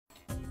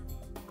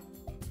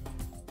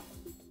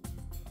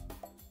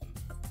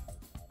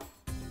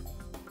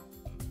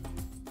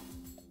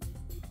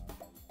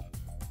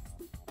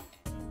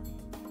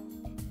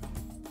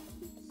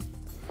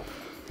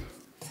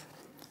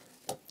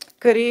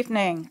Good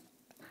evening.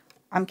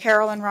 I'm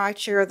Carolyn Rye,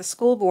 Chair of the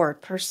School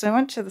Board.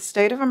 Pursuant to the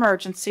state of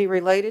emergency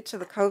related to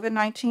the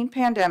COVID-19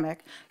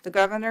 pandemic, the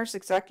Governor's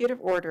executive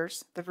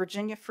orders, the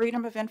Virginia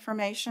Freedom of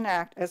Information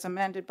Act as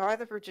amended by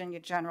the Virginia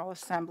General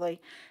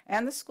Assembly,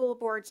 and the School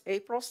Board's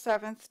April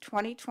 7th,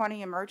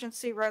 2020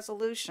 emergency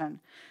resolution,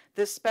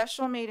 this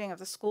special meeting of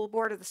the School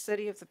Board of the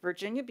City of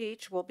Virginia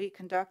Beach will be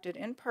conducted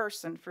in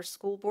person for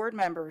school board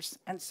members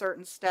and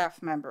certain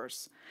staff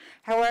members.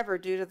 However,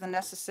 due to the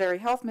necessary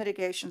health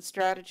mitigation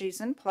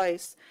strategies in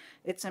place,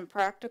 it's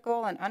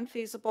impractical and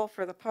unfeasible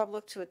for the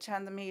public to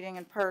attend the meeting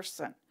in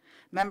person.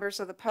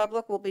 Members of the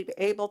public will be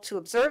able to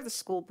observe the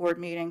school board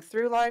meeting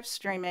through live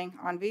streaming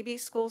on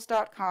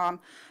vbschools.com,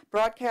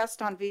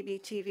 broadcast on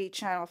VBTV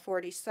Channel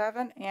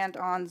 47, and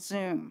on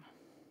Zoom.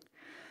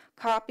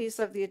 Copies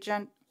of the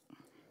agenda.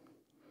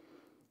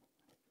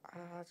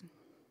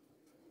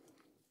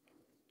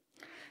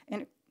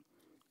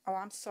 Oh,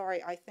 I'm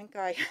sorry. I think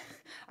I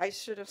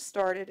should have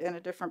started in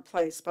a different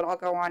place, but I'll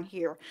go on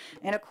here.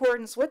 In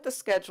accordance with the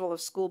schedule of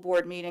school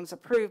board meetings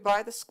approved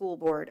by the school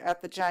board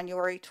at the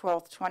January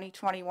 12,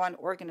 2021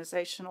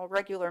 organizational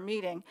regular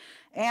meeting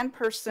and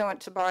pursuant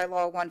to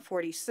bylaw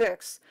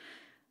 146,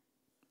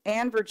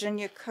 and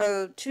Virginia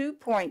Code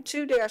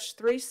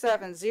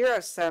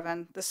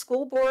 2.2-3707, the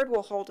school board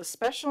will hold a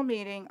special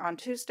meeting on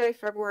Tuesday,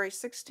 February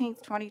 16,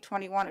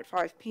 2021 at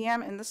 5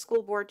 p.m. in the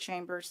school board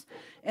chambers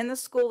in the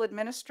School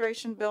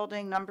Administration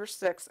Building number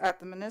 6 at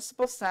the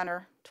Municipal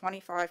Center,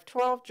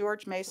 2512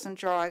 George Mason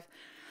Drive,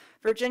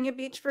 Virginia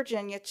Beach,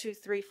 Virginia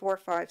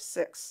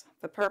 23456.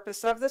 The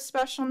purpose of this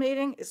special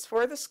meeting is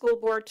for the school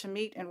board to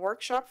meet in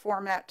workshop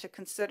format to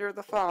consider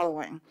the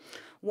following.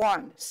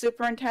 1.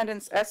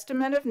 Superintendent's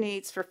estimate of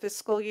needs for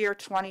fiscal year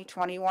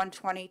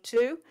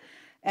 2021-22,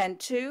 and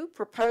 2.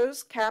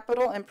 Proposed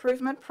capital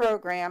improvement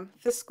program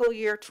fiscal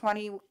year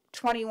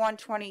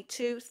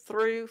 2021-22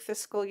 through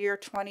fiscal year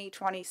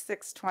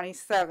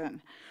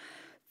 2026-27.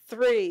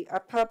 3.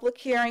 A public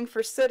hearing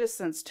for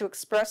citizens to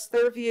express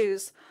their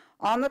views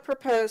on the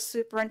proposed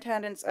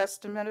superintendent's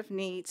estimate of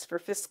needs for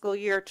fiscal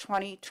year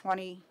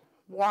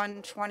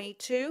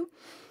 2021-22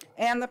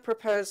 and the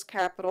proposed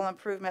capital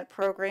improvement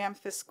program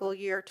fiscal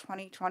year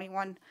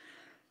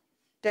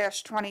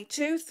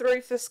 2021-22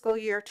 through fiscal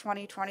year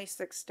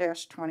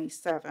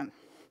 2026-27.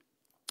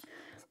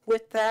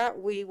 With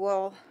that, we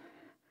will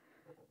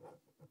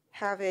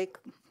have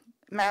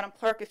Madam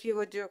Clerk, if you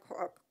would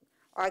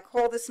I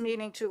call this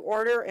meeting to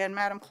order, and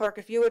Madam Clerk,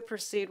 if you would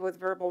proceed with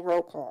verbal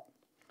roll call.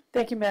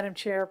 Thank you, Madam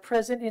Chair.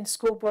 Present in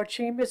school board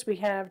chambers, we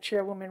have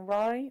Chairwoman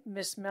Rye,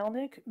 Ms.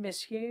 Melnick,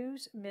 Ms.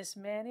 Hughes, Ms.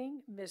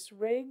 Manning, Ms.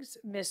 Riggs,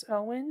 Ms.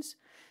 Owens,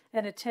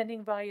 and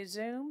attending via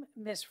Zoom,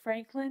 Ms.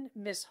 Franklin,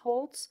 Ms.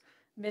 Holtz,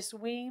 Ms.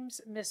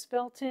 Weems, Ms.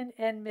 Felton,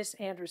 and Ms.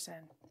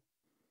 Anderson.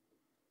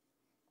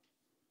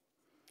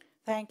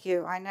 Thank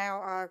you. I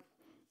now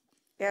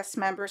ask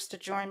members to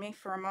join me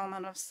for a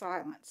moment of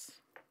silence.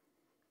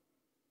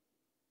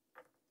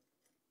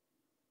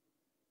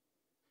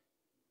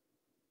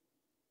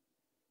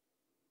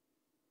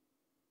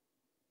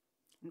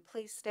 And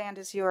please stand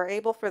as you are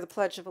able for the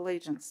Pledge of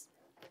Allegiance.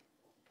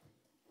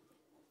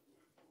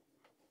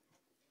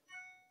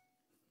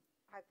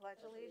 I pledge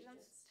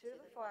allegiance to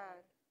the flag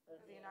of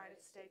the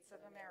United States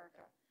of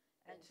America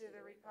and to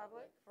the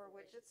republic for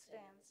which it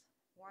stands,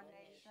 one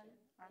nation,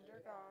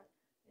 under God,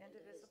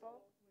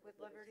 indivisible, with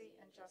liberty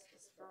and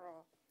justice for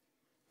all.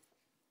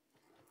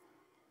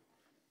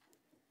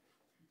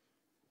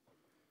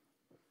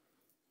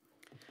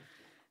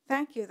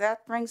 Thank you.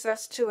 That brings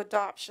us to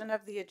adoption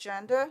of the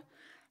agenda.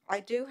 I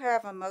do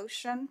have a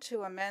motion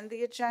to amend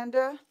the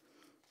agenda.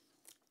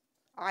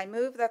 I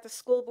move that the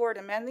school board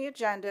amend the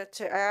agenda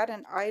to add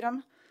an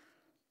item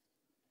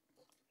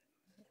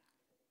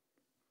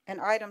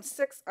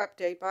 6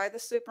 update by the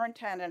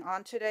superintendent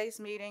on today's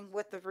meeting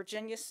with the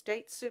Virginia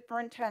State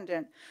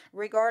Superintendent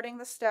regarding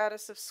the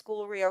status of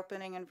school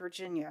reopening in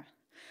Virginia.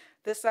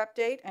 This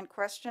update and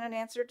question and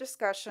answer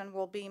discussion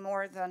will be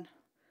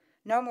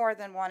no more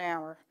than 1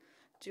 hour.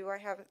 Do I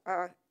have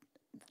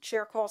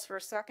chair calls for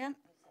a second?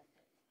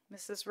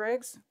 Mrs.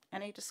 Riggs,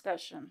 any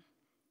discussion?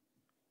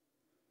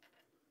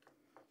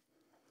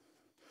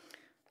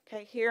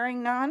 Okay,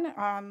 hearing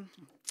none,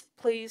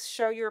 please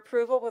show your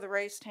approval with a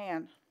raised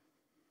hand.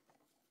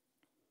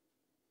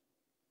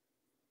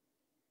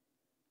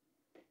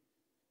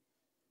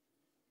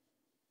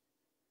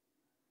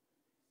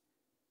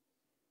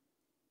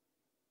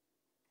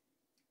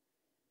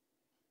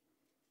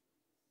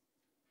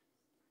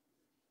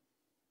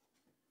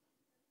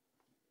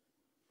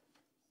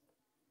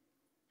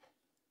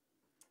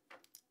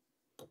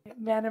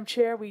 Madam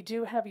Chair, we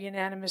do have a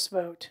unanimous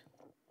vote.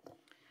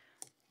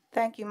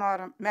 Thank you,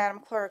 Madam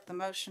Clerk. The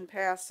motion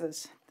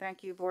passes.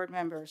 Thank you, board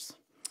members.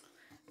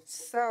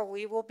 So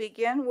we will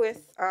begin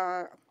with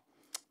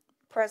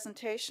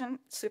presentation,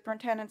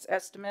 Superintendent's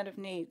Estimate of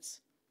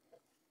Needs.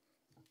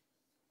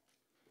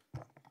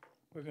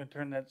 We're going to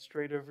turn that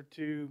straight over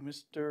to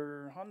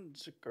Mr.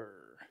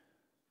 Hunziker.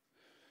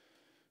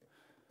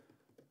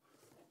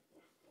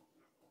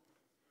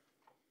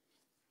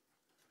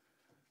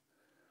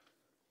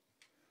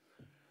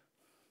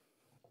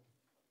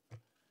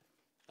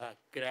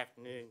 Good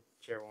afternoon,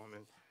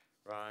 Chairwoman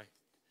Rye,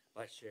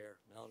 Vice Chair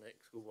Melnick,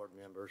 school board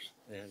members,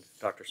 and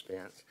Dr.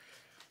 Spence.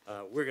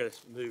 We're going to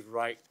move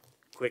right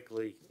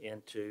quickly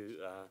into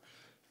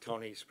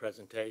Tony's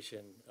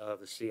presentation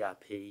of the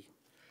CIP.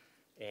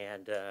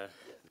 And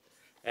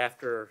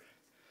after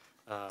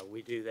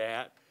we do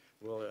that,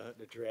 we'll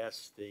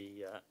address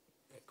the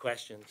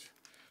questions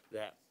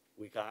that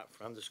we got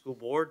from the school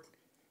board.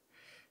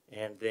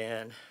 And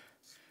then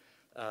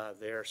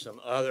there are some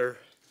other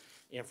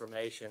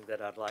information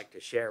that I'd like to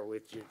share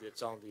with you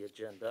that's on the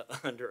agenda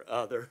under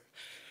other,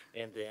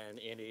 and then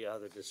any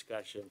other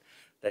discussion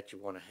that you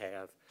want to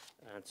have.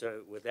 And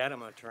so with that,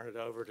 I'm going to turn it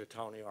over to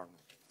Tony Arnold.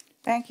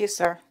 Thank you,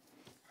 sir.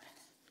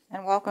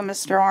 And welcome,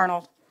 Mr.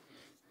 Arnold.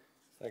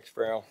 Thanks,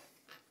 Farrell.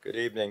 Good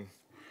evening,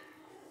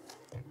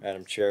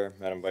 Madam Chair,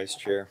 Madam Vice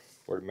Chair,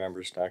 board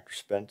members, Dr.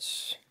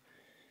 Spence.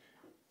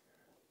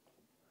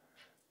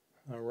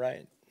 All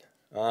right.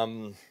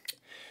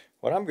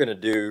 What I'm going to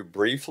do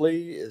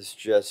briefly is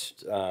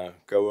just go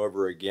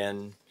over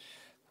again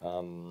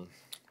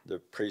the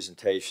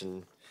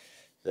presentation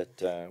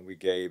that we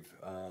gave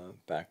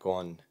back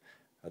on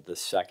the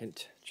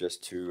 2nd,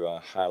 just to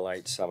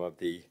highlight some of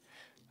the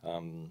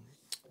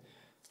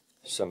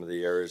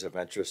areas of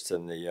interest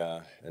in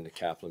the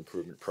capital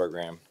improvement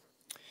program.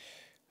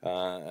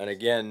 And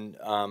again,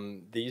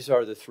 these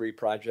are the 3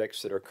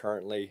 projects that are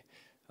currently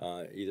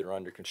either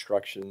under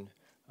construction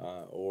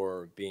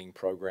or being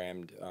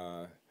programmed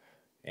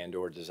and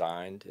or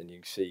designed. And you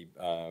can see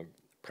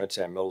Prince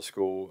Anne Middle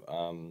School,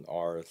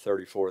 our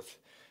 34th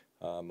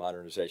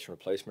modernization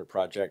replacement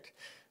project,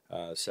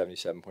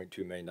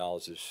 $77.2 million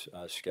is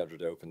scheduled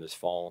to open this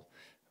fall.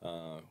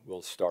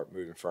 We'll start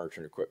moving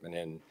furniture and equipment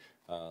in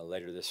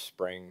later this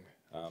spring.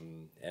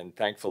 And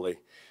thankfully,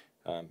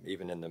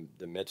 even in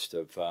the midst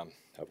of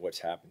what's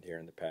happened here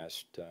in the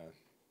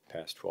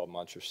past 12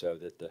 months or so,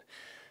 that the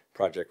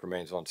project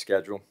remains on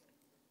schedule.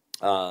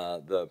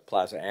 The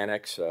Plaza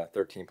Annex,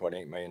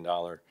 $13.8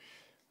 million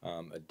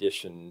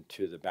addition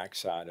to the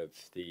backside of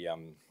the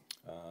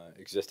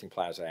existing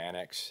Plaza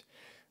Annex.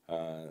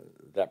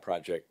 That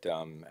project,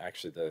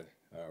 actually,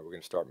 we're going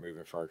to start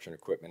moving furniture and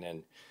equipment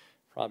in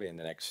probably in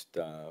the next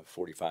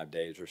 45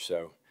 days or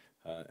so,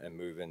 and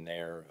move in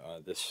there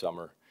this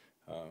summer.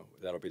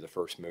 That'll be the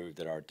first move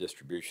that our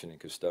distribution and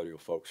custodial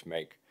folks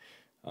make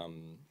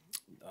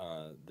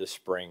this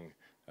spring,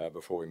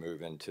 before we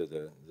move into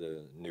the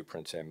new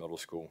Prince Anne Middle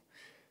School.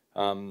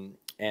 And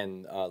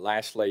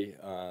lastly,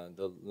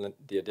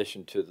 the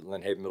addition to the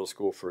Lynn Haven Middle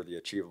School for the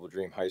Achievable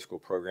Dream High School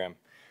program,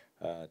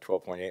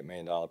 $12.8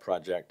 million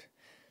project.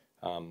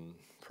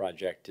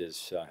 Project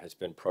has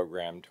been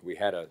programmed. We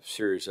had a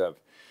series of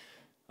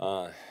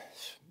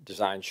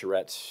design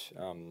charrettes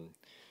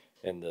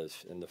in the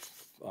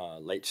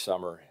late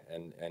summer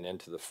and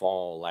into the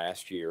fall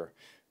last year.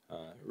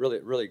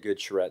 Really good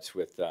charrettes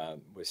with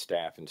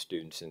staff and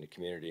students in the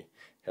community.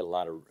 Had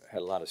a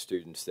lot of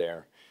students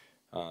there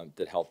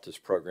that helped us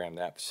program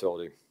that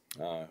facility.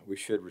 We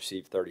should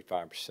receive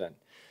 35%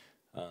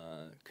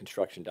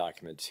 construction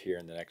documents here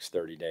in the next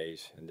 30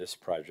 days, and this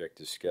project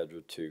is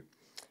scheduled to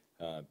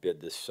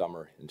bid this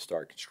summer and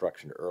start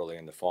construction early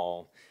in the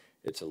fall.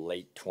 It's a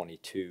late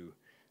 22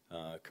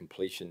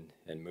 completion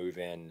and move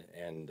in,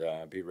 and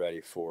be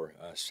ready for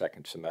a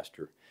second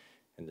semester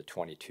in the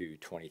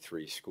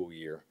 22-23 school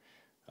year.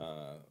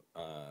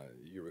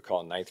 You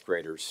recall 9th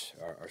graders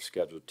are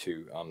scheduled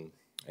to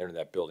enter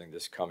that building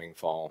this coming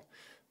fall,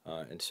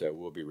 and so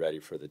we'll be ready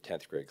for the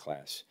 10th grade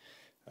class.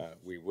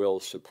 We will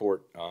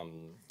support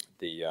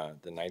the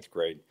 9th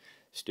grade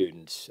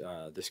students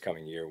this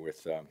coming year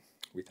with,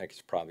 we think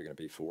it's probably going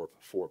to be four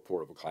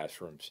portable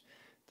classrooms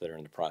that are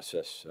in the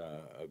process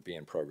of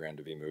being programmed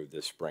to be moved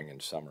this spring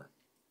and summer.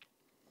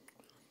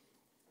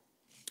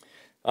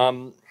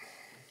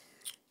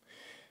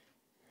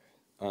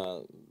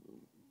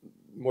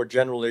 More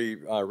generally,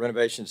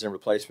 renovations and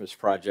replacements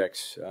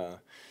projects,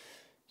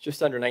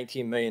 just under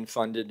 $19 million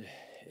funded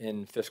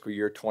in fiscal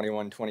year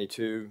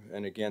 21-22,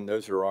 and again,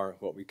 those are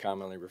what we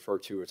commonly refer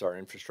to as our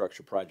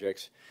infrastructure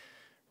projects: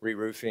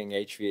 re-roofing,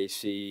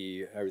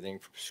 HVAC, everything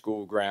from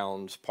school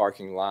grounds,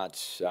 parking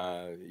lots,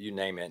 you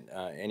name it,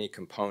 any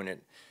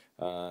component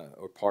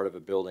or part of a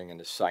building in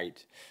the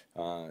site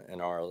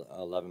in our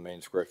 11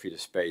 million square feet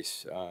of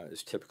space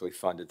is typically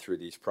funded through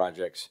these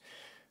projects.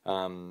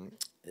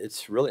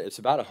 It's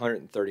about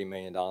 $130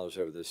 million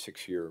over the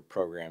 6-year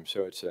program,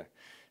 so it's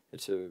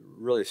a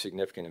really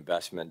significant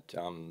investment.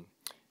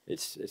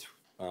 It's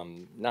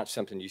not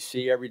something you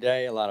see every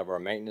day. A lot of our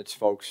maintenance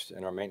folks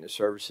in our maintenance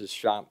services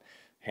shop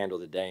handle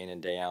the day in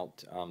and day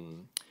out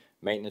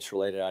maintenance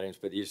related items,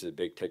 but these are the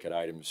big ticket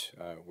items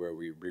where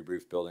we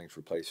re-roof buildings,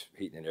 replace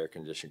heating and air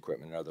conditioning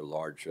equipment, and other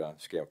large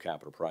scale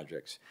capital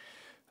projects.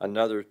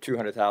 Another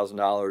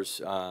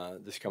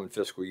 $200,000 this coming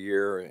fiscal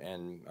year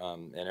and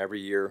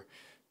every year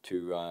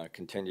to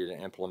continue to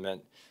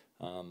implement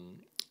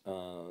some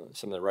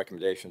of the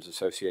recommendations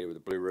associated with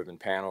the Blue Ribbon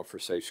Panel for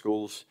Safe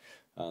Schools.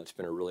 It's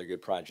been a really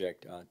good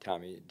project.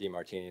 Tommy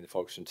DeMartini and the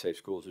folks in Safe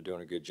Schools are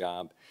doing a good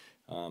job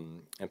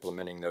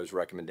implementing those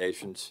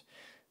recommendations.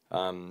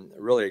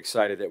 Really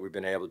excited that we've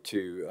been able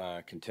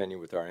to continue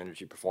with our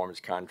energy performance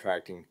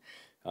contracting.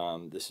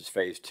 This is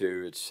phase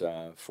 2. It's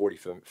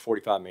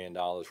 $45 million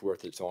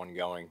worth. It's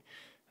ongoing.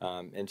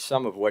 And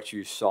some of what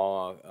you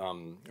saw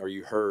or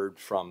you heard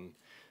from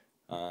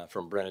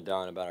Brenna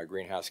Dunn about our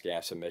greenhouse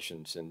gas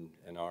emissions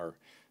and our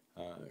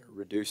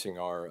reducing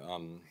our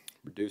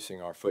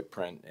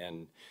footprint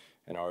and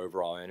our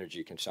overall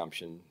energy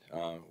consumption.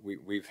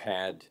 We've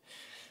had,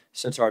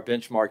 since our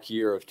benchmark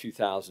year of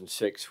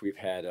 2006, we've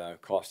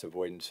had cost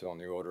avoidance on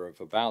the order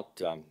of about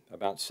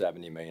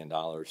 $70 million.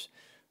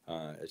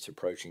 It's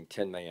approaching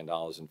 $10 million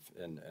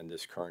in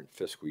this current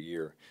fiscal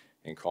year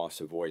in cost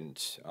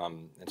avoidance,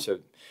 and so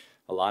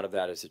a lot of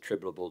that is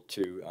attributable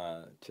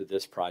to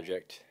this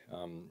project.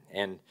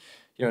 And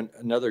you know,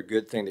 another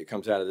good thing that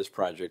comes out of this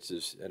project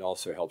is it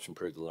also helps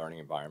improve the learning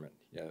environment.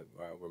 You know,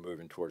 we're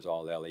moving towards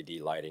all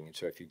LED lighting, and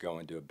so if you go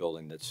into a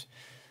building that's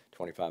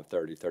 25,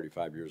 30,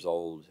 35 years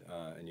old,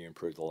 and you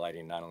improve the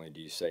lighting, not only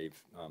do you save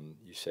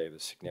a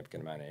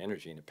significant amount of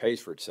energy, and it pays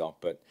for itself,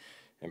 but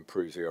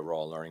improves the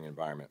overall learning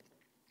environment.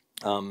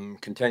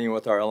 Continuing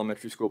with our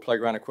elementary school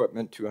playground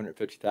equipment,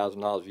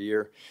 $250,000 a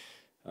year.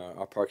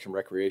 Our Parks and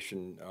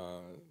Recreation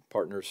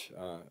partners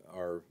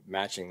are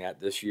matching that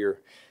this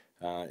year.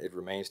 It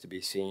remains to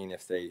be seen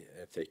if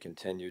they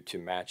continue to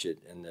match it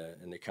in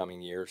the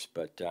coming years,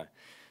 but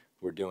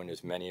we're doing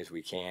as many as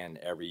we can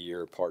every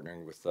year,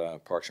 partnering with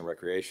Parks and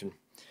Recreation.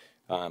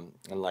 And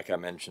like I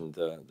mentioned,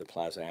 the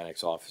Plaza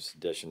Annex Office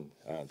Addition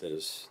that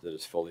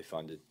is fully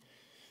funded.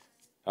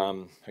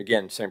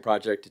 Again, same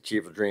project,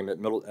 Achieve a Dream at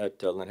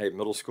Lynn Haven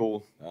Middle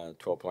School,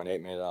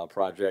 $12.8 million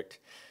project.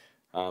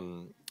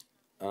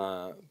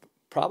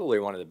 Probably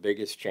one of the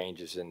biggest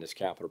changes in this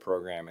capital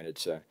program, and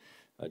it's a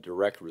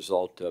direct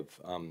result of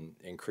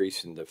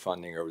increasing the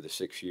funding over the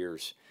 6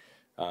 years,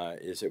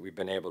 is that we've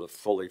been able to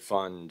fully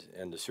fund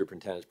in the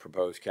superintendent's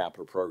proposed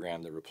capital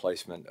program the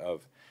replacement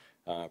of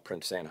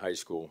Prince Anne High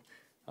School.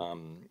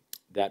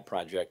 That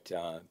project,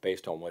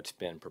 based on what's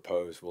been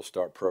proposed, will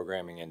start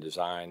programming and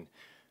design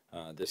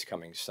this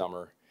coming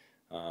summer,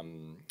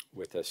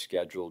 with us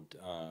scheduled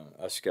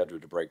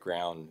to break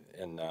ground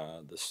in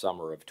the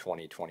summer of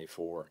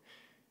 2024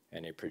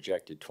 and a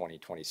projected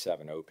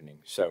 2027 opening.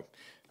 So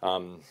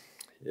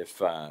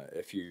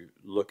if you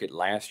look at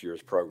last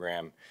year's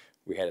program,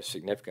 we had a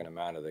significant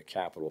amount of the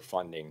capital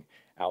funding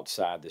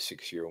outside the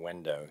 6-year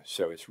window.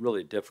 So it's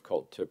really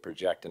difficult to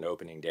project an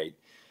opening date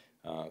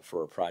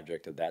for a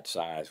project of that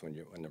size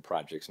when the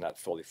project's not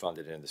fully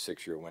funded in the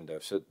 6-year window.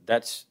 So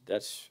that's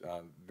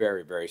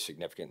very, very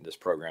significant in this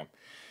program.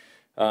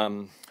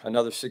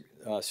 Another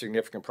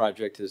significant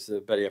project is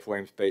the Betty F.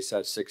 Williams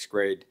Bayside 6th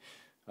grade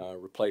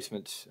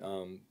replacements.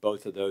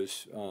 Both of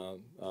those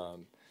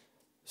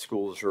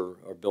schools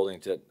are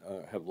buildings that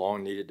have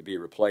long needed to be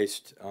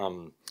replaced.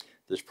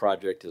 This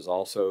project is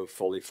also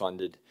fully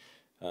funded.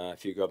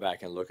 If you go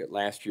back and look at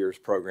last year's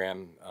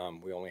program,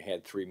 we only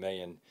had $3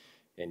 million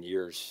in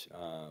years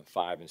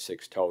 5 and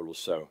 6 total,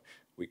 so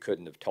we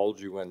couldn't have told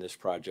you when this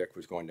project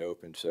was going to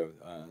open. So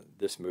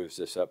this moves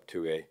this up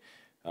to a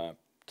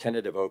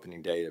tentative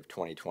opening date of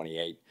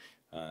 2028,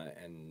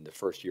 and the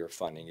first year of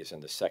funding is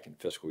in the 2nd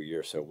fiscal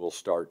year, so we'll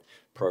start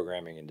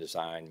programming and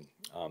design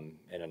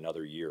in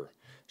another year.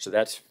 So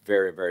that's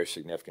very, very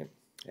significant.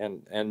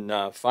 And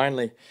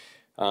finally,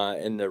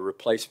 in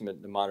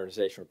the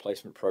modernization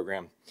replacement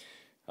program,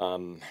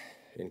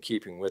 in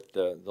keeping with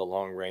the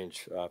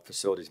long-range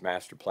facilities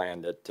master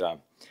plan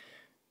that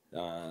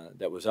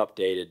was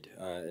updated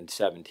in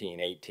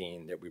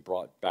 17-18, that we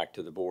brought back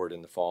to the board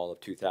in the fall of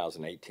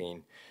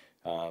 2018,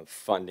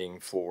 funding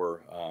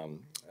for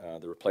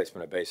the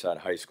replacement of Bayside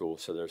High School.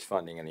 So there's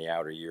funding in the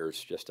outer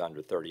years, just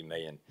under $30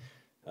 million,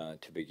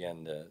 to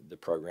begin the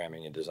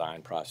programming and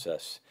design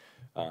process,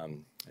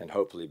 and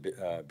hopefully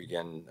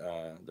begin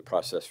the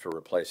process for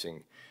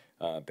replacing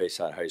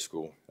Bayside High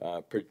School.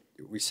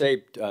 We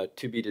say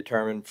to be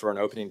determined for an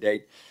opening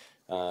date.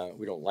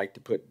 We don't like to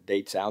put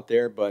dates out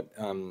there, but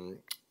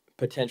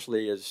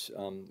potentially as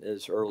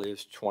early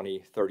as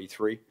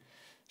 2033.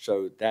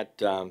 So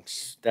that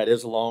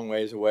is a long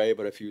ways away.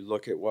 But if you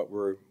look at what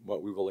we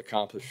will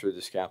accomplish through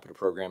this capital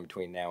program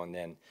between now and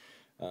then,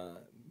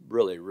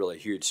 really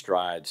huge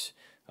strides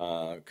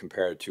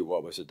compared to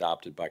what was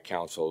adopted by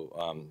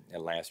council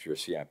in last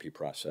year's CIP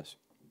process.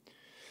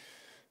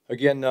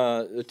 Again,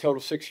 the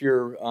total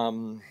 6-year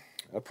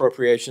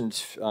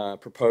appropriations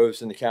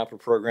proposed in the capital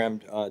program,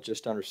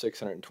 just under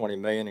 $620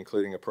 million,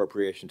 including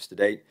appropriations to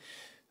date.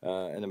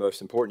 And the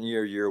most important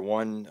year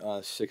 1,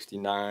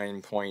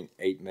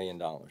 $69.8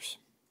 million.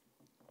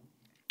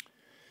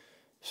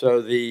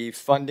 So the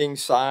funding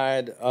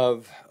side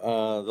of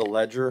the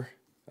ledger,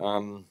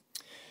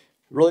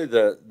 really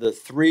the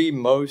 3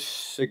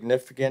 most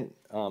significant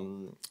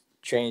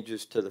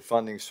changes to the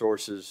funding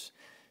sources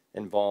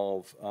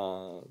involve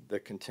the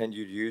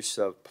continued use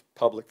of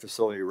public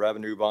facility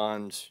revenue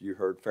bonds. You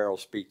heard Farrell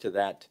speak to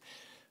that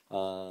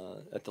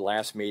at the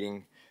last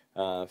meeting.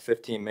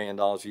 $15 million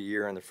a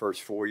year in the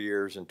first 4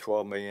 years and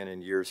 $12 million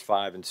in years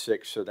 5 and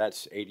 6. So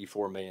that's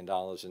 $84 million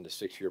in the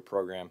 6-year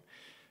program.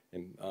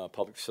 in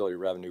public facility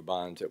revenue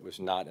bonds that was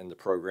not in the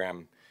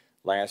program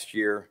last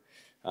year.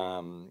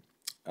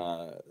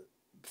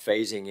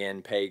 Phasing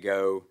in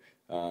pay-go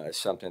is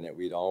something that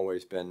we'd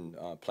always been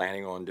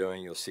planning on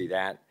doing. You'll see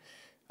that.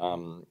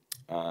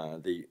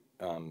 The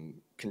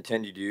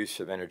continued use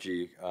of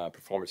energy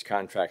performance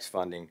contracts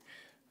funding,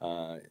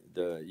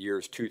 the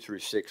years 2 through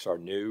 6 are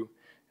new,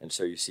 and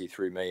so you see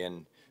 $3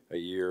 million a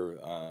year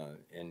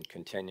in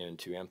continuing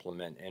to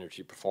implement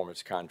energy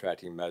performance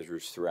contracting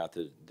measures throughout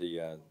the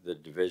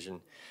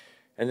division.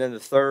 And then the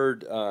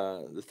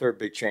third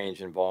big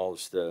change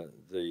involves the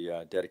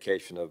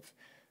dedication of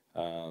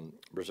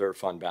reserve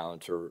fund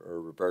balance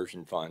or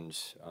reversion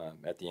funds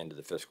at the end of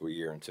the fiscal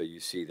year. And so you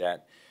see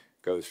that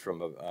goes from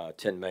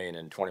 $10 million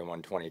in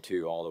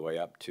 21-22 all the way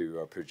up to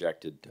a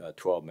projected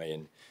 $12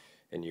 million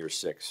in year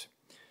 6.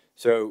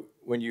 So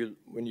when you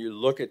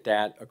look at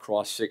that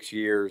across 6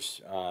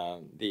 years,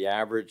 the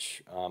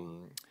average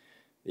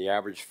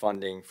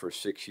funding for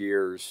 6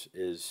 years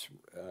is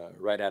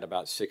right at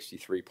about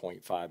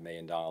 $63.5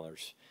 million.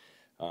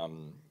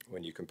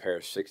 When you compare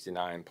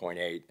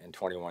 69.8 in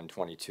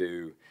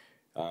 21-22,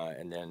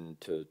 and then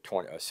to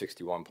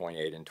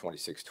 61.8 in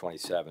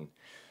 26-27.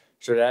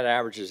 So that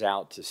averages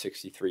out to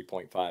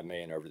 $63.5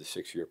 million over the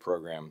 6-year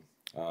program.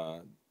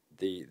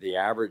 The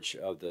average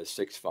of the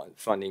 6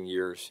 funding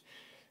years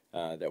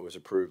that was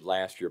approved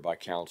last year by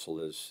council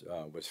was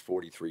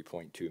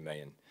 $43.2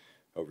 million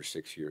over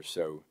 6 years.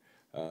 So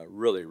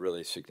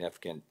really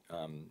significant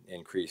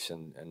increase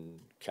in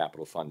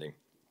capital funding.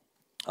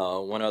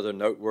 One other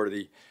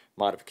noteworthy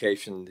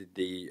modification,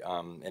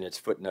 and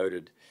it's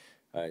footnoted,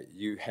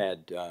 you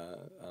had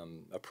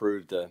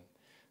approved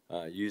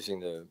using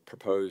the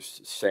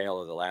proposed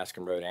sale of the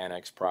Laskin Road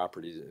Annex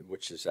property,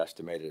 which is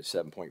estimated at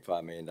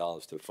 $7.5 million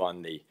to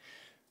fund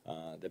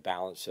the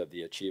balance of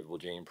the Achievable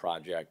Gene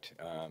project.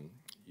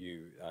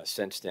 You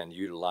since then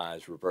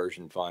utilized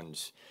reversion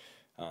funds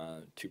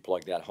to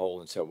plug that hole,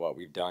 and so what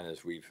we've done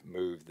is we've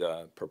moved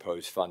the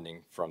proposed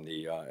funding from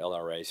the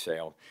LRA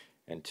sale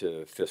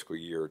into fiscal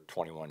year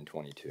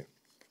 21-22.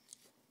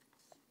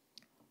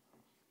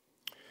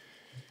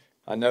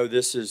 I know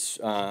this is,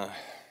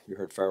 you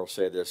heard Farrell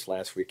say this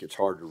last week, it's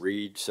hard to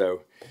read,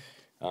 so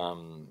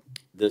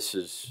this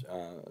is,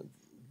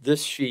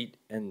 this sheet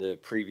and the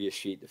previous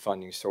sheet, the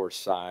funding source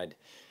side,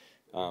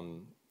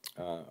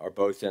 are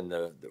both in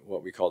the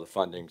what we call the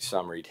funding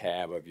summary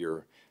tab of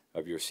your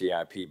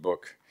CIP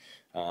book.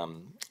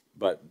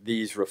 But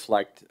these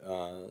reflect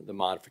the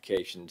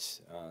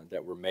modifications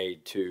that were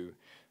made to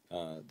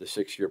the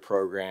 6-year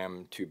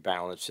program to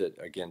balance it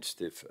against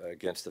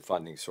the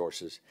funding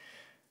sources.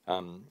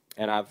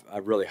 And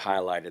I've really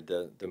highlighted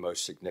the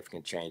most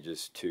significant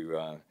changes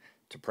to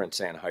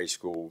Prince Anne High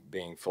School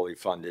being fully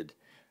funded.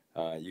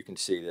 You can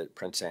see that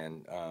Prince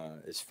Anne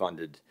is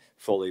funded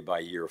fully by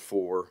year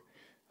 4,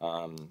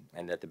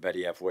 and that the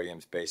Betty F.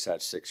 Williams Bayside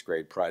 6th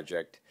grade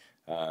project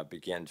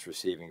begins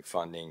receiving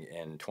funding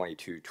in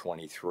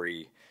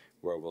 22-23,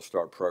 where we'll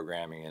start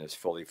programming and is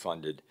fully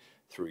funded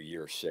through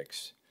year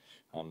 6.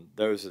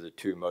 Those are the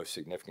 2 most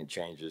significant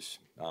changes.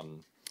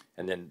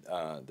 And then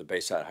the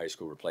Bayside High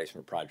School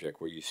replacement project,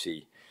 where you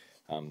see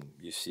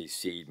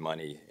seed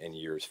money in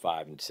years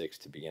 5 and 6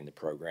 to begin the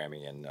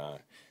programming and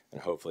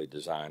hopefully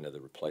design of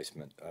the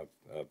replacement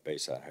of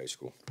Bayside High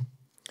School.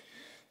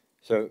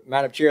 So,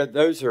 Madam Chair,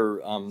 those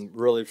are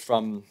really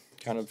from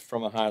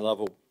a high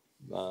level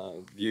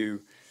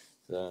view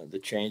the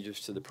changes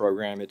to the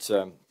program. It's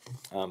I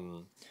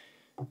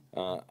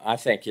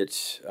think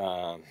it's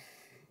a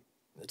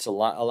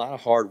lot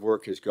of hard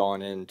work has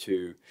gone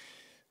into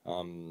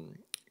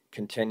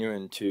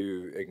continuing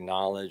to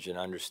acknowledge and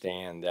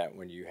understand that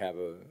when you have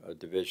a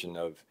division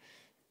of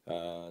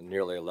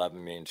nearly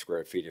 11 million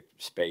square feet of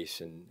space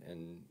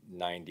and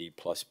 90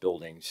 plus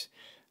buildings,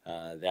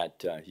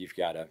 that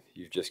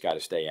you've just got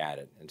to stay at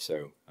it. And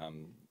so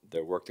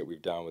the work that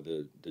we've done with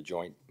the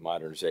Joint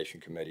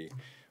Modernization Committee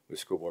with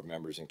school board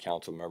members and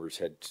council members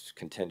had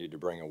continued to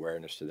bring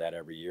awareness to that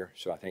every year.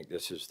 So I think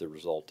this is the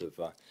result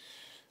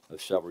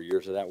of several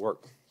years of that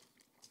work.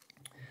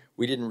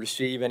 We didn't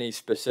receive any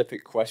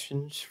specific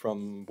questions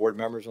from board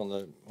members on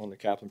the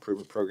capital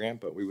improvement program,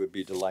 but we would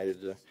be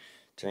delighted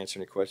to answer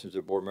any questions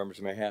that board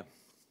members may have.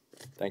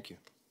 Thank you.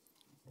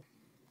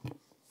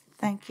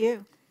 Thank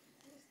you.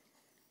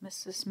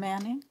 Mrs.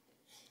 Manning?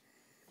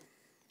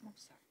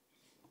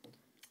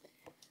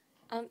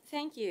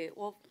 Thank you.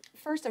 Well,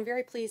 first, I'm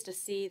very pleased to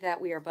see that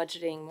we are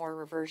budgeting more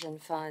reversion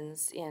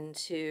funds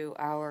into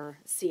our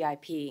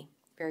CIP.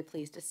 Very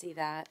pleased to see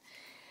that.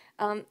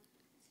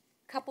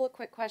 Couple of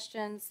quick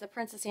questions. The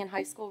Princess Anne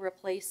High School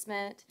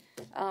replacement,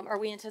 are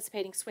we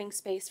anticipating swing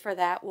space for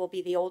that will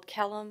be the old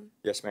Kellum?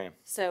 Yes, ma'am.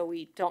 So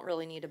we don't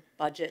really need to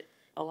budget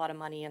a lot of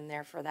money in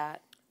there for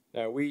that?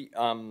 No, we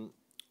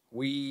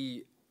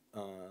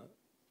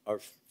are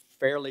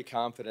fairly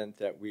confident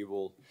that we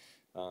will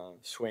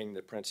swing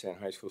the Prince Anne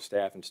High School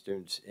staff and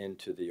students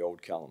into the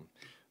old Kellum.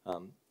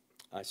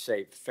 I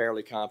say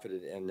fairly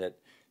confident in that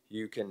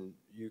you can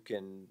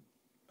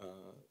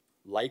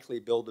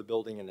likely build a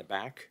building in the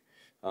back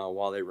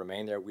while they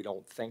remain there. We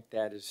don't think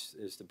that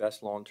is the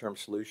best long-term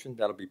solution.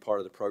 That'll be part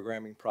of the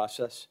programming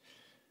process.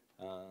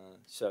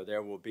 So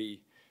there will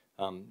be,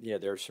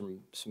 there's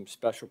some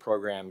special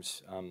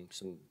programs,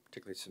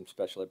 particularly some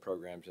special ed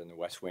programs in the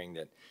West Wing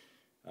that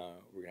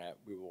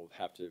we will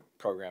have to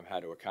program how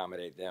to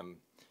accommodate them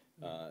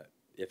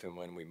if and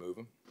when we move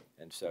them.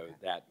 And so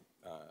that,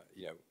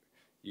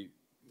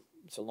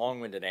 it's a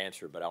long-winded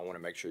answer, but I want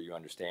to make sure you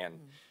understand.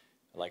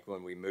 Like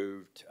when we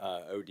moved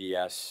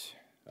ODS,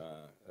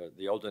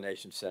 the old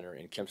donation center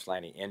in Kemps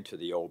Landing into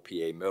the old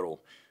PA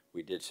Middle,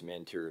 we did some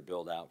interior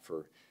build out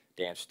for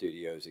dance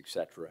studios,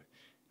 etc.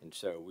 And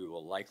so we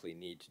will likely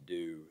need to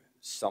do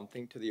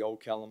something to the old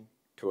Kellum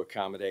to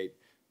accommodate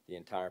the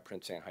entire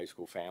Prince Anne High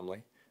School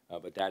family,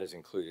 but that is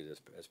included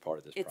as part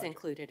of this project. It's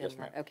included Yes, in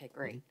that. ma'am. Okay,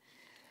 great.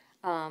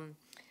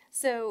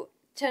 So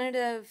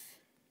tentative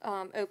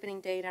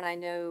opening date, and I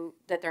know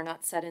that they're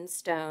not set in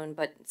stone,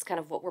 but it's kind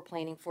of what we're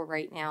planning for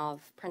right now.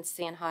 Of Princess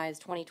Anne High is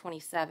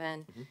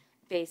 2027,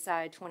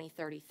 Bayside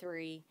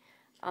 2033.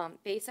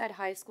 Bayside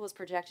High School is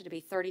projected to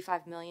be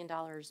 $35 million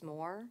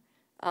more.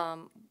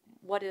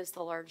 What is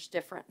the large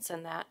difference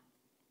in that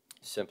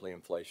Simply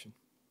inflation.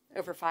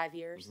 over 5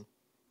 years?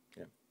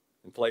 Yeah,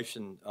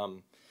 inflation.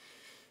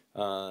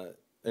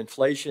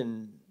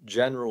 Inflation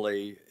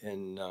generally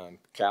in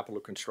capital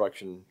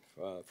construction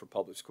for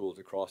public schools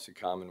across the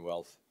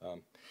Commonwealth,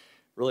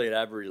 really at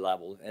every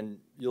level, and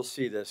you'll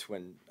see this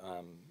when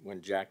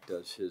Jack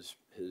does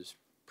his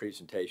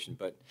presentation.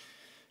 But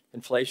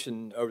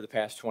inflation over the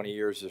past 20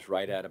 years is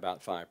right at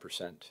about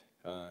 5%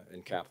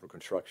 in capital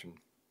construction,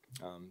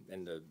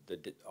 and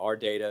our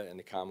data and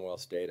the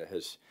Commonwealth's data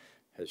has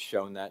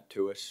shown that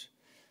to us.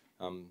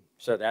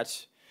 So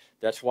that's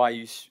why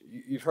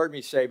you've heard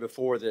me say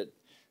before that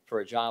for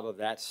a job of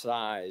that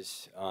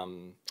size,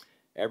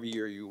 every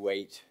year you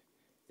wait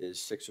is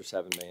 $6 or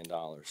 $7 million.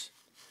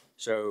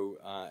 So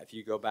if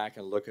you go back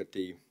and look at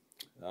the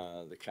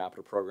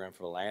capital program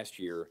for the last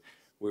year,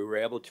 we were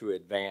able to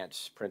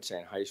advance Prince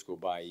Anne High School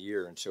by a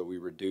year, and so we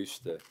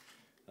reduced the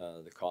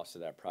cost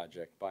of that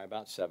project by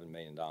about $7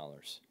 million.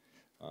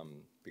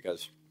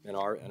 Because in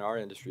our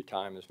industry,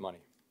 time is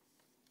money.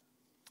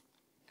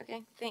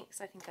 Okay,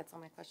 thanks. I think that's all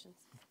my questions.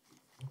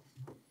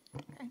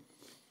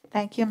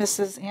 Thank you,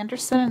 Mrs.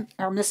 Anderson,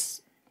 and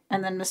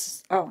then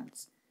Mrs.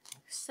 Owens.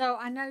 So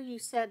I know you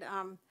said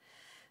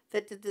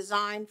that the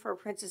design for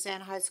Princess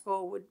Anne High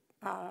School would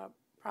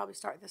probably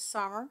start this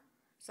summer.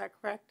 Is that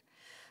correct?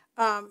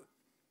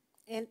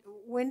 And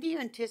when do you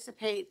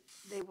anticipate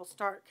they will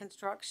start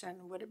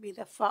construction? Would it be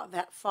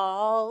that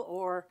fall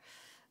or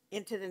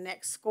into the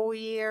next school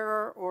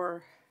year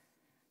or?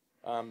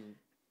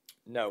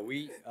 No,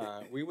 we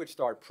would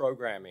start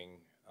programming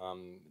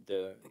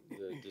the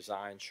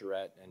design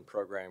charrette and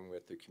programming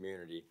with the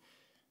community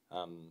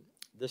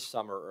this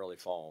summer, early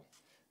fall.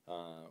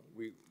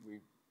 We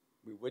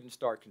wouldn't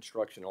start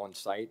construction on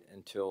site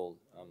until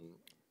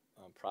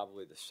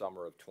probably the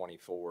summer of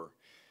 '24.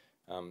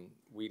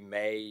 We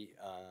may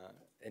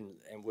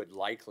and would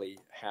likely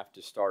have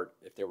to start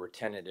if there were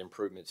tenant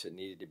improvements that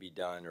needed to be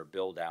done or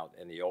build out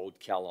in the old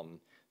Kellum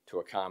to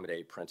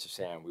accommodate Princess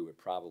Anne. We would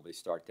probably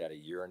start that a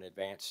year in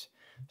advance.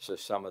 So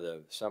some of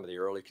the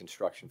early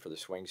construction for the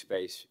swing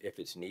space, if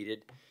it's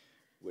needed,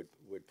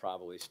 would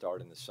probably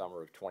start in the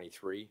summer of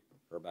 '23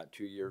 or about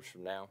 2 years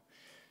from now.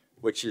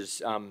 Which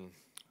is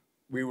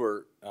we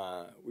were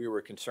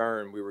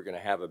concerned we were going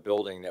to have a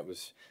building that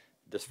was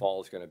this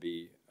fall is going to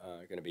be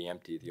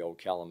empty, the old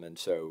Kellum, and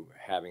so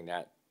having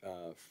that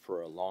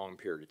for a long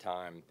period of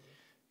time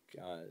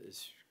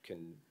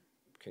can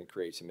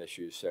create some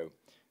issues. So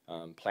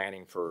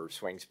planning for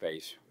swing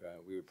space,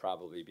 we would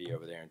probably be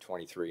over there in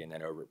 '23 and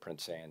then over at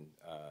Prince Anne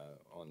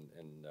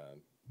in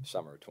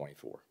summer of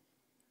 '24.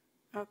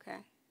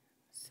 Okay,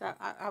 so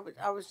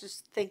I was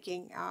just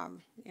thinking,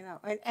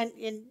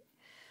 and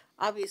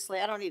obviously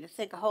I don't need to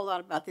think a whole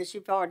lot about this.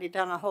 You've already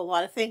done a whole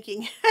lot of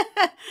thinking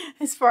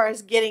as far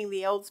as getting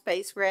the old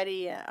space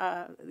ready,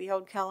 the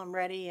old Kellum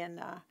ready, and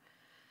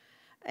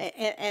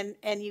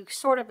you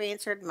sort of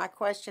answered my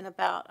question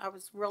about, I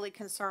was really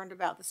concerned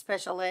about the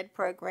special ed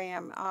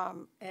program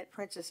at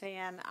Princess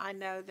Anne. I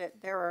know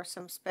that there are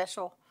some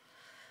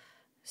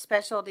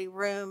specialty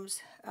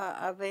rooms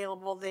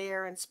available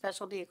there and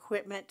specialty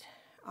equipment,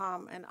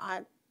 and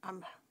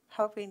I'm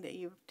hoping that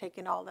you've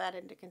taken all that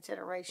into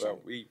consideration. Well,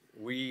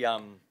 we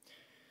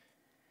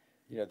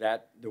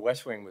that the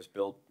West Wing was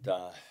built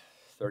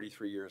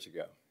 33 years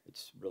ago.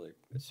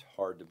 It's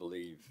hard to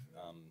believe,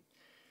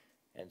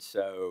 and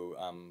so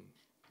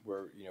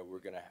we're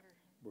gonna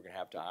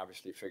have to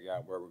obviously figure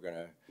out where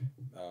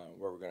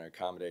we're gonna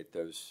accommodate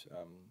those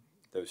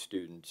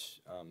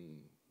students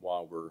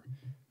while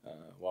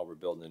we're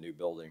building a new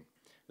building.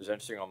 It was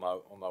interesting on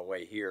my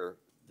way here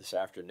this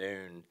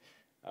afternoon.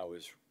 I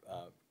was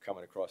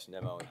coming across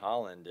Nemo in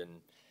Holland,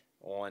 and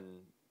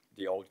on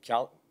the old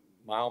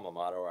my alma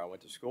mater where I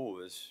went to school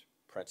was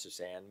Princess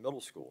Anne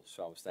Middle School.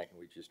 So I was thinking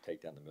we'd just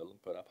take down the middle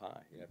and put up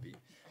high. You know,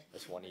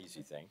 that's one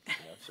easy thing. You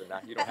know, so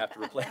now you don't have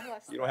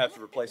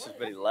to replace as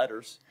many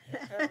letters.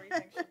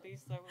 Everything should be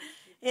so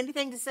easy.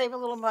 Anything to save a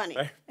little money.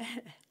 Right.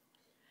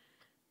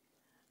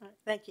 All right,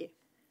 thank you.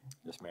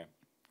 Yes, ma'am.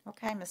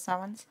 Okay, Ms.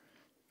 Owens?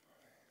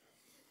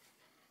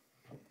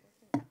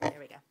 There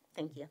we go.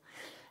 Thank you.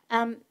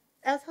 I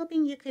was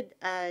hoping you could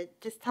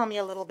just tell me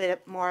a little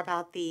bit more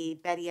about the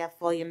Betty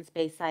F. Williams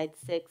Bayside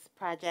 6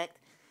 project.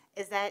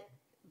 Is that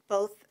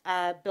both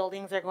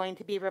buildings are going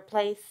to be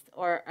replaced,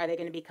 or are they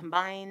going to be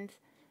combined?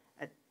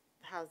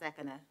 How's that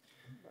going to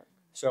work?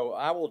 So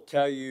I will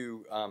tell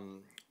you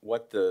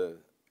what the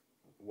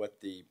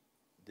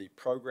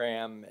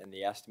program and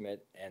the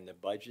estimate and the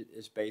budget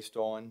is based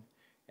on,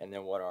 and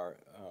then what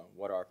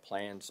our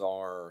plans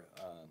are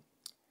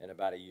in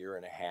about a year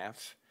and a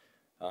half.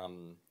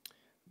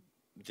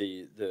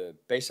 The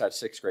Bayside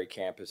sixth grade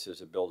campus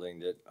is a building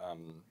that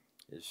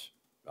is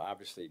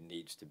obviously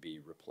needs to be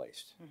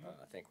replaced.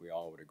 I think we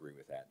all would agree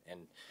with that,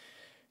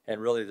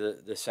 and really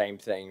the same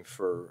thing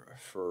for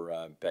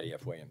Betty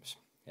F. Williams.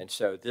 And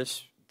so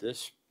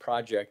this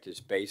project is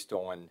based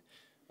on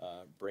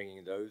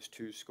bringing those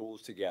two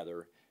schools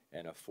together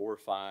in a 4-,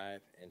 5-,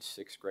 and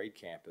 6th grade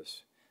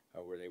campus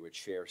where they would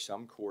share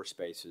some core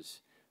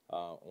spaces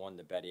on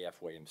the Betty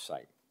F. Williams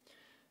site.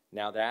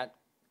 Now that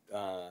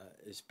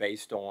is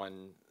based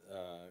on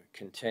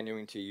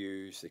continuing to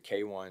use the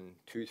K1,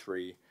 2,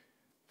 3,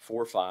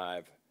 4,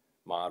 5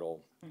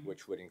 model,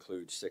 which would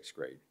include 6th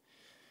grade.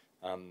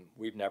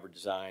 We've never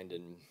designed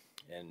and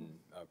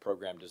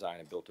program designed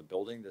and built a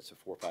building that's a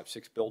 4, 5,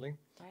 6 building.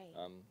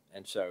 Right.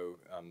 And so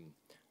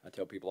I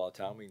tell people all the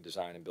time we can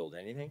design and build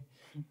anything.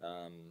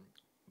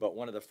 But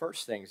one of the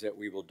first things that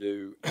we will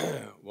do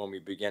when we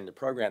begin to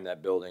program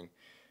that building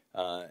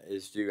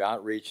is do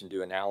outreach and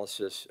do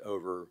analysis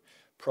over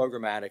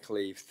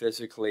programmatically,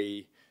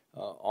 physically,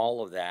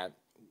 all of that.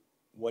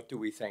 What do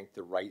we think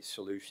the right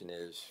solution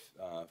is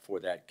for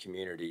that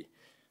community,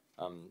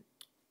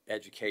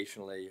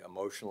 educationally,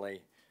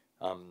 emotionally?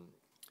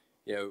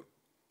 You know,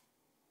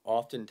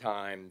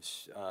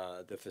 oftentimes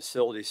the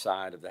facility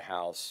side of the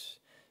house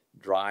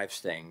drives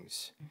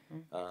things,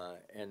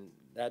 and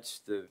that's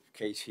the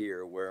case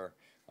here, where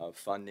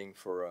funding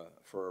for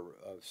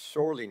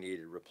sorely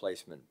needed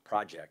replacement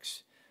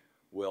projects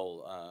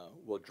will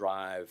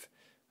drive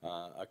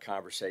a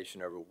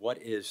conversation over what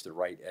is the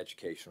right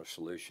educational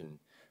solution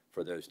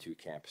for those two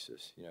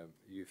campuses. You know,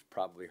 you've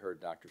probably heard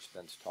Dr.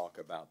 Spence talk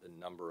about the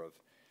number of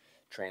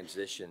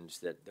transitions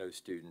that those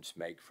students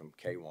make from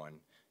K1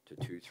 to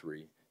 2,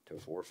 3 to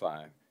 4,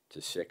 5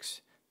 to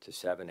 6 to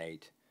 7,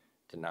 8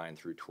 to 9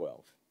 through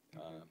 12.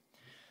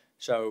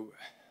 So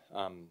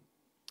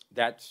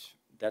that's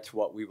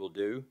what we will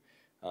do.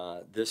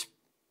 This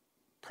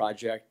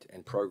project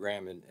and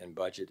program and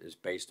budget is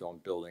based on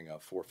building a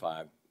 4,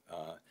 5,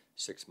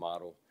 6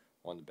 model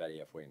on the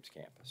Betty F. Williams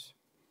campus.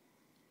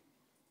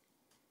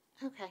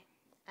 Okay.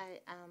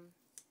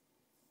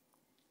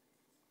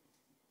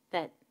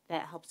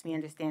 That helps me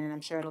understand, and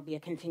I'm sure it'll be a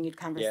continued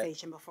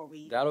conversation before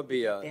we That'll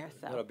be get there.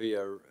 So. that'll be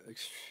a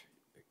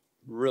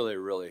really,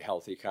 really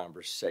healthy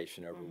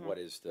conversation over what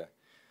is the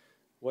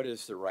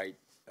right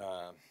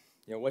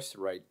what's the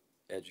right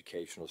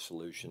educational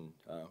solution.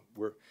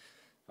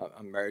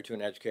 I'm married to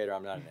an educator.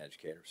 I'm not an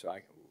educator, so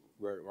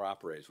we're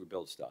operators. We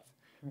build stuff,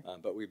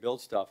 but we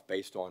build stuff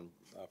based on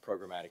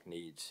programmatic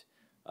needs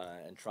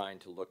and trying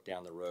to look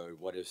down the road.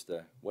 What's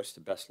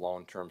the best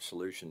long-term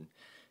solution?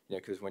 You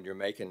know, because when you're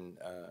making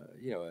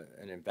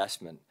an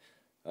investment,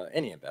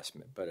 any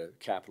investment, but a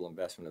capital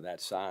investment of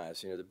that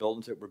size, you know, the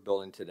buildings that we're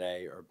building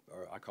today are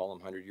I call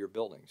them 100-year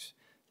buildings.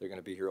 They're going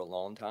to be here a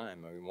long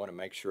time, and we want to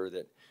make sure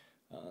that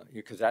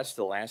because that's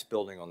the last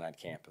building on that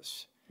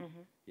campus.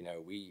 You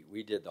know,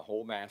 we did the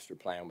whole master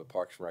plan with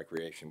Parks and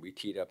Recreation. We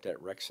teed up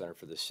that rec center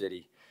for the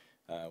city.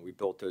 We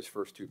built those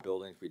first two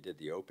buildings. We did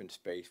the open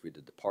space. We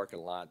did the parking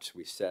lots.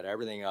 We set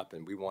everything up,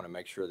 and we want to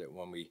make sure that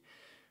when we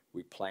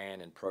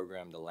plan and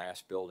program the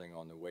last building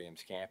on the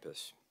Williams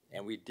campus,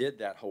 and we did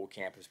that whole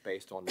campus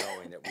based on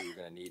knowing that we were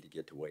going to need to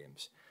get to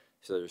Williams.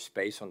 So there's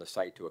space on the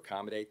site to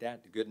accommodate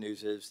that. The good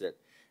news is that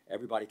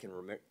everybody can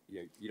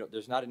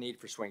there's not a need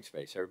for swing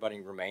space. Everybody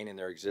can remain in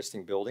their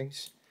existing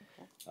buildings,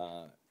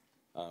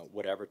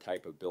 whatever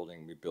type of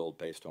building we build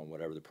based on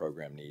whatever the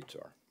program needs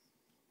are.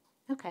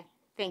 Okay,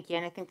 thank you,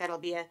 and I think that'll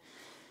be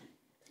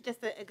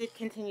just a good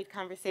continued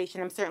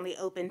conversation. I'm certainly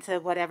open to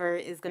whatever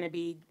is going to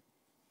be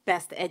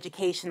best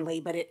educationally,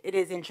 but it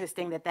is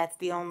interesting that that's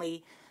the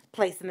only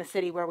place in the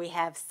city where we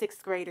have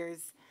 6th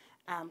graders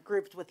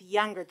grouped with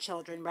younger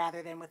children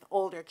rather than with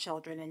older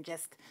children, and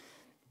just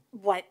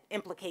what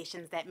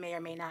implications that may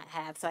or may not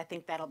have. So I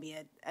think that'll be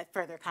a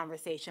further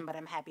conversation, but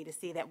I'm happy to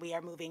see that we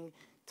are moving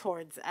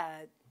towards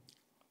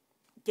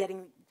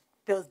getting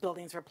those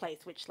buildings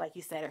replaced, which, like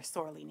you said, are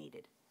sorely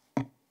needed.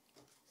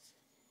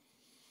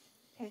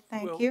 Okay,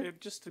 thank Well, you.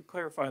 just to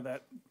clarify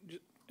that,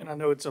 and I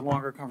know it's a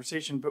longer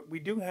conversation, but we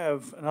do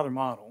have another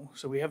model.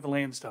 So we have the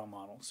Lansdowne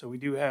model. So we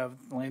do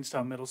have the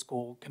Lansdowne Middle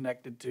School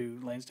connected to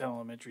Lansdowne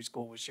Elementary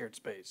School with shared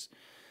space.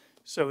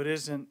 So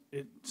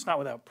it's not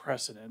without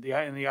precedent.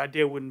 And the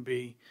idea wouldn't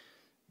be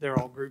they're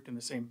all grouped in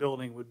the same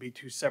building, would be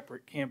two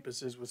separate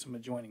campuses with some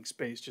adjoining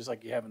space, just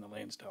like you have in the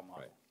Lansdowne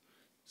model. Right.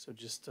 So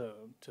just to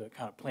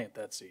kind of plant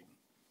that seed.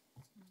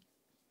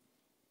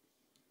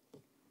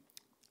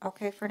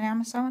 Okay for now,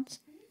 Ms. Owens?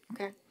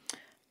 Okay.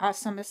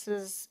 So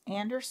Mrs.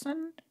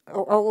 Anderson,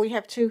 oh, we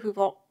have two who've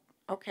all,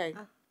 okay.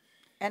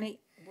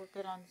 We're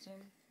good on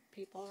Zoom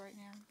people right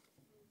now?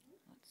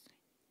 Let's see.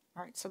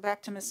 All right, so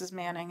back to Mrs.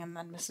 Manning and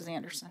then Mrs.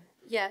 Anderson.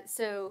 Yeah,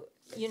 so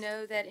you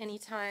know that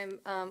anytime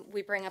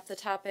we bring up the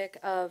topic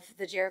of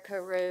the Jericho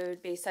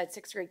Road Bayside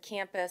sixth grade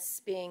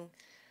campus being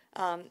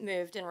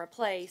moved and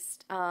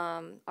replaced,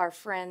 our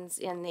friends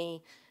in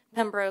the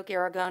Pembroke,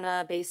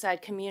 Aragona,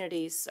 Bayside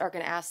communities are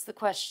going to ask the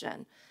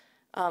question,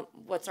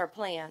 what's our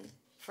plan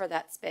for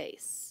that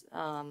space?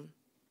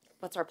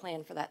 What's our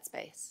plan for that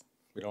space?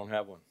 We don't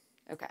have one.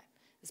 Okay.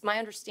 It's my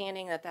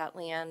understanding that that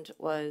land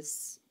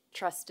was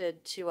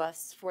trusted to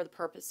us for the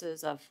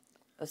purposes of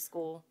a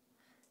school,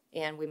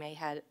 and we may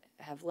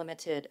have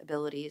limited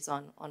abilities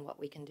on what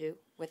we can do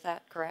with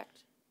that,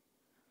 correct?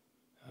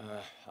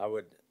 I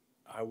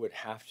would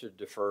have to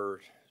defer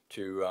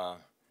to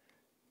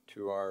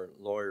our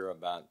lawyer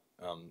about,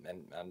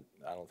 and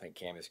I don't think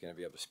Cam is going to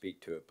be able to speak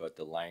to it, but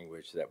the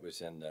language that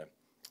was in the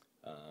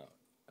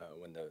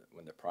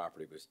when the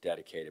property was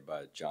dedicated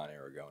by John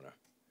Aragona,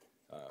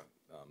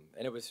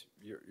 and it was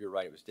you're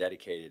right, it was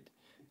dedicated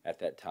at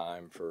that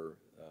time for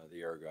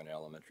the Aragona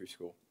Elementary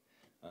School,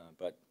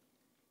 but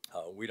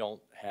we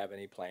don't have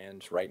any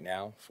plans right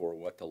now for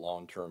what the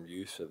long-term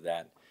use of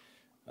that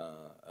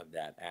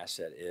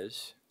asset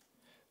is.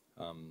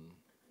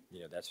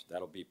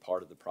 That'll be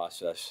part of the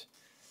process.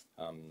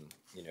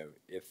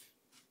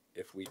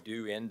 If we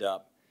do end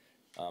up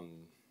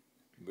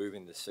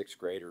moving the sixth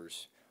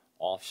graders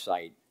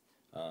off-site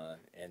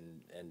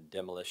and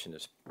demolition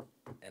is,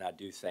 and I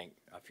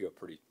feel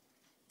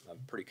I'm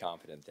pretty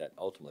confident that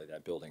ultimately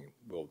that building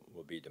will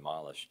be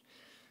demolished.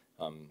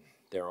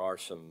 There are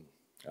some,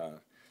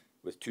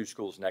 with two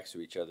schools next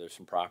to each other,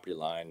 some property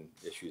line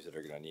issues that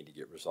are going to need to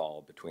get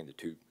resolved between the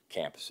two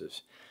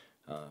campuses.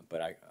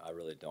 But I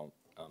really don't,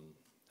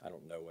 I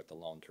don't know what the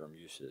long-term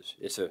use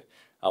is.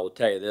 I will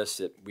tell you this,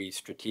 that we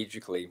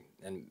strategically,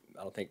 and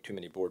I don't think too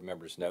many board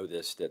members know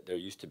this, that there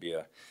used to be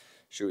a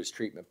sewage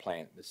treatment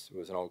plant. This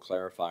was an old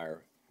clarifier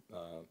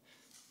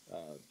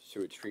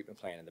sewage treatment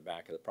plant in the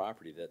back of the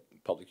property that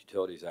Public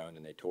Utilities owned,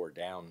 and they tore it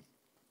down.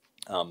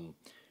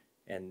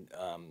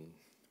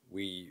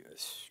 We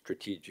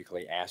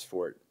strategically asked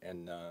for it,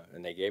 and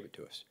they gave it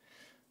to us.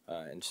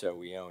 And so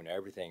we own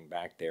everything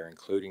back there,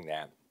 including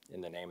that,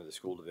 in the name of the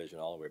school division,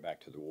 all the way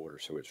back to the water.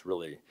 So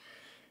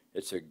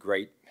it's a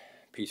great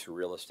piece of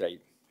real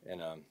estate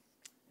in an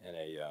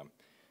area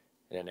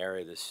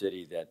of the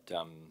city that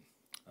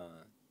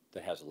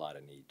that has a lot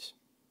of needs.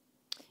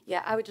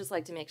 Yeah, I would just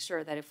like to make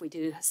sure that if we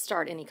do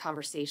start any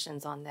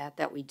conversations on that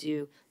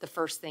the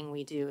first thing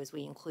we do is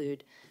we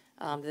include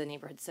the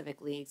neighborhood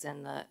civic leagues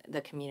and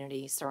the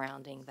community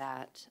surrounding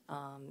that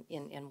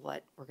in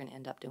what we're going to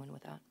end up doing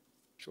with that.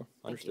 Sure,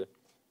 understood.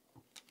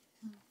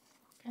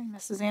 Okay,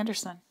 Mrs.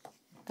 Anderson.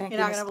 Thank you.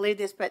 You're not going to believe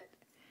this, but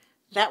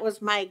that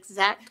was my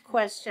exact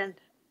question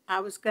I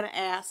was going to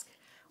ask.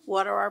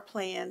 What are our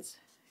plans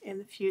in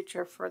the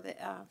future for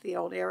the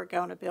old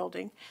Aragona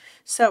building?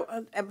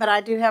 So, but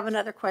I do have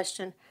another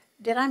question.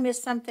 Did I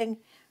miss something?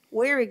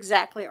 Where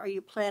exactly are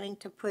you planning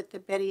to put the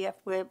Betty F.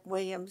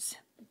 Williams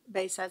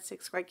Bayside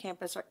sixth grade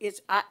campus? Or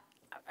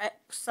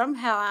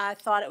somehow I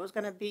thought it was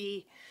going to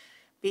be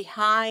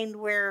behind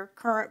where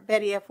current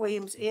Betty F.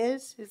 Williams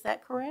is. Is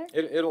that correct?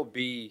 It'll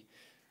be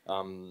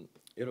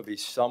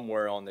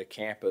somewhere on the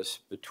campus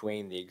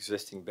between the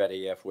existing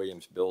Betty F.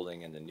 Williams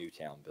building and the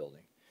Newtown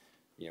building.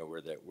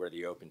 Where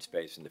the open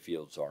space and the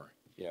fields are.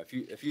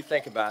 If you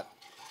think about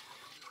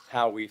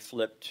how we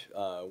flipped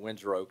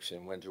Windsor Oaks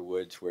and Windsor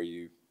Woods, where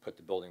you put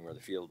the building where the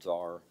fields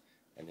are,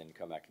 and then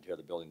come back and tear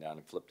the building down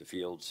and flip the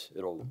fields,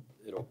 it'll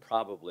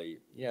probably,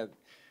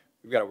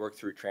 we've got to work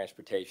through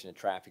transportation and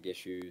traffic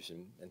issues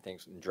and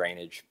things and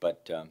drainage,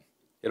 but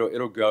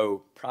it'll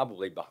go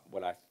probably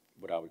what I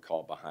would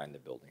call behind the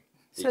building.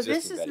 So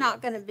this is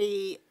not going to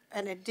be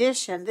an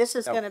addition. This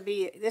is going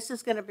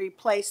to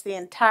replace the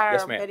entire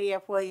Yes, ma'am. Betty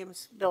F.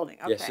 Williams building.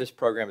 Okay. Yes, this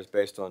program is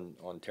based on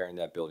tearing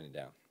that building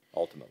down,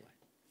 ultimately.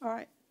 All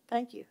right.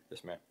 Thank you.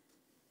 Yes, ma'am.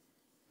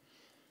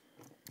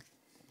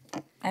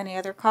 Any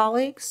other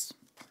colleagues?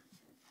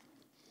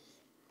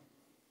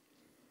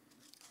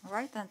 All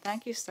right, then.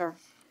 Thank you, sir.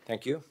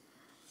 Thank you.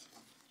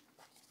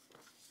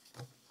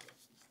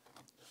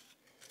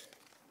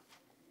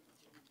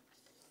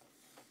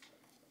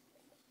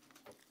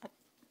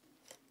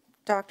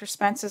 Dr.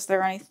 Spence, is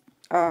there any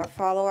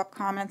follow-up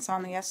comments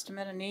on the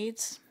estimate of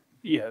needs?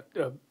 Yeah,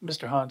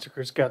 Mr.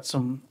 Honsaker's got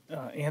some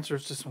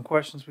answers to some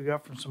questions we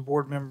got from some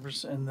board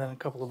members, and then a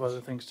couple of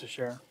other things to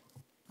share.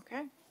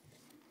 Okay.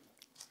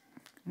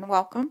 And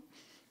welcome.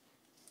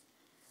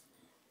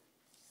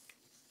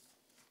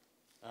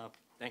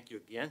 Thank you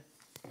again.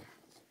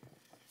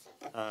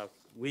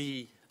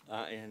 We're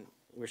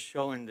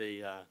showing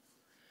the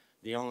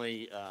The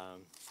only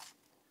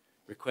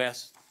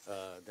request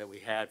that we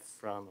had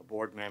from a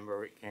board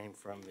member, it came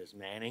from Ms.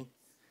 Manning.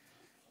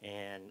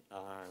 And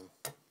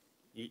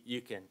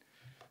you can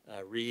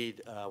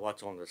read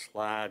what's on the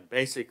slide.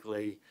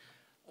 Basically,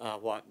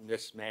 what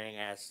Ms. Manning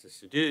asked us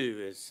to do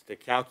is to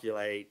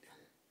calculate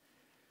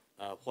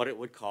what it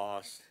would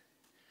cost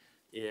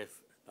if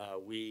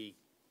we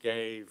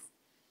gave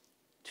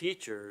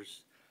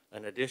teachers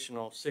an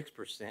additional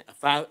 6%,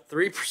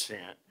 3%,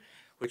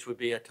 which would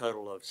be a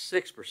total of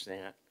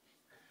 6%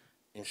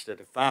 instead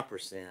of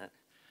 5%,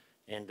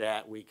 and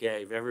that we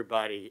gave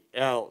everybody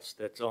else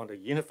that's on the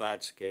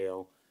unified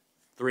scale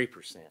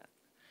 3%.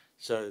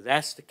 So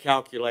that's the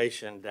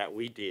calculation that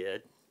we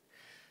did.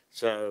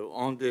 So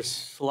on this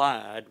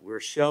slide, we're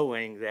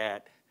showing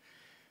that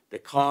the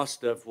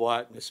cost of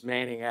what Ms.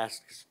 Manning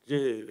asked us to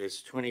do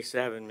is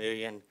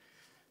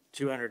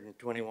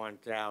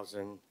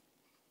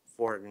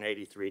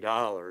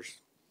 $27,221,483.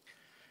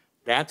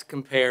 That's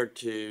compared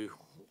to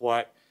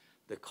what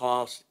the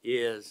cost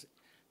is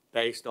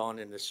based on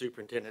in the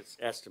superintendent's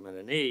estimate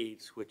of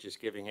needs, which is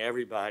giving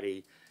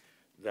everybody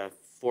the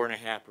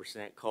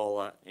 4.5%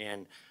 COLA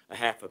and a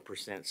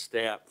 0.5%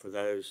 step for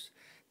those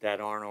that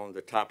aren't on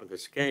the top of the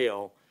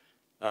scale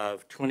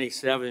of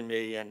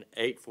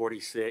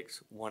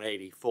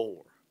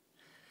 $27,846,184.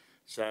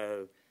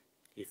 So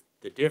if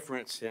the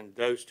difference in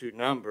those two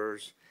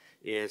numbers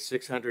is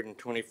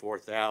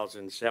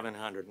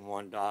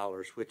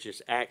 $624,701, which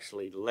is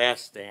actually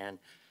less than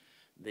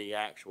the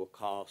actual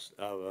cost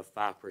of a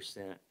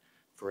 5%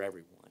 for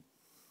everyone.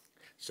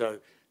 So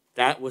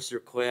that was the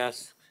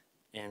request,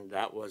 and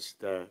that was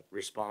the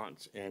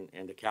response and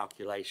the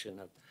calculation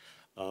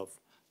of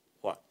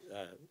what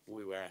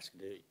we were asked to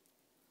do.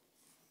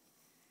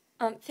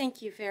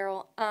 Thank you,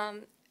 Farrell.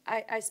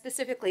 I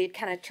specifically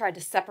kind of tried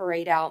to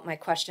separate out my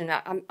question.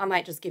 I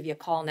might just give you a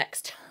call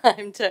next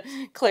time to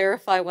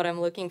clarify what I'm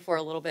looking for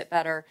a little bit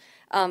better.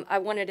 I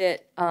wanted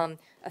it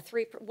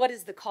what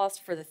is the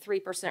cost for the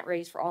 3%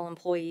 raise for all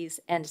employees,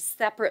 and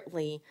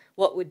separately,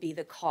 what would be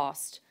the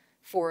cost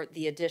for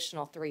the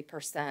additional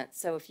 3%?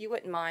 So if you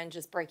wouldn't mind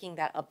just breaking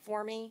that up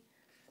for me.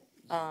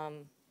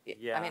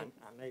 Yeah, I mean,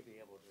 I may be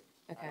able to.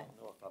 Okay. I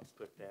don't know if I'll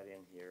put that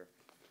in here.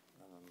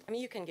 I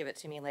mean, you can give it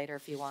to me later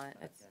if you want.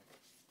 Okay.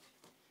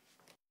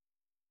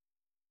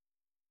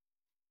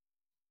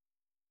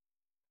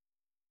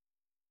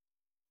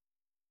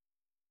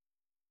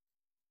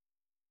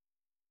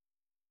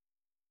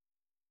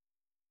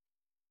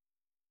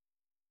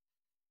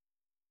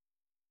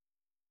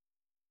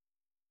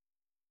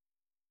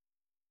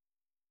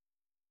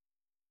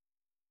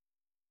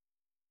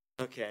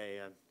 Okay,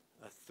 a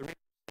 3.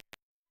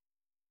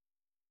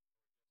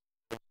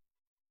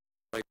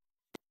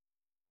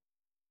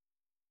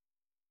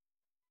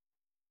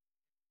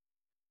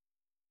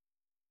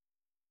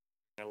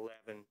 $11,000.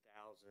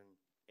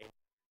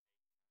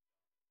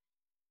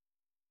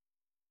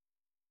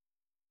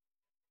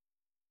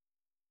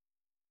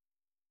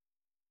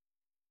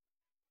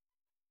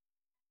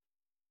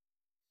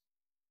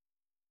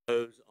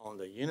 Those on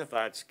the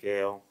unified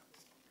scale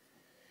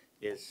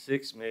is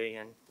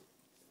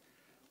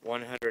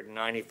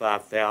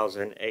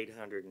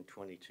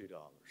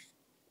 $6,195,822.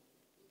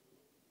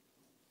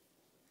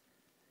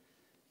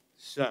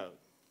 So,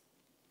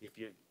 if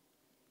you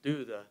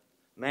do the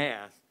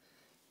math,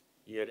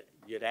 you'd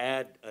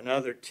add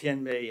another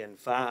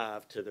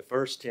 $10,000,005 to the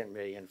first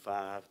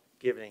 $10,000,005,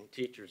 giving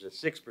teachers a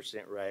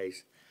 6%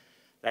 raise.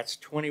 That's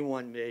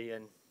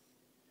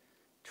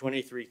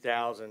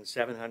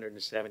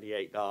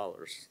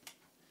 $21,023,778.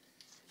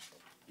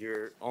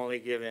 You're only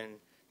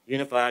giving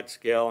unified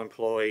scale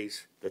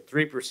employees the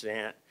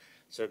 3%,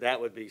 so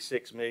that would be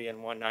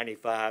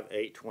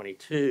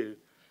 $6,195,822,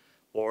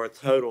 or a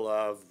total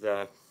of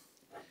the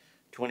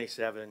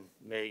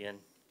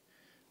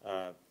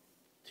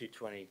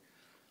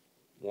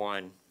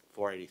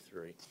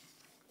 $27,221,483,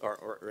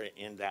 or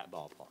in that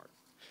ballpark.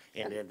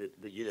 And then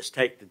you just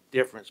take the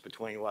difference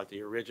between what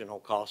the original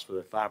cost for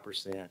the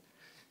 5%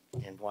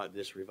 and what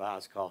this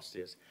revised cost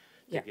is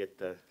to get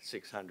the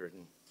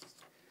 $624,000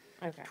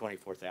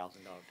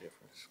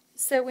 difference.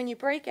 So when you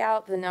break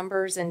out the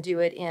numbers and do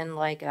it in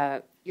like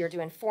you're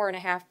doing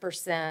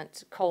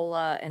 4.5%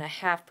 COLA and a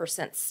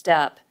 0.5%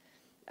 step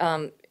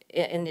in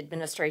the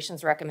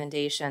administration's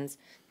recommendations,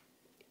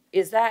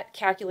 is that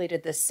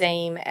calculated the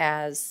same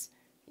as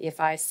if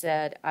I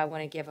said I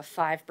want to give a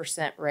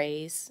 5%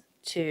 raise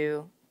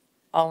to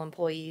all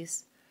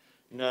employees?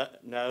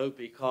 No,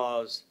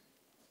 because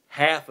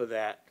half of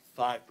that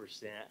 5%,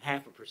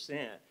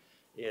 0.5%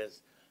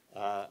 is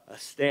a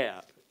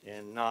step,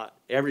 and not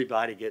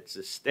everybody gets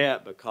a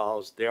step,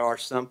 because there are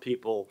some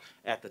people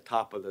at the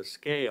top of the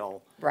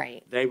scale.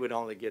 Right. They would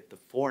only get the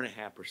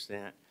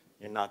 4.5%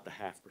 and not the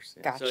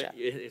 0.5%. Gotcha. So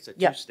it's a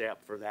Yep.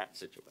 two-step for that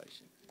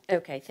situation.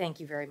 Okay, thank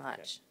you very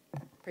much.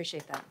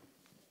 Appreciate that.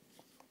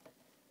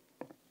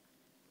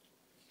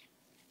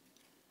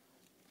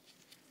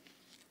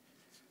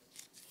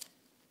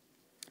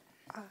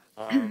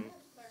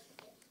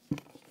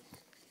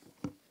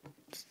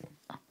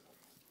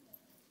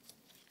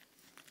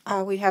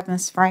 We have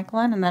Ms.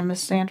 Franklin and then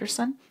Ms.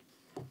 Sanderson.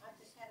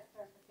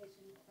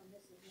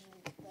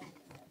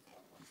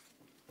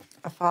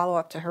 A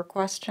follow-up to her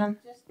question.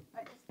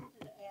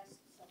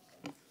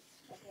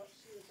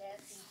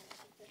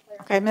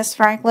 Okay, Ms.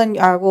 Franklin,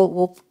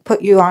 we'll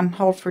put you on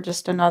hold for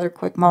just another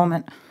quick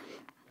moment.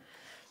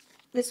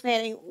 Ms.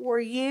 Manning, were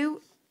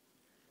you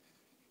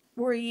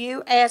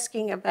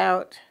asking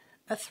about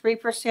a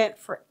 3%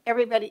 for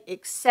everybody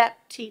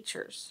except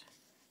teachers?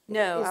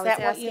 No, Is I was that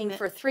what you asking meant?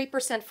 for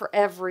 3% for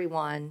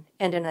everyone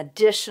and an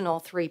additional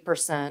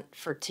 3%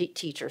 for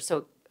teachers,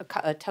 so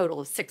a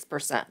total of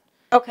 6%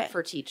 Okay.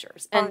 for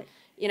teachers. All And, right.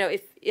 you know,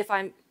 if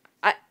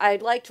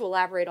I'd like to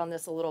elaborate on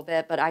this a little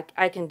bit, but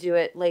I can do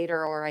it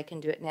later or I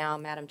can do it now,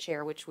 Madam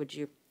Chair. Which would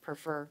you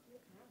prefer?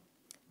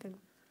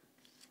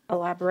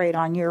 Elaborate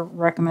on your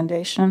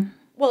recommendation.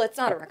 Well, it's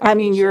not a I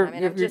recommendation.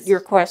 mean, I'm just- your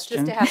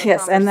question. Just to have a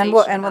Yes, and then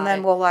we'll, conversation about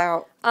it. we'll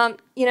allow.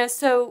 You know,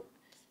 so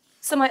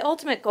my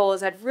ultimate goal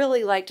is I'd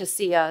really like to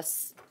see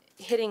us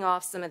hitting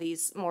off some of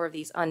these, more of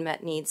these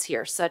unmet needs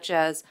here, such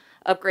as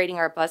upgrading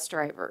our bus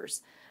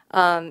drivers,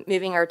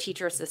 moving our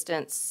teacher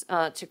assistants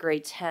to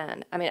grade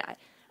 10. I mean,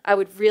 I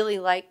would really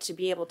like to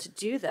be able to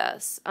do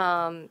this.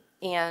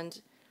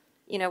 And,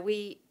 you know,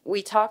 we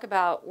talk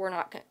about we're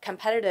not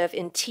competitive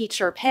in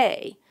teacher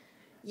pay,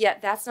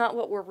 yet that's not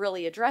what we're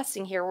really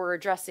addressing here. We're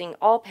addressing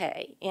all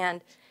pay.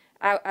 And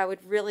I would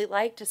really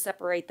like to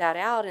separate that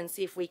out and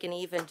see if we can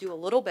even do a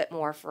little bit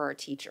more for our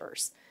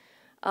teachers.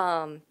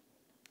 And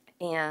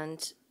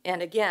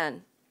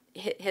again,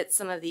 hit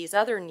some of these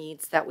other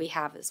needs that we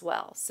have as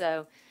well.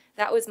 So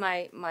that was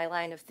my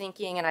line of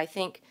thinking, and I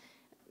think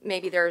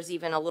maybe there's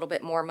even a little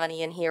bit more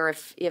money in here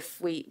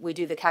if we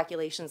do the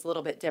calculations a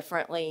little bit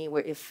differently,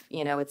 if,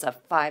 you know, it's a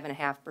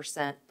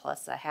 5.5%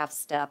 plus a half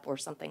step or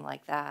something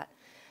like that.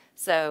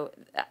 So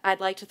I'd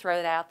like to throw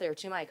that out there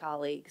to my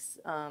colleagues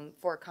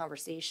for a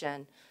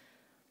conversation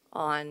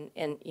on,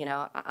 and, you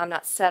know, I'm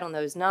not set on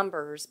those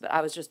numbers, but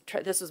I was just,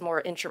 this was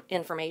more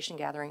information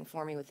gathering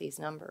for me with these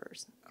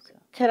numbers. So.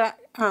 Could I,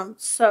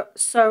 so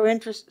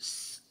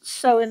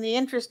in the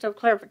interest of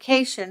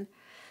clarification,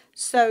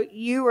 so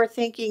you were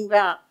thinking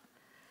about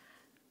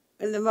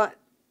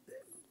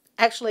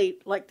actually,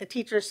 like the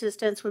teacher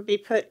assistants would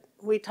be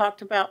we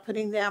talked about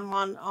putting them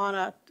on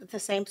the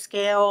same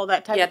scale,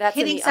 that type Yeah, of, that's in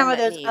hitting the some of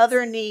unmet those needs.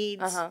 other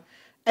needs, Uh-huh.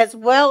 as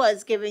well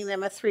as giving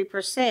them a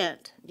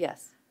 3%.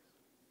 Yes.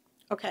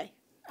 Okay,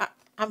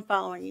 I'm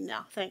following you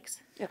now, thanks.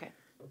 Okay.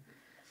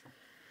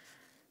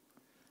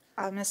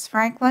 Ms.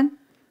 Franklin?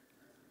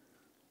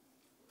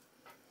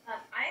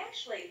 I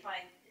actually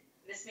find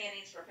Ms.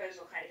 Manning's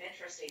proposal kind of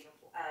interesting.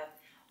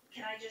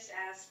 Can I just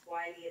ask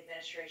why the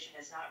administration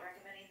is not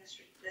recommending this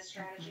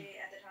strategy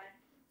at the time?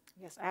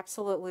 Yes,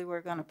 absolutely.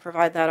 We're going to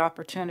provide that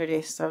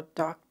opportunity. So,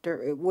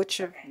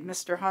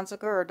 Mr.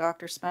 Hunziker or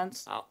Dr.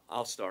 Spence?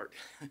 I'll start.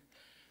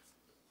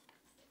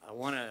 I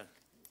want to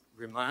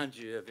remind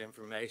you of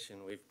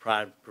information we've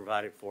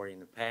provided for you in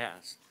the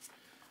past.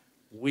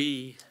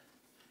 We,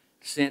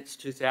 since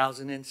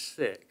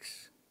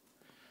 2006,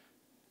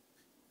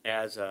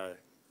 as an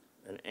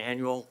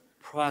annual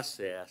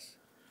process,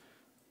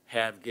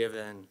 have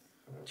given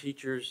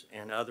teachers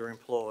and other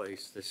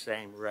employees the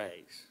same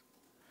raise.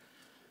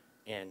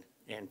 And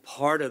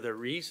part of the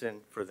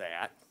reason for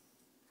that,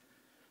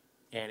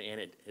 and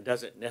it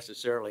doesn't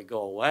necessarily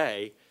go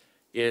away,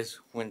 is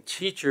when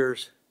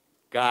teachers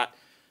got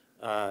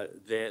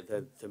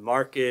the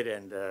market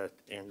and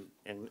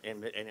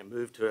it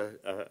moved to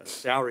a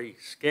salary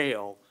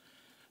scale,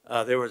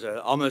 there was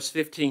almost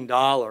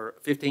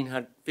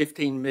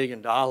 $15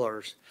 million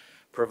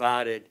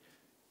provided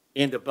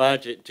in the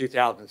budget in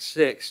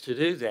 2006 to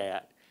do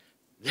that.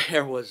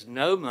 There was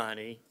no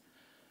money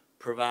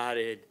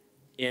provided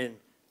in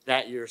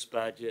that year's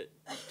budget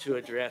to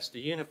address the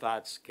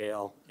unified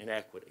scale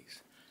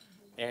inequities.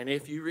 And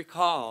if you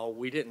recall,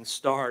 we didn't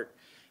start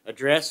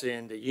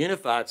addressing the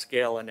unified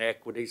scale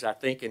inequities, I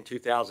think, in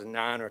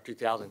 2009 or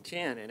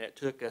 2010, and it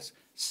took us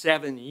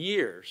 7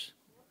 years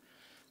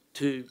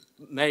to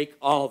make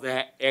all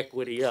that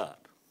equity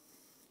up.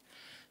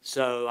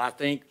 So I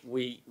think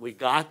we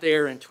got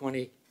there in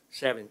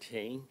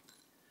 2017,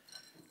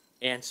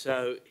 and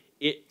so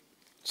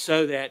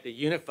that the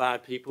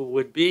unified people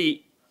would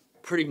be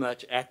pretty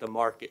much at the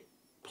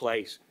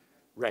marketplace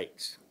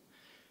rates.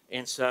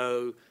 And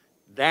so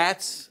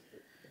that's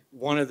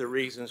one of the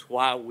reasons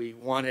why we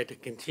wanted to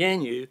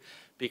continue,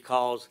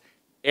 because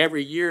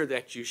every year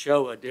that you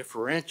show a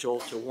differential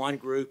to one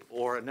group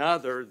or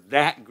another,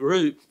 that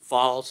group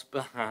falls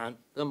behind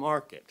the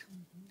market.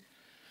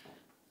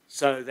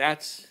 So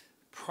that's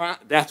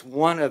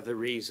one of the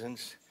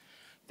reasons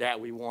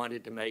that we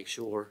wanted to make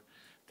sure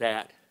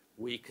that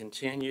we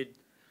continued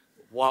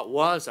what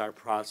was our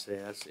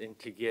process and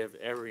to give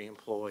every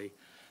employee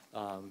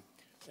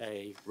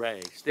a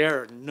raise.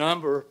 There are a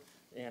number,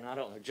 and I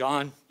don't know,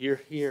 John,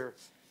 you're here,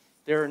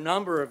 there are a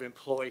number of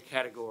employee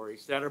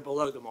categories that are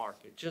below the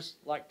market, just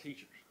like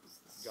teachers.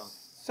 John.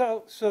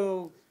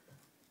 So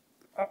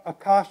a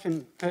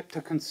caution to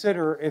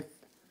consider if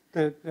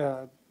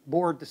the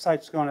board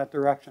decides to go in that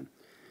direction.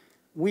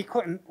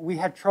 we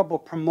had trouble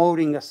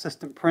promoting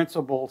assistant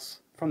principals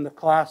from the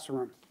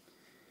classroom.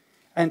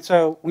 And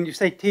so when you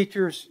say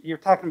teachers, you're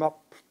talking about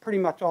pretty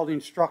much all the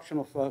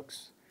instructional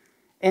folks.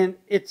 And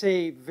it's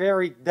a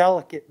very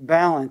delicate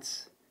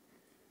balance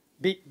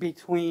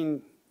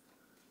between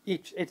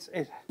each.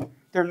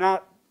 They're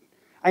not,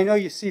 I know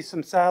you see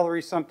some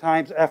salaries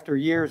sometimes after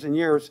years and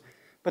years,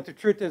 but the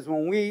truth is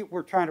when we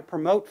were trying to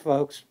promote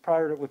folks,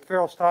 prior to what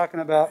Farrell's talking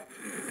about,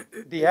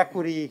 the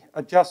equity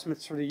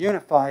adjustments for the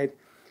unified,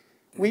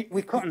 we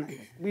couldn't,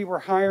 we were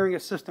hiring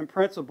assistant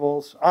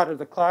principals out of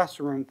the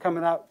classroom,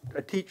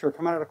 a teacher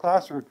coming out of the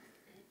classroom.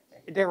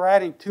 They were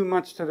adding 2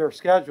 months to their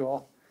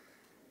schedule.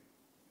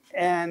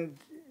 And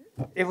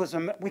it was,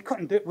 we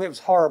couldn't do it, was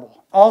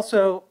horrible.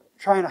 Also,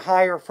 trying to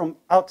hire from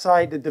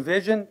outside the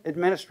division,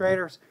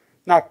 administrators,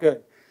 not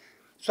good.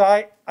 So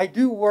I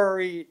do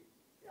worry,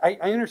 I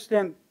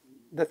understand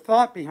the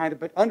thought behind it,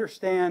 but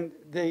understand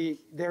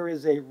there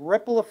is a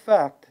ripple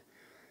effect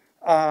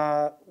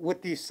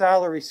with these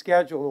salary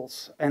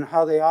schedules and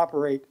how they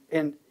operate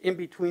in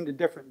between the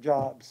different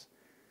jobs.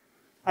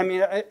 I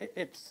mean,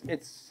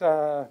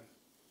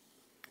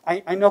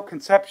 I know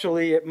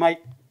conceptually it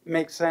might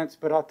make sense,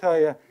 but I'll tell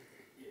you,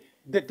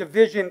 the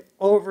division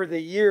over the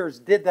years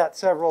did that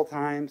several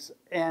times,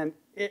 and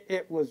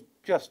it was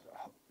just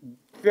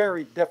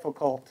very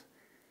difficult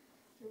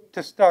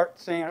to start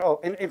saying,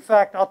 oh, and in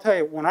fact, I'll tell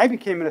you, when I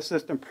became an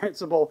assistant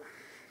principal,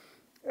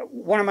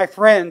 one of my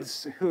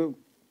friends who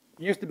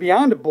used to be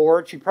on the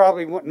board, she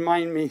probably wouldn't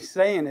mind me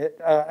saying it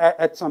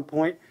at some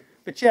point,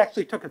 but she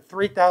actually took a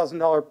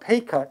 $3,000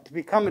 pay cut to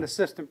become an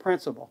assistant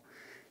principal.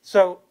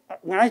 So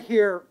when I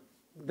hear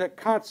the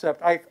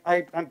concept,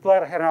 I'm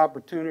glad I had an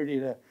opportunity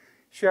to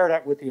share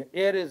that with you.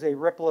 It is a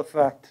ripple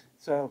effect,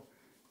 so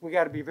we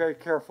got to be very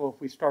careful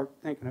if we start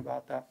thinking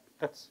about that.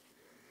 That's.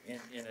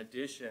 In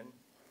addition,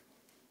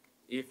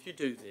 if you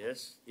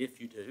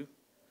do,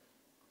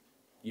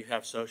 you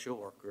have social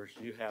workers,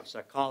 you have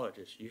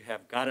psychologists, you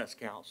have guidance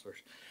counselors,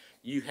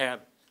 you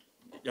have,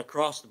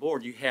 across the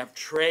board, you have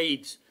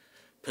trades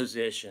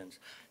positions.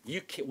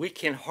 We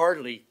can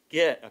hardly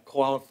get a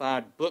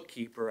qualified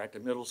bookkeeper at the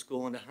middle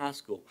school and the high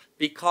school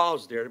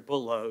because they're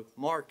below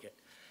market.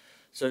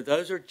 So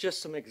those are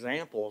just some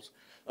examples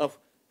of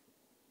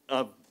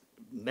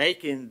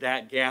making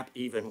that gap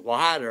even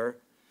wider,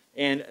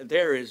 and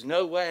there is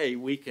no way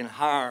we can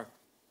hire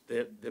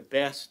the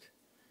best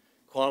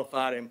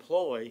qualified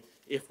employee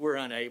if we're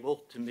unable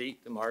to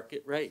meet the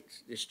market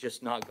rates. It's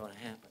just not going to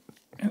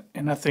happen.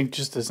 And I think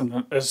just as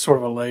sort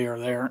of a layer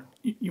there,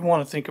 you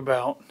want to think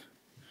about,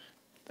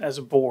 as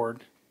a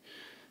board,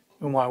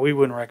 and why we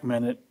wouldn't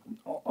recommend it,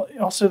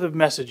 also the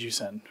message you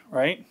send,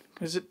 right?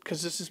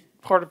 Because this is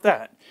part of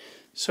that.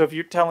 So if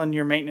you're telling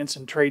your maintenance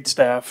and trade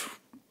staff,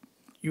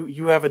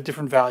 you have a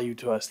different value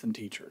to us than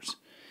teachers.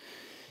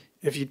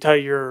 If you tell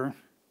your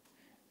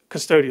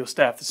custodial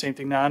staff the same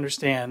thing, now I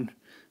understand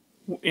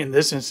in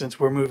this instance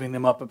we're moving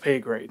them up a pay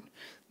grade.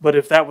 But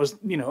if that was,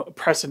 a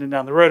precedent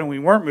down the road and we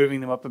weren't moving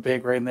them up a pay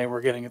grade and they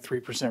were getting a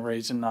 3%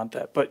 raise and not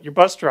that. But your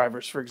bus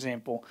drivers, for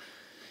example,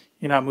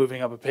 you're not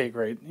moving up a pay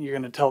grade. You're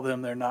going to tell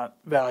them they're not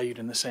valued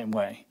in the same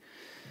way.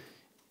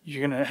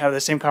 You're going to have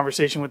the same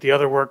conversation with the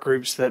other work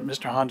groups that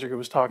Mr. Honziger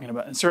was talking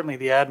about, and certainly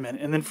the admin.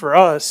 And then for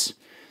us,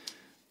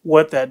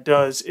 what that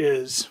does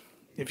is,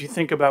 if you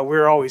think about,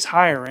 we're always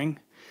hiring,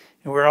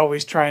 and we're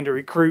always trying to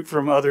recruit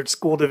from other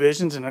school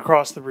divisions and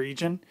across the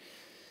region,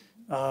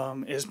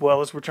 as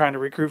well as we're trying to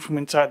recruit from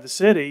inside the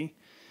city.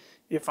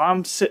 If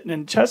I'm sitting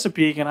in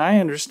Chesapeake and I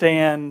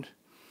understand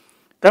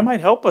that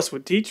might help us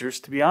with teachers,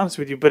 to be honest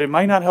with you, but it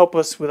might not help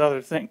us with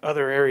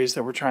other areas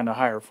that we're trying to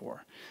hire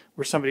for.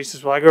 Where somebody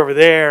says, well, I go over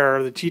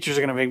there, the teachers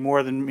are going to make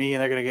more than me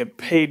and they're going to get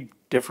paid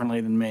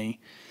differently than me.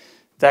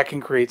 That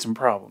can create some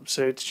problems.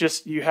 So it's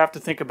just, you have to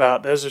think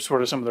about, those are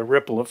sort of some of the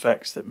ripple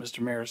effects that Mr.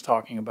 Mayor is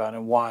talking about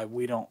and why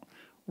we don't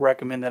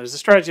recommend that as a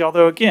strategy.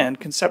 Although, again,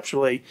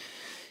 conceptually,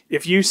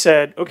 if you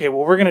said, okay,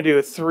 well, we're going to do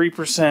a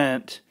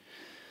 3%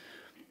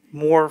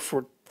 more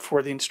for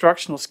the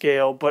instructional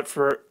scale, but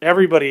for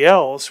everybody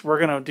else, we're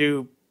going to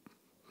do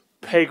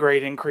pay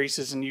grade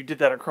increases, and you did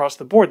that across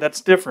the board, that's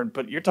different.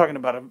 But you're talking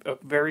about a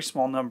very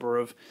small number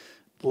of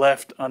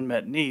left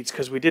unmet needs,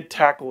 because we did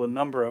tackle a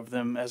number of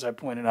them, as I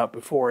pointed out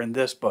before, in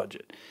this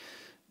budget,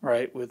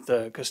 right, with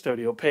the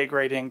custodial pay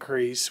grade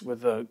increase,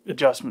 with the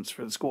adjustments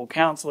for the school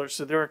counselors.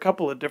 So there are a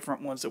couple of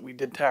different ones that we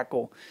did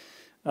tackle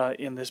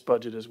in this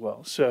budget as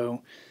well.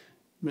 So,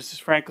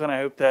 Mrs. Franklin, I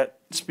hope that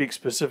speaks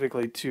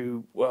specifically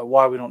to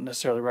why we don't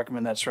necessarily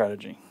recommend that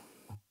strategy.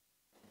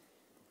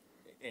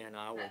 And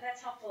I will.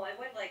 That's helpful. I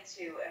would like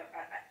to,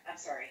 I'm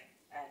sorry,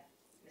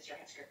 Mr.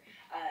 Hunsker.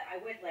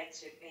 I would like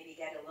to maybe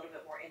get a little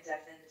bit more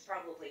in-depth, and it's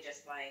probably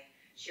just my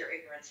sheer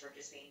ignorance from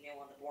just being new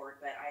on the board,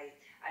 but I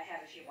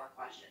have a few more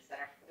questions that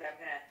I'm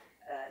going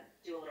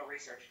to do a little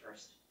research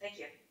first. Thank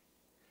you.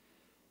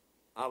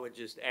 I would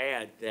just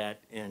add that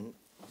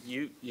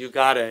you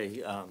got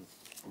a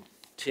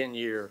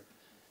 10-year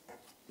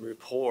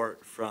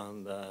report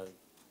from the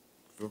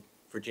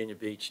Virginia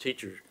Beach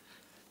Teacher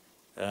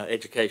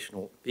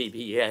Educational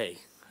BBA,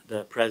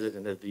 the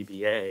president of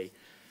VBA.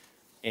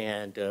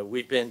 And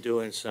we've been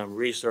doing some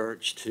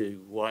research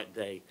to what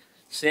they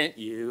sent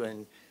you.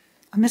 And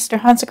Mr.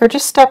 Hunziker,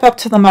 just step up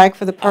to the mic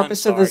for the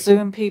purpose of the sorry.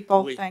 Zoom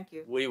people. we, Thank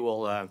you. we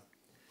will,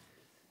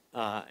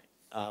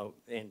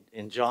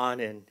 and John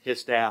and his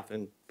staff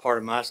and part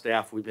of my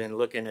staff, we've been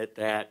looking at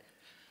that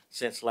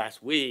since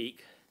last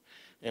week,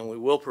 and we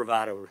will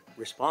provide a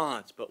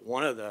response. But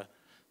one of the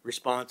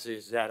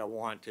responses that I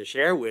want to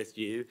share with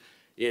you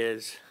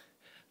is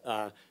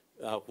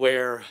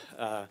where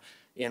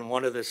in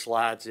one of the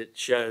slides it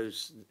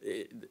shows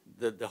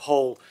the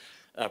whole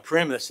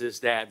premise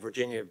is that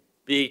Virginia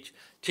Beach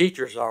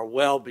teachers are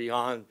well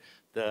beyond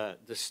the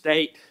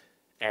state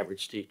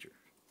average teacher.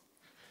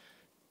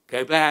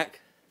 Go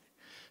back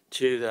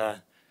to the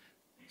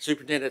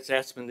Superintendent's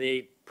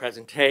Espanede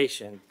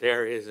presentation.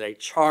 There is a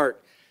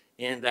chart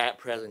in that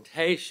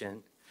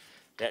presentation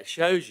that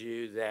shows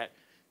you that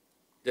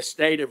the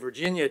state of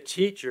Virginia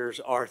teachers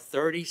are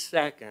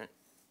 32nd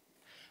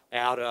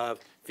out of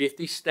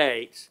 50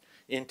 states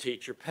in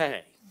teacher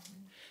pay.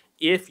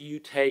 If you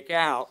take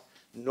out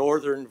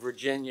Northern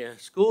Virginia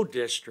school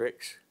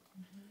districts,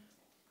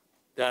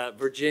 the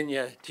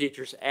Virginia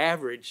teachers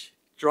average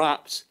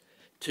drops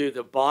to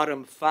the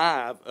bottom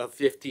 5 of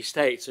 50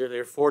 states, or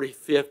they're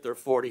 45th or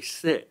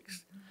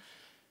 46th.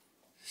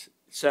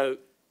 So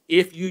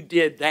if you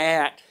did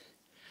that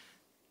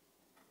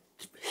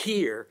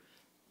here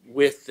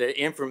with the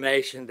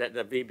information that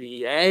the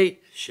VBA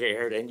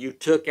shared, and you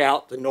took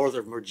out the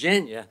Northern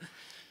Virginia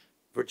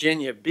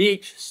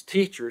Beach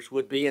teachers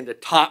would be in the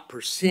top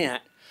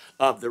percent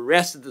of the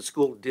rest of the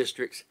school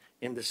districts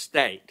in the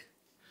state.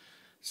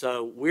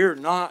 So we're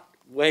not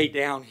way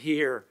down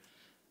here,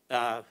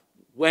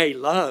 way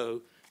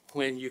low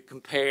when you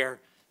compare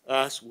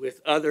us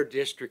with other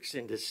districts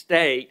in the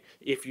state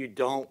if you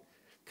don't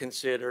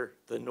consider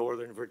the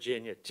Northern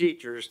Virginia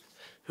teachers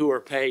who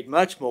are paid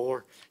much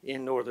more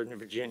in Northern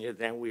Virginia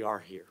than we are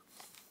here.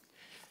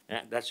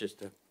 And that's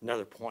just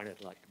another point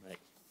I'd like to make.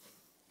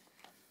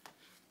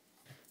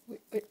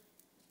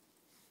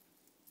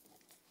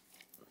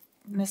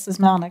 Mrs.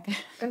 Melnick.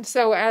 And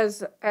so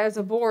as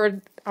a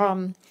board,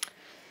 I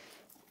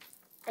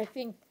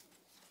think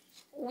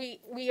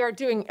we are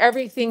doing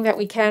everything that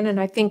we can, and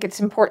I think it's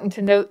important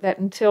to note that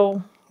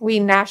until we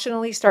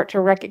nationally start to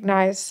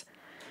recognize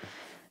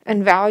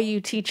and value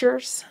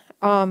teachers,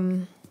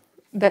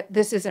 that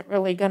this isn't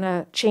really going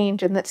to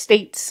change, and that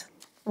states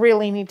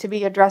really need to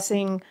be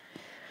addressing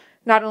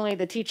not only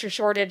the teacher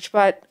shortage,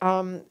 but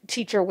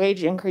teacher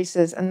wage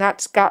increases. And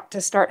that's got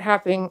to start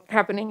happening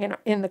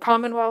in the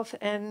Commonwealth,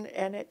 and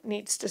it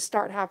needs to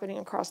start happening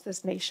across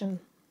this nation.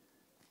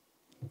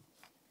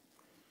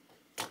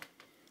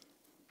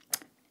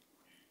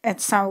 And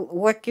so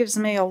what gives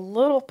me a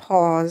little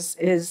pause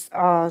is,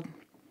 so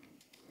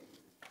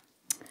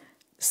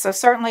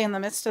certainly in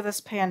the midst of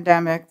this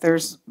pandemic,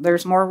 there's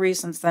more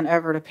reasons than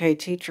ever to pay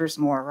teachers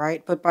more,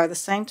 right? But by the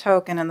same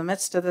token, in the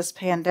midst of this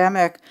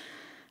pandemic,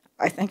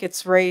 I think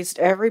it's raised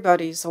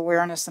everybody's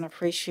awareness and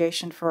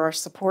appreciation for our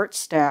support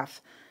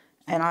staff.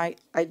 And I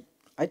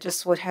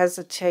just would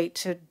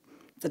hesitate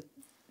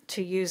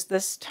to use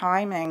this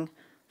timing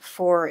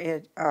for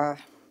it,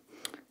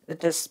 the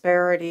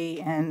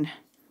disparity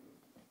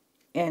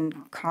in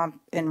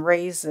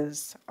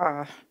raises,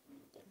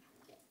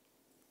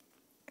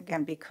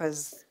 again,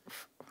 because,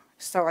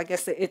 so I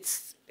guess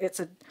it's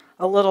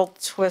a little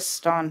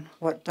twist on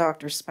what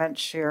Dr. Spence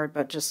shared,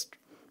 but just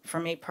for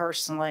me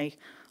personally,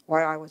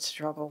 why I would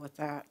struggle with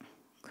that.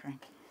 Okay.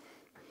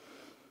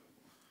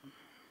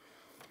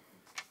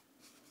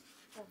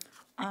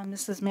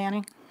 Mrs.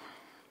 Manning?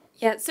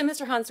 Yeah, so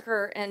Mr.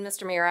 Hunziker and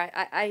Mr. Mayor,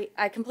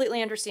 I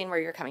completely understand where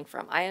you're coming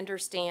from. I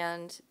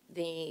understand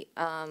the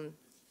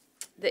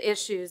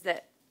issues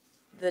that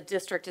the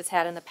district has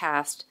had in the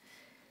past.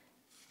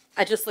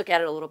 I just look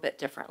at it a little bit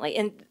differently.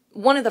 And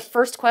one of the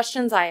first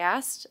questions I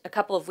asked a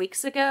couple of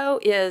weeks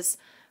ago is,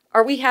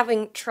 are we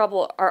having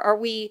trouble? Are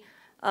we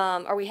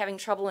having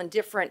trouble in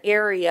different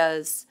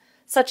areas,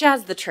 such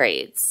as the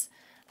trades?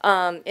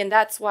 And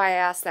that's why I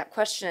asked that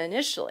question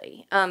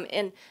initially.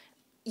 And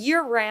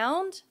year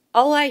round,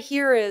 all I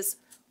hear is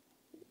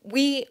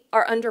we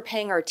are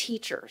underpaying our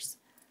teachers.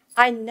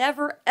 I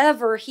never,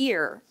 ever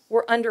hear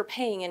we're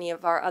underpaying any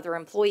of our other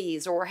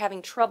employees, or we're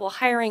having trouble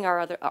hiring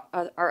our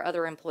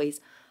other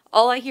employees.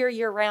 All I hear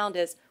year round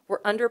is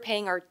we're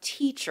underpaying our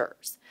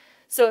teachers.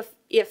 So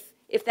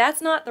if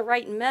that's not the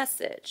right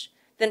message,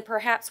 then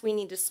perhaps we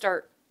need to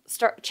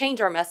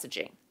change our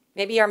messaging.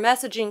 Maybe our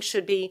messaging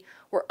should be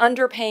we're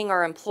underpaying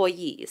our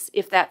employees,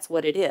 if that's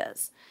what it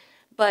is.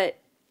 But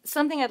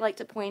something I'd like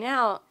to point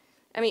out,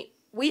 I mean,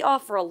 we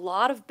offer a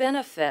lot of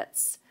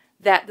benefits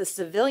that the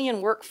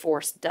civilian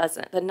workforce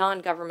doesn't, the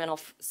non-governmental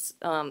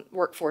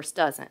workforce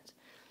doesn't.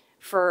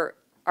 For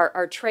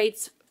our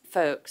trades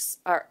folks,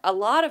 a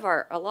lot of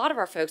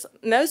our folks,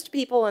 most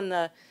people in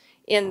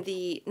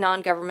the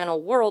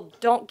non-governmental world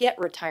don't get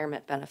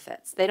retirement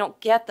benefits. They don't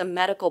get the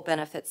medical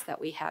benefits that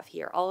we have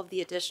here, all of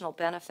the additional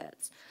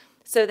benefits.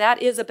 So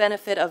that is a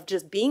benefit of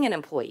just being an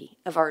employee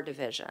of our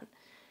division.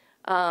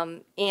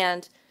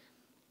 And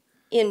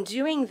in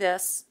doing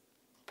this,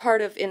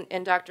 part of,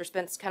 and Dr.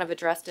 Spence kind of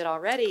addressed it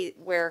already,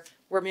 where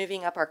we're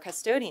moving up our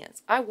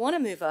custodians. I want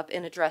to move up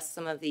and address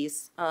some of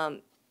these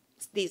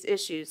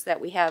issues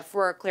that we have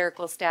for our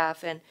clerical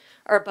staff and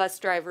our bus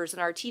drivers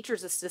and our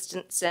teachers'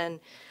 assistants and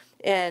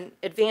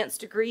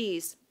advanced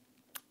degrees.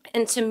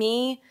 And to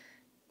me,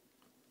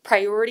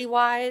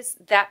 priority-wise,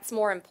 that's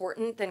more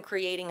important than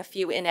creating a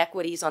few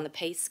inequities on the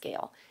pay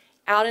scale.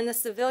 Out in the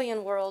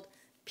civilian world,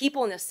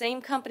 people in the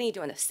same company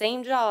doing the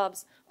same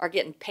jobs are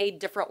getting paid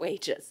different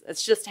wages.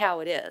 It's just how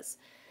it is.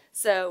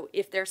 So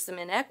if there's some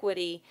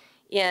inequity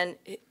in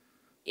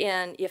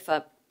if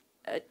a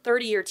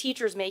 30-year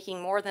teacher is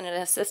making more than an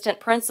assistant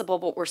principal,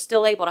 but we're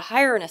still able to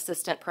hire an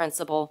assistant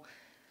principal,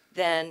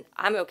 then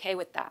I'm okay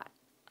with that.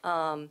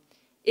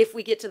 If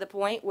we get to the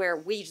point where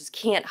we just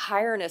can't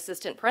hire an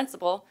assistant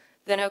principal,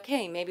 then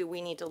okay, maybe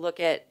we need to look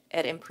at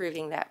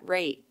improving that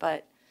rate.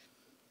 But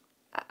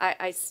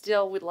I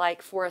still would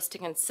like for us to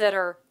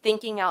consider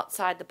thinking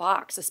outside the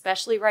box,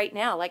 especially right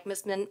now, like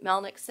Ms.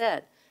 Melnick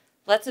said.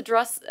 Let's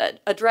address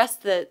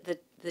the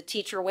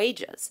teacher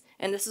wages,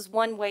 and this is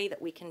one way that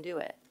we can do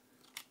it.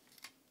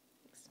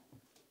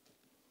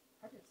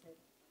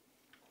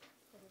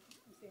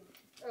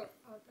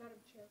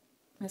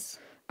 Ms.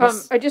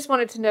 I just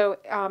wanted to know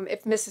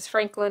if Mrs.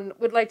 Franklin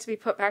would like to be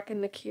put back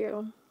in the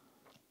queue.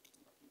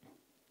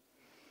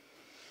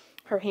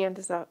 Her hand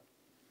is up.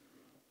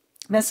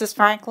 Mrs.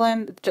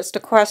 Franklin, just a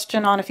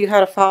question on if you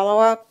had a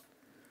follow-up?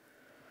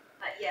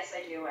 Yes,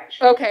 I do,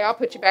 actually. Okay, I'll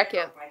put you back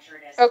in.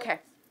 Okay.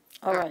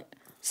 All right.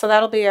 So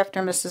that'll be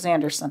after Mrs.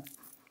 Anderson.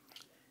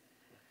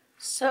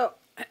 So,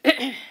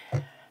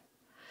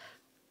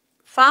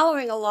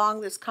 following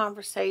along this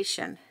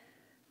conversation,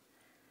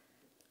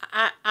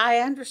 I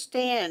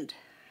understand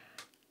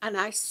and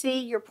I see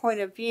your point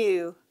of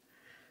view,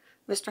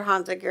 Mr.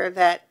 Honziger,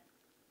 that,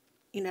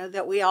 you know,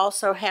 that we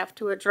also have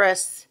to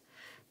address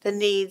the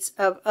needs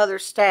of other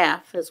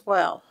staff as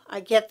well.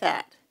 I get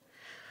that.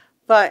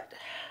 But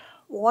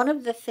one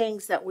of the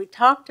things that we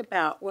talked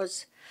about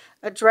was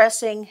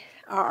addressing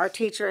our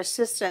teacher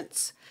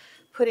assistants,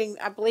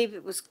 I believe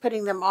it was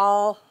putting them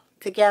all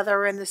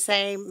together in the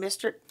same,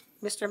 Mr.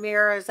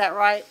 Mira, is that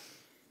right?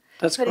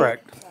 That's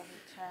correct.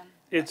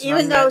 It's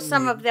Even though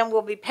some of them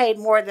will be paid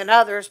more than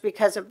others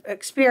because of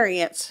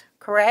experience,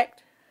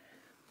 correct?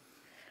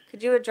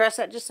 Could you address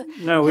that just?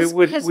 No, we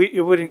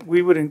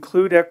would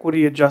include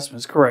equity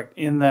adjustments, correct,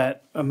 in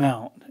that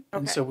amount. Okay.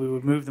 And so we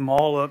would move them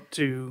all up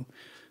to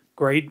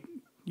grade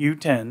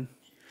U10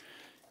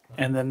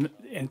 and then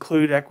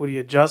include equity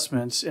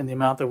adjustments in the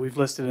amount that we've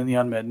listed in the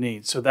unmet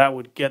needs. So that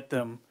would get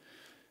them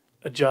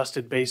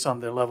adjusted based on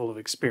their level of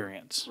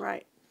experience.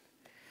 Right.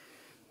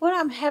 What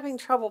I'm having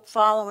trouble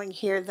following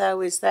here,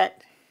 though, is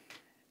that,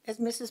 as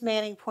Mrs.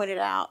 Manning pointed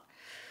out,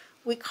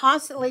 we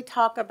constantly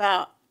talk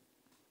about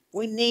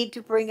we need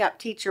to bring up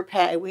teacher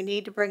pay. We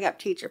need to bring up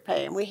teacher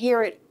pay. And we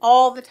hear it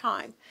all the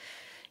time.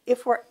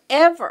 If we're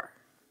ever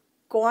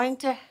going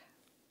to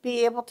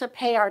be able to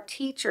pay our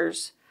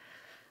teachers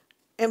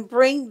and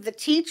bring the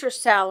teacher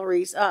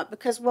salaries up,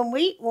 because when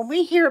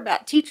we hear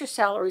about teacher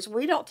salaries,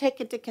 we don't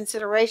take into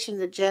consideration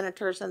the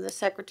janitors and the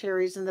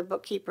secretaries and the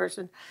bookkeepers,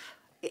 and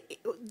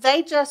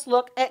they just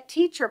look at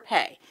teacher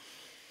pay.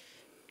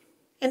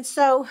 And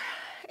so,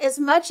 as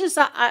much as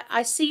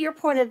I see your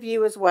point of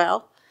view as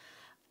well,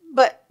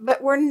 but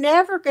we're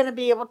never going to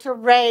be able to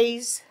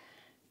raise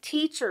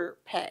teacher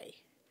pay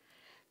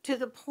to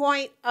the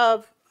point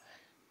of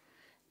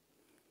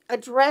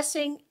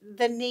addressing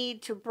the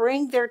need to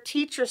bring their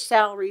teacher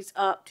salaries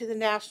up to the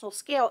national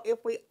scale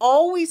if we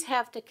always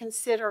have to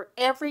consider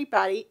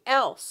everybody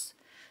else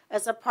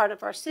as a part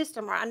of our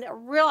system. I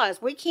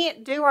realize we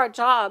can't do our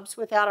jobs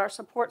without our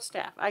support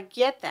staff. I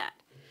get that.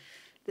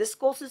 This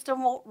school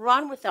system won't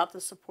run without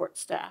the support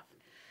staff.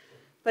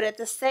 But at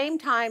the same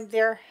time,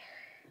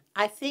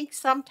 I think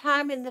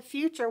sometime in the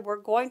future, we're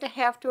going to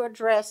have to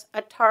address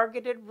a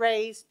targeted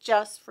raise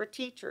just for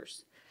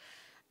teachers.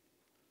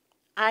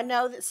 I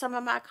know that some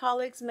of my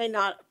colleagues may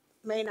not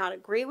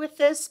agree with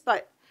this,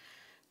 but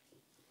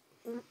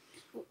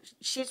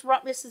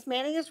Mrs.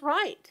 Manning is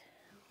right.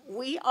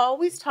 We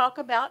always talk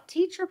about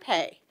teacher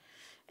pay.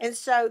 And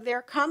so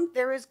there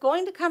is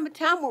going to come a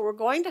time where we're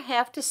going to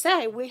have to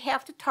say we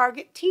have to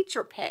target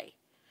teacher pay.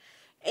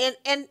 And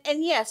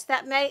yes,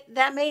 that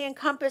may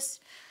encompass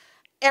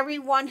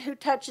everyone who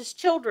touches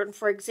children,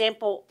 for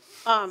example.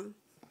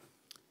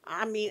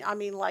 I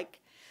mean like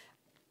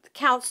the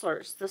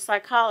counselors, the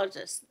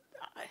psychologists.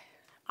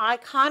 I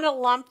kind of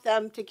lump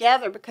them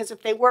together because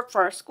if they work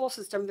for our school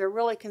system, they're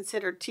really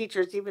considered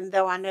teachers, even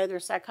though I know they're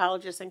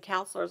psychologists and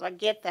counselors. I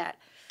get that.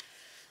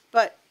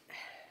 But,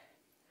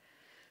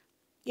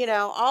 you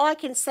know, all I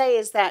can say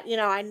is that, you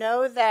know, I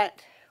know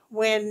that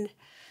when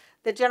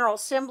the General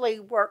Assembly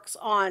works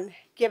on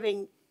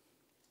giving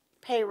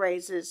pay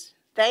raises,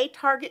 they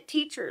target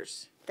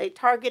teachers. They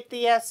target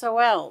the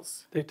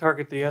SOLs. They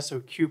target the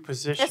SOQ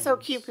positions.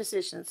 SOQ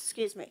positions,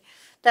 excuse me.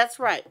 That's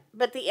right.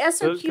 But the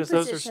SOQ positions... Because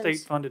those are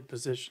state-funded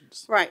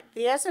positions. Right.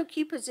 The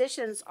SOQ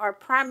positions are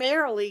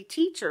primarily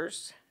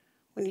teachers,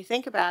 when you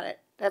think about it.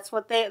 That's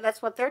what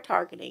they're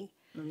targeting,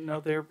 No,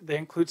 they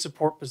include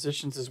support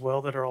positions as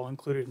well that are all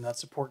included in that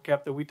support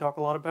cap that we talk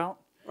a lot about.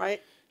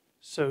 right?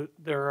 So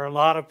there are a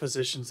lot of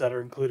positions that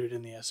are included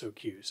in the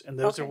SOQs, and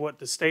those are Okay. what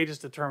the state has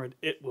determined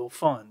it will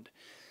fund.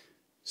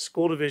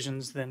 School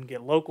divisions then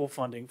get local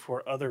funding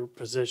for other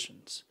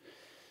positions.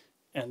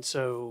 And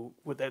so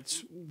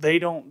they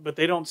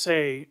don't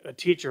say a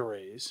teacher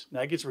raise.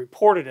 Now it gets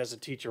reported as a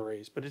teacher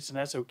raise, but it's an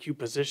SOQ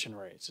position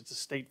raise. It's a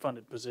state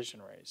funded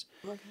position raise.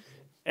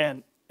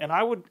 And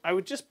I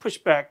would just push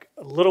back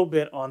a little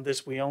bit on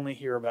this. We only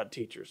hear about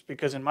teachers,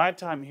 because in my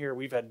time here,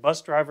 we've had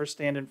bus drivers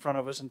stand in front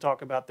of us and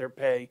talk about their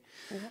pay.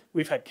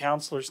 We've had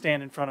counselors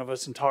stand in front of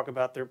us and talk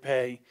about their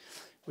pay.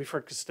 We've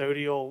heard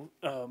custodial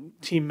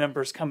team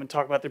members come and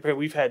talk about their pay.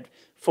 We've had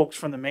folks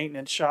from the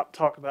maintenance shop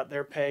talk about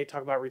their pay,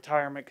 talk about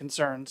retirement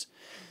concerns.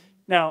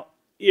 Now,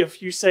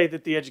 if you say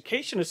that the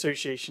Education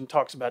Association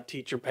talks about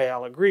teacher pay,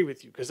 I'll agree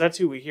with you, because that's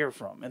who we hear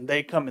from. And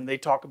they come and they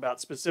talk about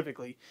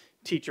specifically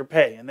teacher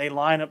pay, and they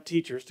line up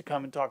teachers to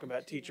come and talk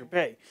about teacher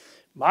pay.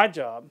 My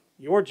job,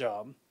 your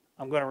job,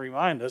 I'm going to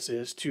remind us,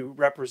 is to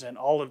represent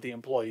all of the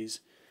employees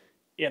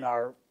in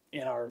our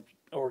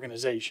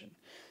organization.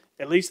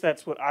 At least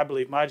that's what I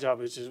believe my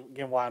job is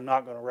again, why I'm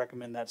not going to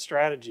recommend that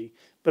strategy.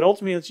 But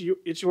ultimately,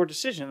 it's your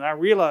decision. And I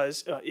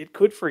realize it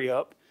could free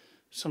up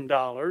some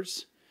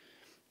dollars.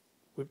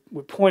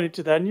 We pointed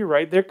to that, and you're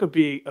right. There could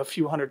be a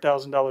few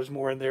 $100,000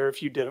 more in there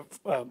if you did a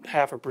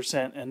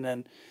 0.5% and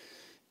then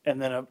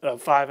a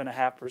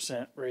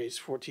 5.5% raise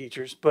for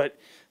teachers. But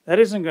that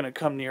isn't going to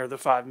come near the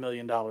 $5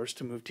 million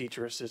to move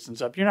teacher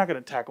assistants up. You're not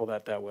going to tackle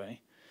that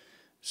way.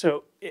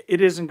 So it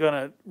isn't going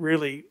to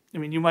really. I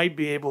mean, you might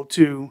be able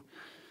to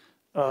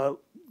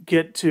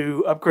get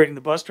to upgrading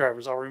the bus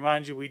drivers. I'll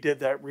remind you, we did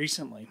that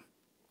recently.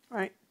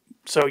 Right.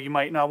 So you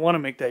might not want to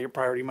make that your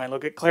priority. You might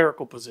look at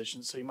clerical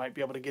positions. So you might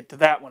be able to get to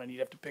that one, and you'd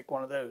have to pick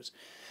one of those.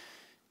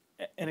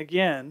 And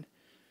again,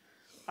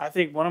 I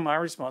think one of my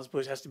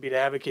responsibilities has to be to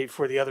advocate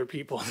for the other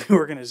people in the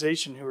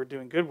organization who are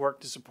doing good work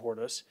to support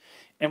us.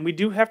 And we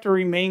do have to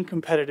remain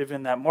competitive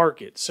in that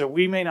market. So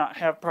we may not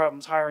have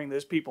problems hiring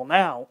those people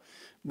now,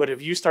 but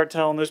if you start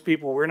telling those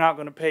people, we're not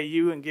going to pay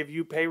you and give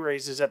you pay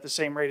raises at the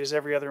same rate as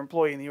every other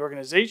employee in the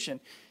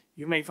organization,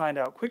 you may find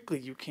out quickly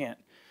you can't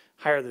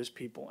hire those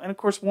people. And of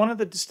course, one of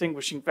the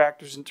distinguishing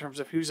factors in terms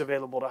of who's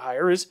available to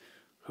hire is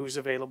who's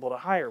available to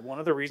hire. One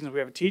of the reasons we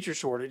have a teacher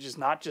shortage is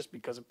not just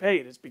because of pay,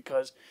 it's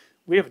because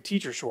we have a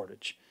teacher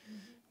shortage.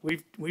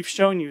 We've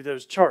shown you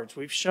those charts.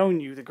 We've shown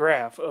you the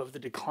graph of the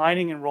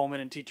declining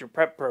enrollment in teacher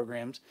prep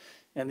programs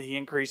and the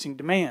increasing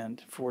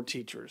demand for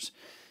teachers.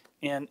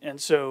 And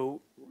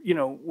so, you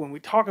know, when we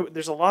talk about,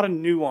 there's a lot of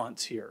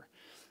nuance here.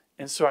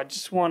 And so I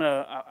just want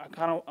to,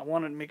 I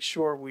want to make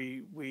sure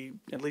we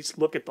at least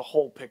look at the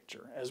whole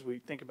picture as we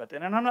think about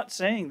that. And I'm not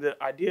saying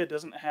the idea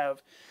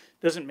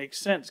doesn't make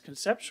sense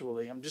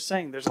conceptually. I'm just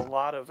saying there's a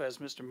lot of, as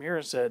Mr.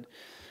 Mira said,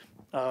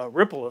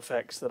 ripple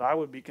effects that I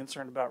would be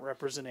concerned about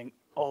representing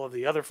all of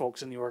the other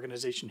folks in the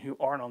organization who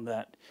aren't on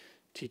that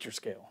teacher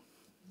scale.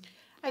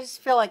 I just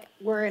feel like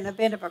we're in a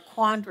bit of a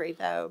quandary,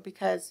 though,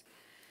 because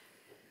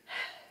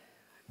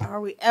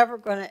are we ever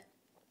going to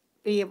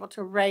be able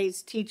to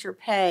raise teacher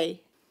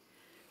pay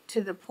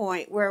to the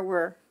point where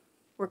we're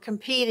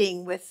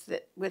competing with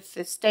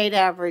the state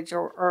average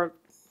or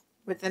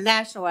with the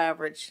national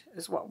average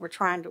is what we're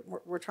trying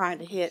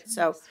to hit.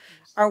 So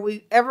are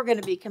we ever going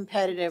to be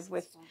competitive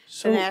with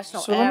the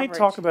national average? So let me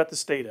talk about the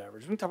state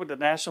average. Let me talk about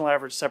the national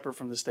average separate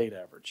from the state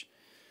average.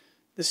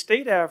 The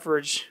state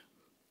average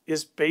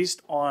is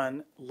based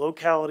on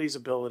localities'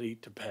 ability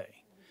to pay.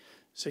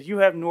 So you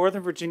have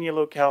Northern Virginia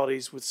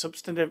localities with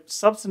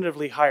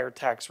substantively higher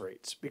tax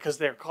rates because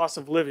their cost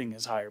of living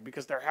is higher,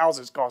 because their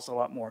houses cost a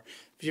lot more.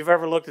 If you've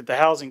ever looked at the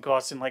housing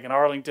costs in like in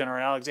Arlington or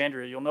in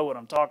Alexandria, you'll know what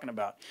I'm talking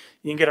about.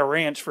 You can get a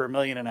ranch for $1.5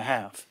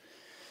 million.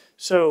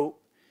 So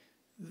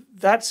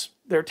that's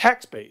their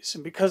tax base.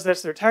 And because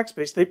that's their tax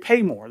base, they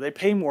pay more. They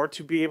pay more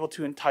to be able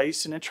to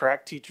entice and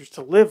attract teachers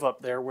to live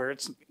up there where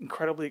it's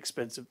incredibly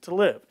expensive to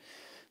live.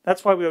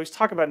 That's why we always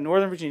talk about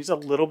Northern Virginia is a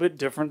little bit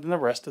different than the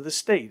rest of the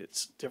state.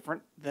 It's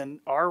different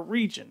than our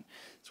region.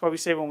 That's why we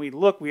say when we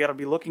look, we ought to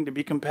be looking to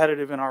be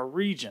competitive in our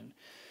region.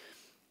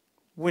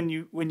 When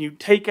you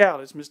take out,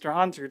 as Mr.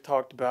 Hanser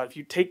talked about, if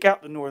you take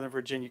out the Northern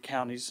Virginia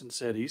counties and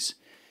cities,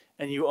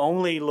 and you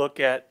only look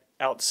at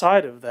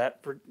outside of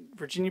that,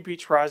 Virginia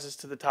Beach rises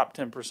to the top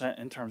 10%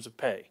 in terms of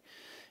pay.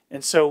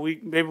 And so we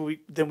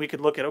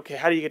could look at, okay,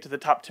 how do you get to the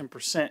top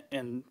 10%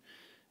 and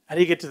how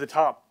do you get to the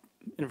top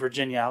in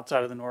Virginia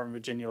outside of the Northern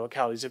Virginia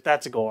localities, if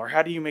that's a goal? Or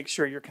how do you make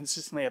sure you're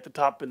consistently at the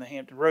top in the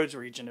Hampton Roads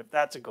region, if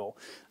that's a goal?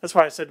 That's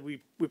why I said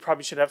we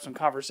probably should have some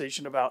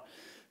conversation about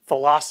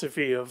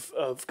philosophy of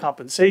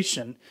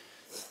compensation,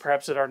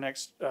 perhaps at our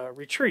next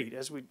retreat,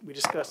 as we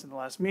discussed in the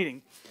last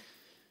meeting.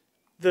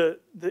 The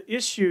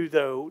issue,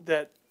 though,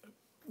 that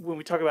when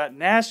we talk about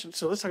national,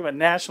 so let's talk about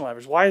national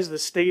average. Why is the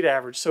state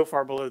average so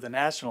far below the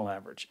national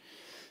average?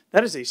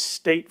 That is a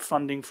state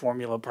funding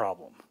formula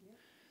problem.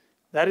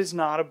 That is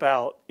not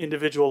about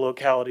individual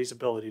localities'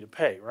 ability to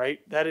pay,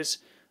 right? That is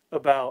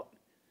about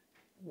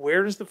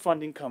where does the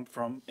funding come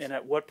from and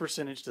at what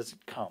percentage does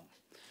it come?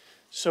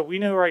 So we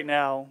know right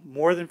now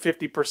more than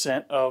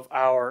 50% of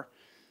our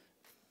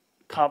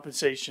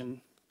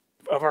compensation,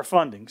 of our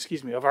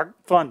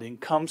funding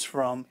comes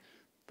from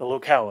the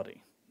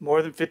locality.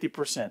 More than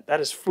 50%. That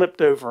has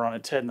flipped over on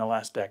its head in the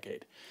last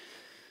decade.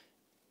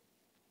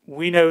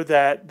 We know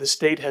that the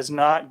state has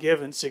not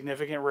given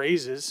significant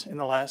raises in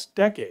the last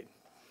decade.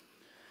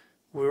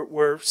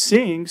 We're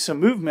seeing some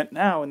movement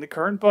now in the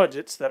current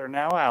budgets that are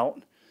now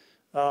out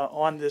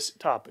on this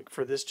topic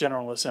for this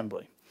General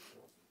Assembly.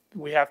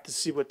 We have to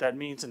see what that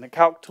means in the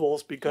calc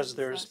tools because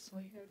there's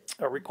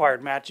a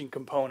required matching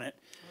component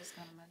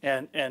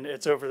and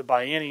it's over the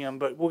biennium,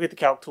 but we'll get the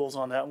calc tools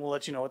on that and we'll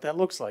let you know what that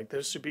looks like.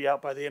 Those should be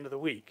out by the end of the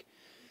week.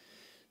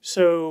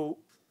 So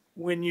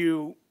when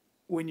you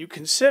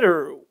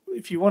consider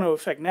if you want to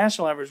affect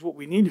national average, what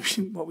we need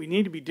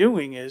to be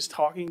doing is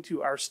talking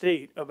to our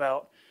state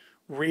about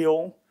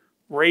real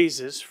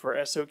raises for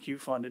SOQ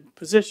funded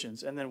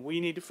positions. And then we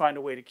need to find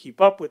a way to keep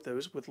up with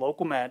those with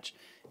local match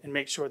and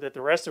make sure that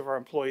the rest of our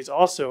employees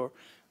also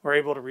are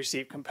able to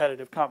receive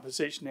competitive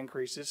compensation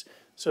increases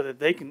so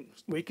that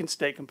we can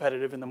stay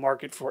competitive in the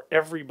market for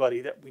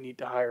everybody that we need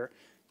to hire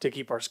to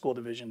keep our school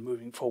division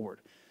moving forward.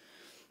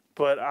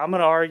 But I'm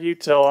going to argue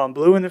till I'm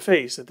blue in the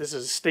face that this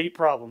is a state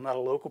problem, not a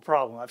local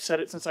problem. I've said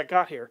it since I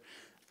got here.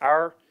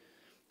 Our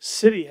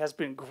city has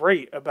been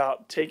great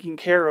about taking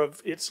care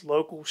of its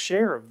local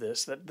share of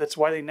this. That's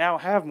why they now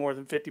have more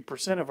than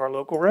 50% of our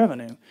local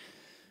revenue.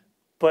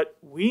 But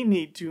we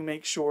need to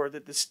make sure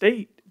that the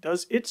state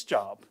does its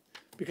job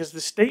because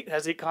the state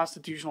has a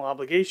constitutional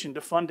obligation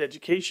to fund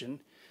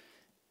education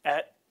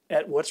at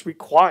what's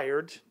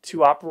required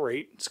to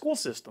operate school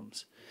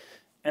systems.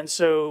 And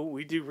so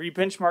we do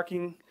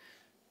re-benchmarking.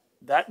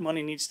 That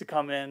money needs to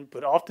come in,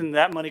 but often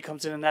that money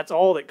comes in and that's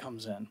all that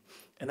comes in.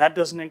 And that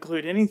doesn't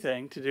include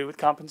anything to do with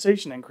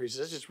compensation increases.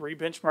 It's just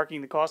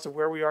re-benchmarking the cost of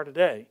where we are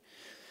today.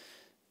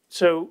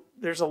 So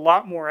there's a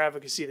lot more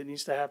advocacy that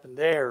needs to happen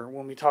there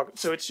when we talk.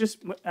 So it's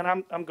just, and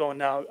I'm going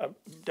now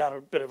down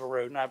a bit of a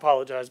road, and I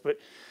apologize, but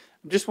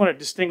I just want to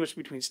distinguish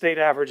between state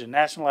average and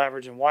national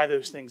average and why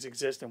those things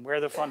exist and where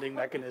the funding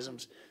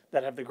mechanisms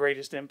that have the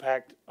greatest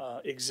impact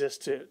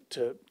exist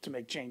to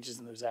make changes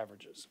in those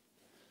averages.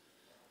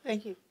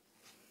 Thank you.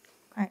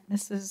 All right,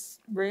 Mrs.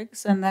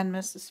 Riggs and then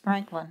Mrs.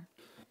 Franklin.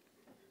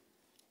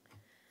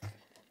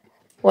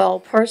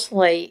 Well,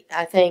 personally,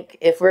 I think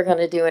if we're going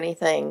to do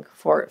anything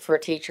for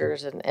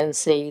teachers and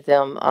see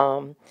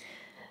them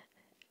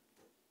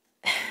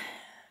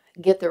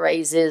get the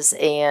raises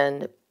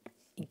and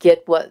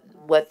get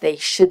what they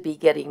should be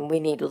getting, we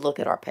need to look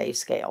at our pay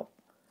scale.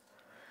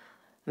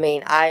 I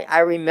mean, I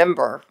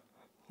remember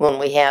when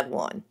we had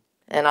one,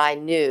 and I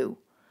knew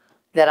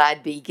that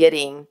I'd be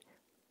getting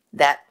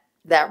that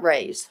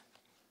raise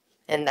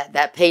and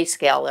that pay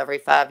scale every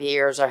 5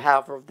 years or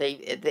however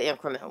the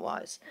increment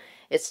was.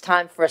 It's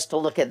time for us to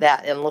look at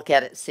that and look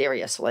at it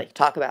seriously.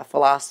 Talk about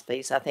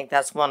philosophies. I think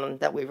that's one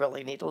that we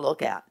really need to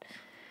look at.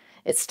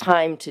 It's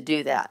time to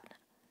do that.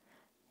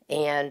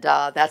 And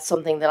that's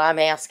something that I'm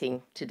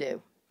asking to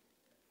do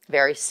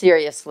very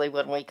seriously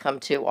when we come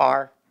to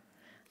our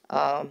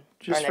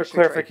just our for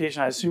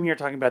clarification, I assume you're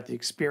talking about the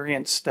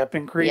experience step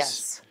increase?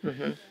 Yes.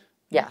 Mm-hmm.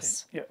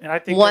 Yes. Okay. Yeah, and I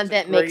think one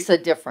that makes a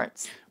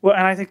difference. Well,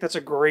 and I think that's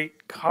a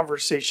great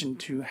conversation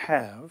to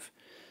have.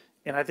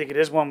 And I think it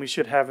is one we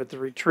should have at the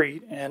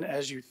retreat. And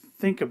as you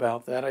think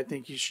about that, I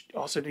think you should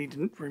also need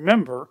to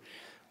remember,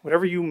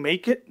 whatever you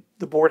make it,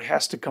 the board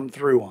has to come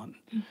through on.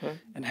 Mm-hmm.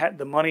 And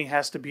the money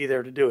has to be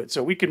there to do it.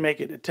 So we could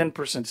make it a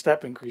 10%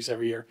 step increase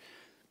every year.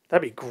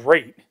 That'd be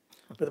great.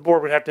 But the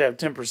board would have to have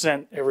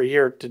 10% every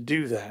year to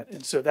do that.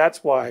 And so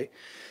that's why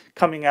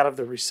coming out of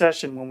the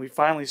recession, when we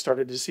finally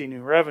started to see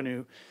new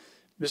revenue,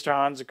 Mr.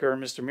 Hansaker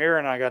and Mr. Muir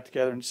and I got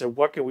together and said,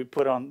 what could we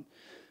put on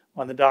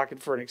the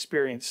docket for an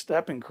experience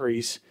step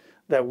increase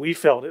that we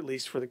felt, at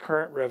least for the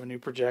current revenue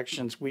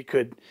projections, we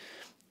could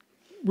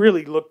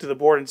really look to the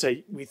board and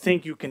say, we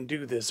think you can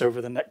do this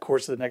over the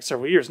course of the next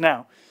several years.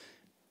 Now,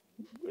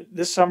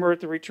 this summer at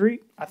the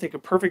retreat, I think a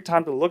perfect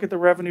time to look at the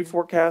revenue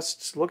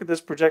forecasts, look at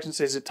this projection,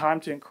 say, is it time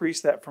to increase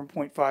that from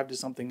 0.5 to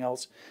something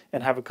else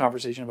and have a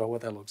conversation about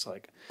what that looks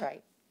like.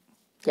 Right.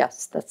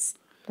 Yes, that's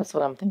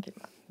what I'm thinking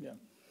about. Yeah.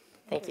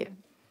 Thank you.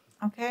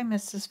 Okay,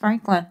 Mrs.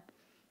 Franklin.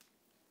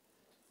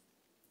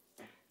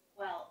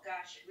 Well,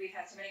 gosh, we've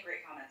had so many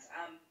great comments.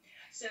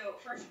 So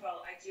first of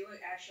all, I do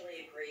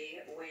actually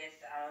agree with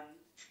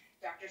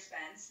Dr.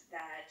 Spence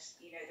that,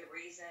 the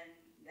reason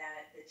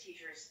that the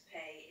teachers'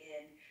 pay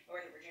in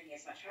Northern Virginia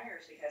is much higher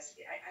is because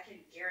I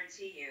can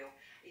guarantee you,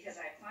 because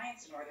I have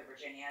clients in Northern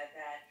Virginia,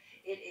 that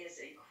it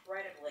is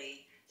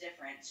incredibly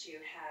different to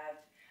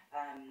have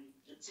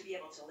to be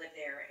able to live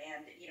there.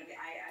 And,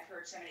 I've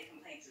heard so many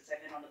complaints since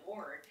I've been on the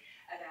board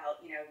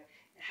about,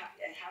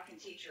 how can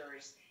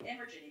teachers in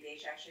Virginia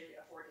Beach actually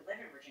afford to live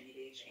in Virginia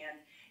Beach?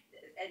 And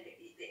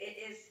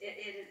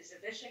it is a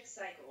vicious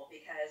cycle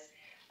because,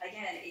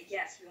 again,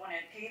 yes, we want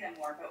to pay them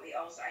more, but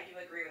I do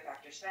agree with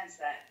Dr. Spence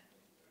that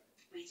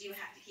we do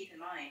have to keep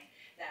in mind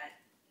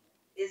that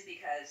is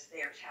because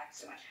they are taxed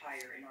so much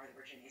higher in Northern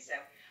Virginia.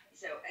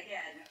 So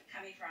again,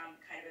 coming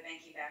from kind of a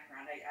banking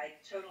background, I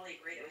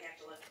totally agree that we have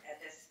to look at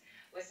this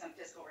with some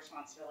fiscal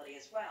responsibility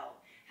as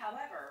well.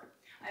 However,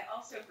 I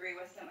also agree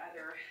with some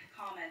other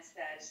comments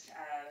that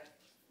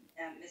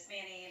Ms.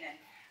 Manning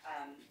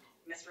and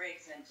Ms.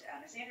 Riggs and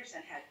Ms.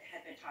 Anderson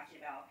had been talking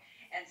about.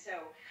 And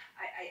so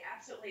I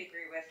absolutely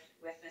agree with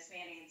Ms.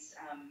 Manning's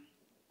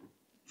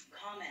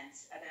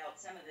comments about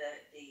some of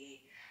the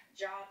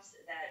jobs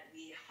that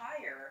we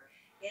hire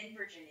in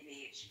Virginia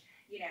Beach.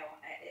 You know,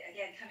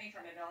 again, coming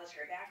from a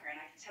military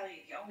background, I can tell you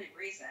the only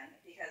reason,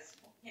 because,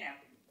 you know,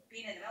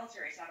 being in the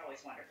military is not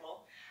always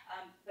wonderful,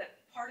 but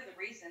part of the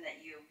reason that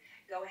you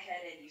go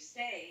ahead and you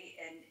stay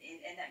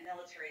in that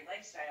military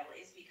lifestyle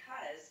is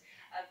because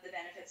of the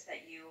benefits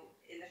that you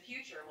in the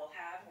future will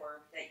have,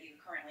 or that you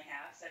currently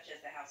have, such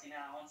as the housing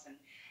allowance and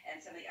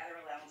some of the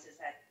other allowances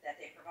that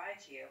they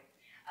provide to you.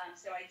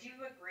 So I do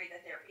agree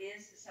that there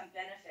is some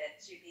benefit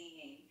to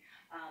being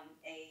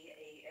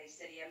a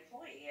city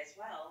employee as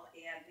well,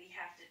 and we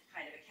have to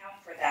kind of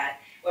account for that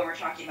when we're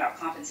talking about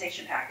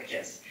compensation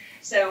packages.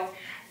 So,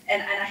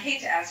 and I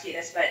hate to ask you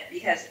this, but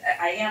because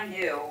I am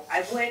new,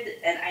 I would,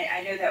 and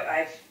I know that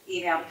I've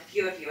emailed a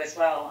few of you as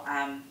well,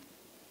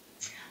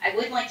 I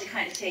would like to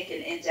kind of take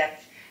an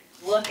in-depth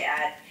look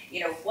at, you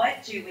know,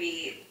 what do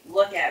we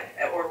look at,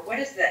 or what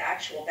is the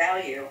actual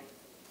value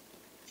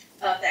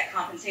of that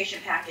compensation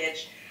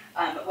package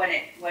when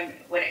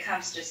it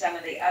comes to some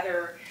of the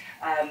other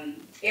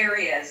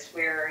areas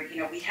where, you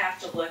know, we have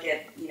to look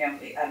at, you know,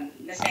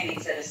 Ms. Manning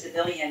said a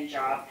civilian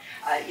job,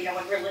 you know,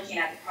 when we're looking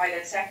at the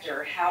private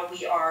sector, how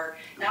we are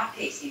not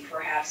pacing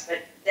perhaps, but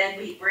then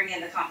we bring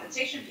in the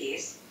compensation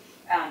piece,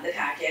 the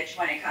package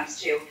when it comes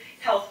to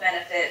health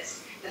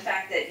benefits, the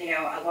fact that, you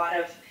know, a lot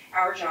of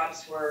our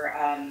jobs were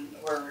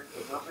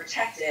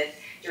protected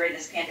during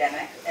this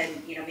pandemic, and,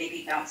 you know,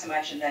 maybe not so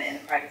much in the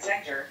private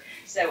sector.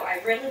 So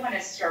I really want to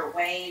start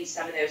weighing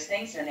some of those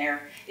things in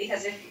there,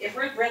 because if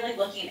we're really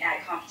looking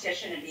at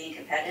competition and being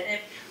competitive,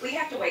 we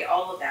have to weigh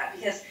all of that,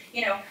 because,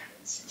 you know,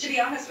 to be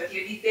honest with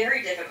you, it'd be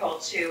very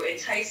difficult to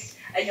entice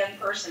a young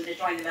person to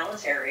join the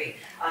military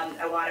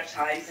a lot of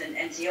times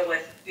and deal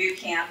with boot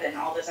camp and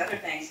all those other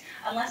things,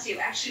 unless you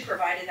actually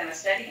provided them a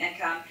steady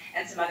income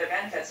and some other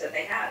benefits that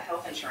they have,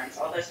 health insurance,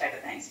 all those type of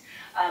things.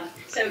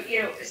 So,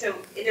 you know, so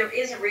there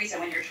is a reason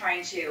when you're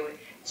trying to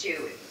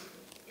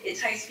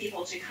entice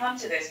people to come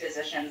to those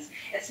positions.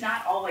 It's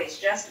not always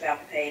just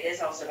about the pay, it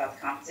is also about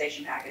the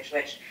compensation package,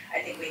 which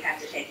I think we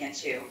have to take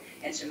into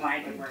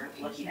mind when we're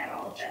looking at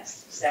all of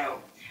this. So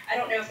I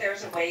don't know if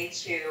there's a way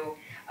to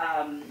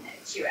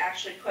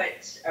actually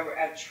put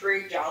a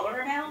true dollar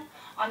amount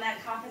on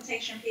that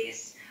compensation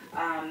piece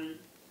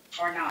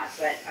or not,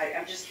 but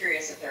I'm just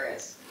curious if there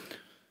is.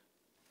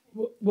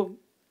 Well,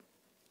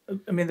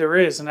 I mean, there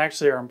is, and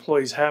actually our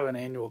employees have an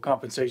annual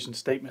compensation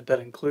statement that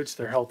includes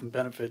their health and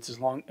benefits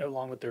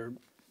along with their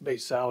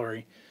base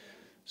salary.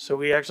 So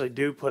we actually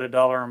do put a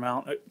dollar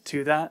amount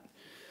to that.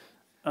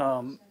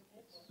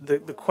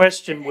 The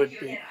question would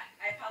be.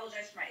 I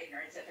apologize for my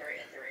ignorance if there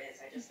is.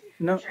 I just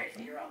No. trying to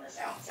figure all this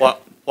out. So.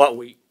 What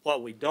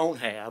we don't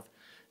have,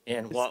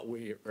 and what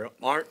we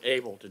aren't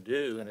able to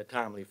do in a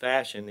timely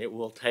fashion, it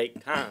will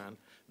take time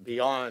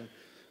beyond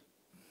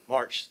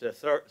March the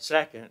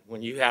 2nd,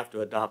 when you have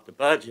to adopt the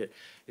budget,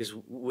 is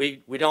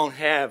we don't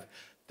have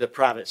the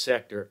private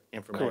sector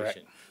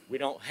information. Correct. We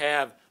don't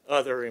have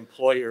other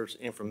employers'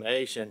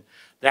 information.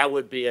 That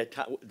would be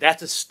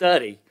that's a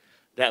study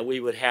that we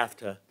would have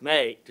to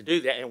make to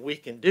do that, and we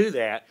can do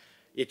that.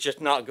 It's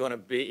just not going to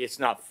be, it's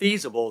not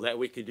feasible that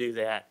we could do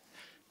that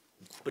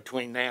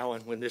between now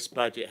and when this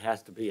budget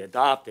has to be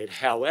adopted.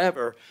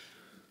 However,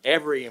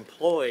 every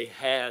employee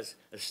has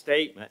a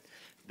statement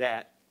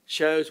that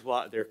shows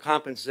what their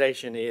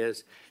compensation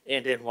is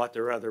and then what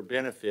their other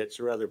benefits.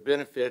 Their other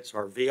benefits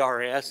are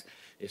VRS,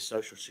 is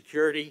Social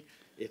Security,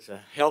 it's a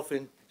health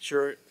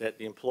insurance that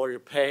the employer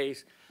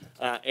pays,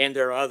 and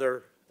there are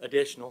other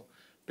additional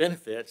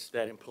benefits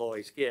that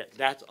employees get.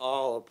 That's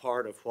all a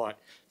part of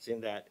what's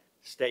in that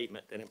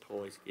statement that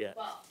employees get.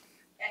 Well,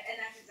 and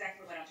that's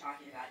exactly what I'm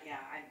talking about. Yeah,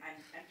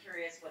 I'm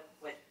curious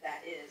what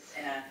that is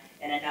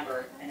in a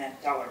number, in a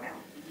dollar amount.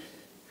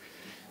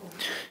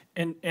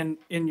 And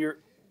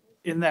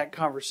in that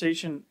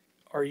conversation,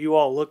 are you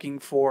all looking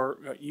for,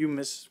 you,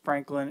 Ms.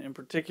 Franklin in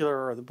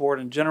particular, or the board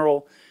in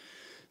general,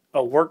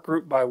 a work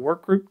group by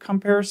work group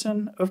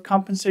comparison of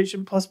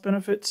compensation plus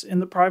benefits in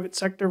the private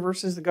sector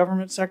versus the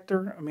government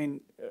sector? I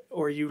mean,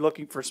 or are you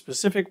looking for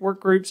specific work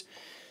groups?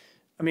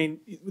 I mean,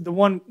 the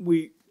one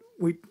we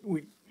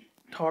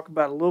talk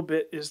about a little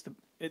bit is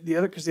the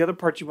other, because the other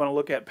part you want to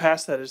look at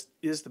past that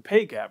is the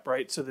pay gap,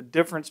 right? So the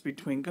difference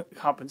between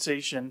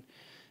compensation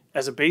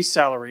as a base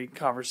salary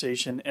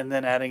conversation and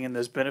then adding in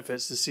those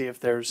benefits to see if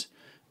there's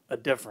a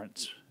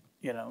difference,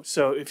 you know?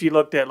 So if you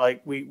looked at,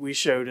 like we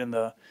showed in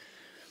the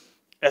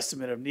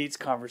estimate of needs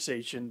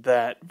conversation,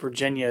 that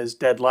Virginia is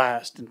dead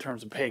last in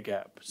terms of pay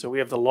gap. So we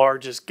have the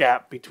largest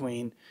gap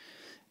between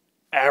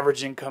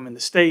average income in the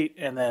state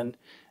and then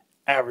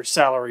average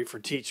salary for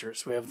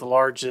teachers. We have the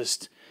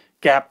largest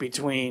gap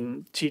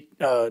between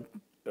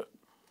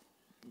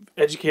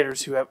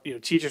educators who have,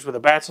 teachers with a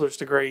bachelor's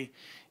degree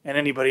and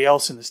anybody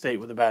else in the state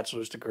with a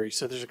bachelor's degree.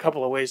 So there's a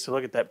couple of ways to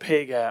look at that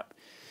pay gap.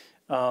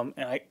 And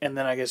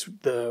then I guess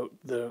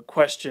the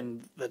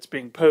question that's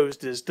being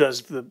posed is, do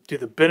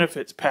the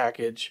benefits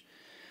package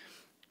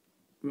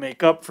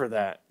make up for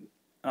that?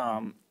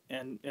 And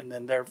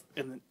then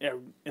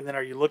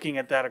are you looking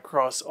at that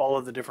across all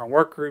of the different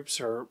work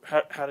groups, or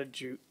how did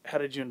you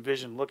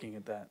envision looking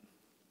at that?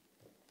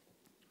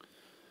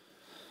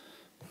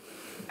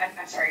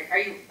 I'm sorry, are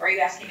you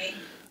asking me,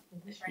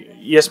 Ms. Franklin?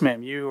 Yes,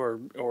 ma'am. You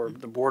or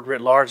the board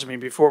writ large. I mean,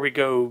 before we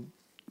go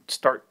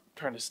start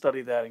trying to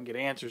study that and get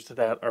answers to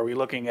that, are we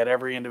looking at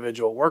every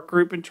individual work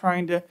group and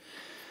trying to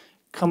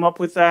come up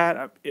with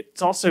that?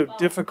 It's also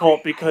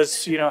difficult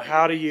because,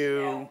 how do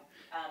you...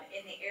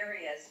 in the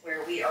areas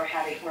where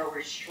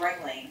we're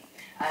struggling,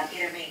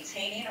 either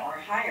maintaining or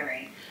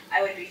hiring,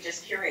 I would be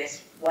just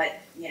curious what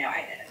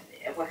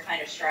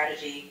kind of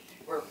strategy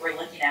we're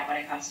looking at when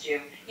it comes to,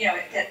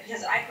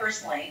 because I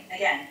personally,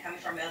 again, coming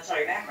from a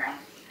military background,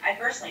 I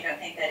personally don't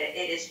think that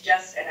it is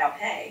just about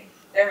pay.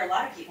 There are a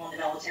lot of people in the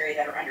military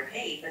that are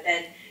underpaid, but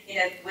then,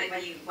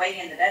 when you weigh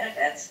in the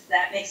benefits,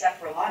 that makes up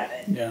for a lot of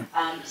it. Yeah.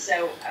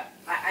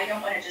 I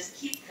don't want to just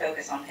keep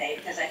focus on pay,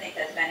 because I think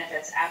that the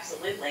benefits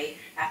absolutely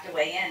have to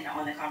weigh in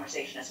on the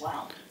conversation as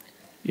well.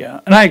 Yeah,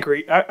 and I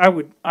agree. I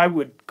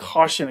would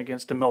caution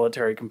against a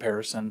military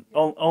comparison,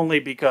 only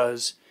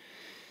because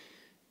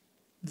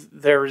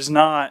there is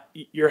not,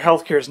 your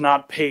health care is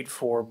not paid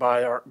for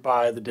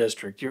by the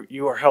district.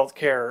 Your health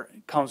care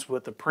comes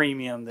with a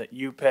premium that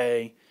you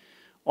pay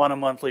on a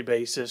monthly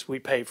basis. We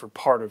pay for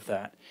part of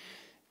that.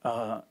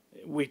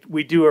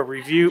 We do a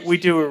review. We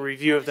do a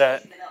review of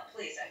that.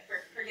 Please,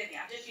 forgive me.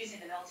 I'm just using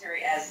the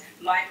military as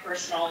my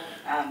personal.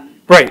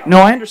 Right.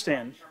 No, I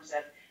understand. In terms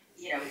of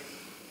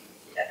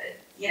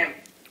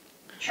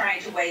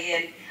trying to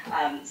weigh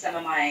in some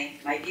of my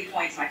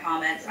viewpoints, my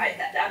comments.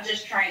 I'm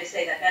just trying to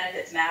say that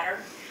benefits matter.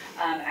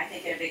 I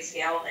think at a big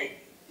scale,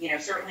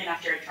 certainly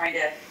not trying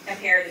to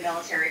compare the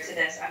military to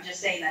this. I'm just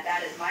saying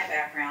that is my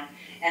background,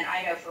 and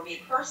I know for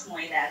me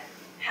personally that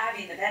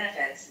having the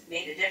benefits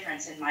made a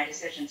difference in my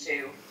decision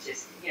to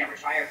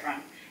retire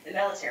from the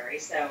military.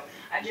 So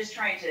I'm just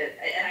trying to,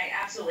 and I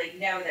absolutely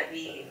know that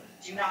we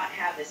do not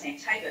have the same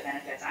type of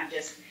benefits. I'm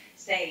just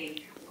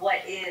saying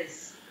what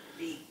is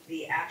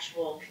the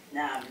actual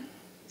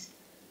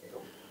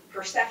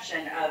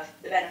perception of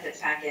the benefits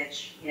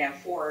package,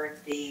 for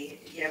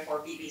for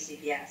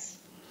BBCPS.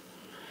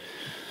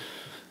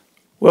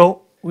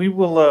 Well, we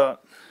will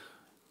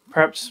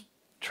perhaps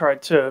try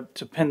to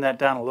pin that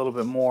down a little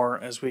bit more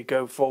as we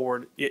go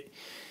forward.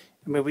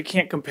 We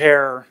can't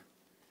compare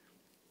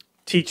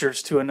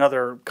teachers to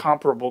another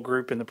comparable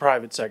group in the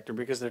private sector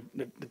because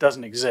it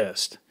doesn't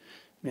exist.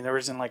 There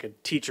isn't like a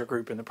teacher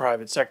group in the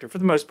private sector. For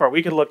the most part,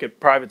 we could look at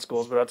private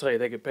schools, but I'll tell you,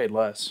 they get paid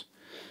less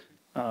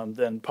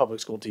than public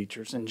school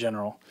teachers in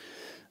general.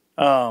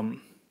 But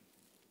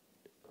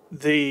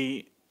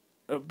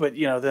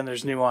then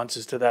there's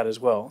nuances to that as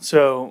well.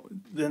 So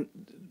then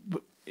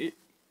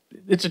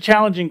it's a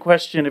challenging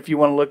question if you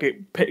want to look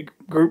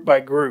at group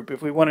by group.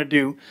 If we want to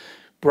do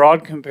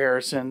broad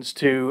comparisons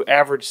to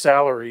average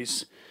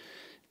salaries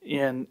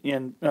in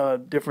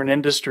different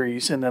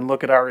industries and then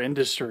look at our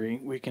industry,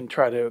 we can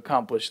try to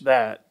accomplish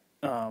that.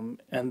 And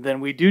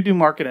then we do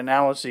market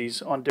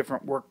analyses on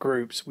different work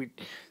groups. We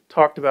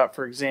talked about,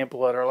 for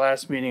example, at our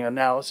last meeting,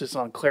 analysis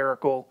on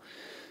clerical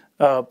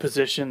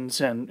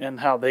positions and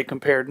how they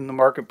compared in the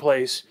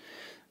marketplace.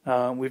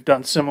 We've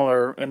done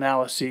similar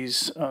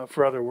analyses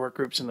for other work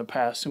groups in the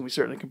past, and we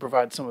certainly can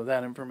provide some of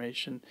that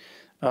information.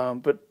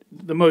 But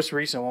the most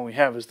recent one we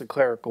have is the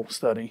clerical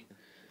study.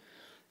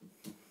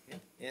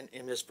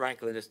 And Ms.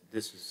 Franklin,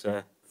 this is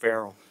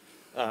Farrell.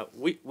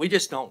 We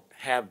just don't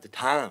have the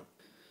time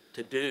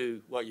to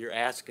do what you're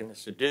asking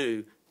us to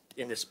do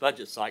in this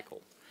budget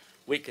cycle.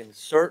 We can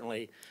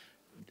certainly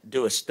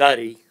do a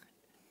study,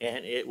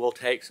 and it will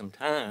take some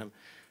time,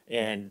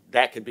 and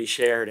that could be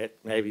shared at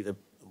maybe the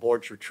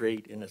board's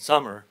retreat in the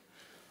summer.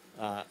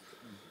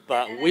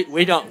 But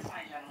we don't.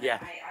 Yeah.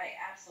 I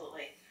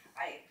absolutely.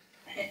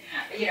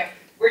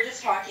 We're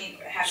just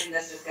having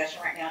this discussion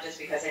right now just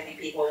because I think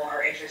people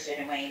are interested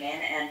in weighing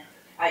in, and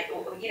I'm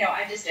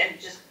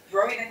just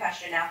throwing the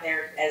question out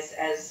there as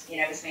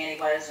Ms. Manning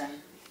was, and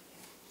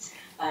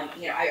I'm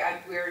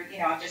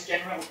just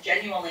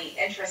genuinely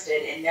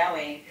interested in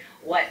knowing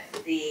what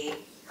the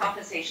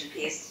compensation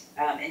piece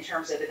in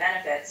terms of the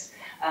benefits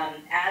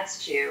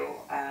adds to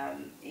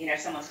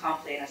someone's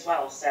comp plan as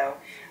well. So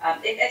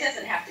it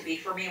doesn't have to be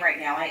for me right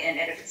now, and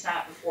if it's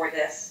not before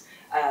this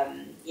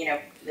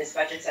this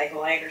budget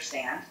cycle, I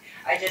understand.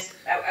 I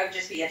would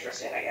just be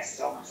interested, I guess is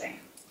all I'm saying.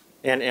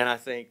 And I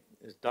think,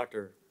 as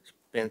Dr.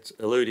 Spence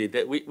alluded,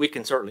 that we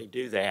can certainly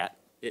do that.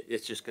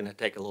 It's just going to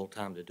take a little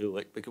time to do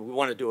it because we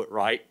want to do it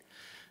right.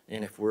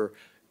 And if we're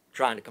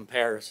trying to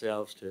compare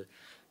ourselves to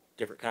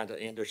different kinds of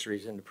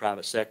industries in the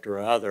private sector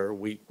or other,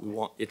 we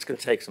want, it's going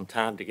to take some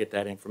time to get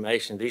that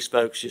information. These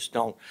folks just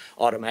don't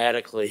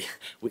automatically,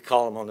 we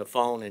call them on the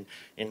phone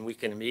and we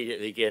can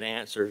immediately get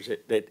answers.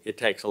 It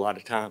takes a lot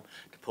of time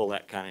to pull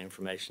that kind of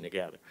information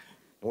together.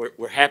 And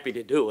we're happy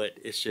to do it.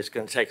 It's just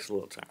going to take us a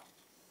little time.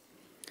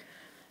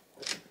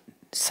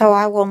 So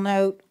I will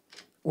note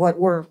what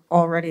we're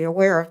already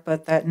aware of,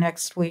 but that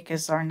next week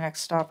is our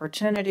next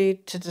opportunity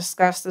to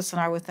discuss this, and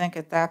I would think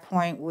at that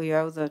point we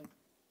owe the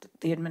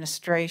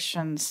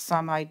administration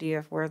some idea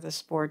of where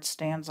this board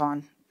stands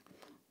on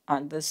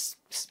this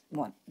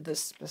one,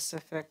 this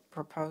specific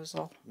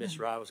proposal. Ms.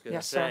 Rye was going to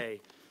Yes, sir.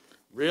 say,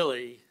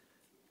 really,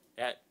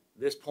 at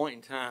this point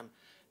in time,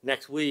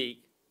 next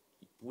week,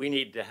 we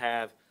need to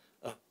have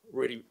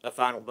a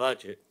final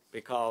budget,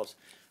 because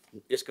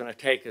it's going to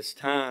take us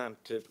time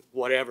to,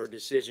 whatever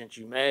decisions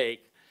you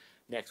make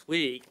next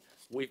week,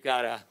 we've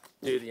got to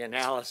do the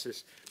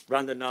analysis,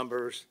 run the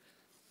numbers,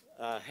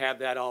 have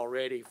that all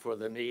ready for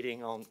the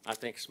meeting on, I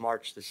think it's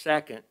March the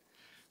 2nd,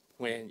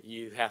 when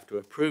you have to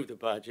approve the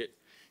budget.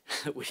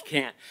 We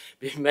can't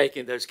be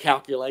making those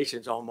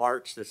calculations on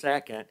March the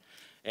 2nd.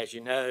 As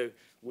you know,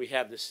 we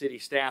have the city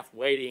staff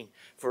waiting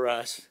for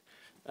us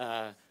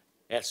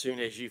as soon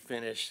as you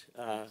finish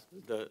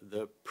the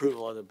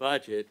approval of the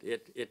budget.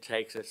 It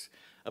takes us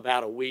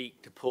about a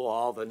week to pull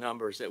all the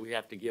numbers that we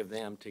have to give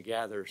them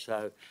together.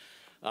 So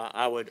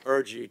I would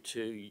urge you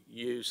to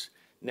use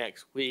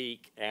next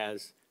week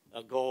as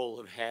a goal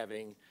of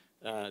having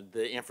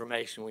the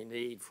information we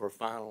need for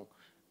final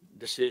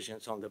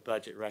decisions on the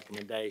budget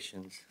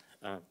recommendations.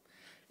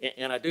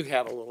 And I do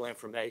have a little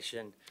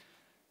information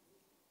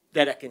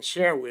that I can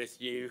share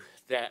with you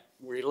that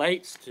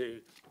relates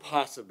to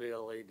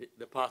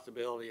the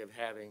possibility of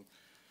having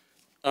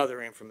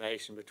other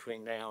information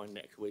between now and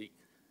next week.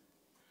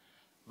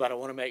 But I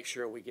want to make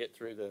sure we get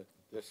through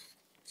this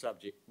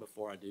subject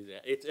before I do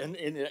that. It's in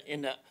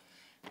the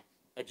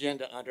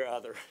agenda under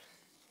other.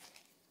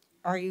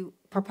 Are you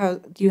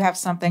do you have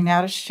something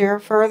now to share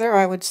further?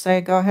 I would say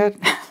go ahead.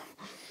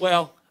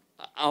 Well,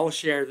 I'll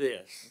share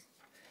this.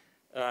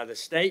 The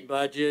state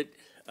budget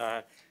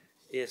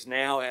is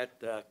now at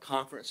the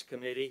conference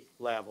committee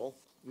level,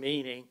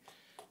 meaning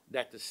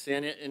that the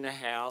Senate and the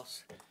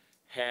House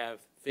have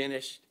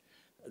finished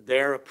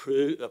their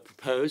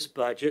proposed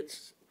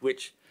budgets,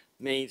 which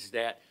means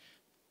that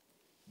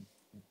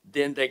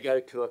then they go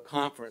to a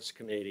conference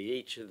committee.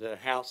 Each of the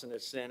House and the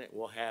Senate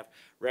will have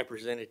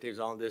representatives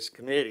on this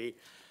committee.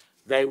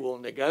 They will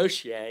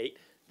negotiate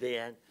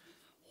then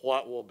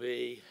what will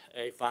be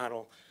a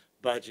final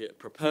budget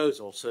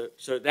proposal.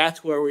 So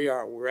that's where we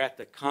are. We're at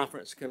the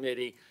conference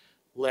committee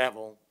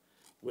level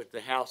with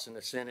the House and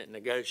the Senate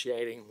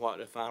negotiating what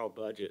the final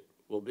budget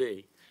will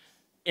be.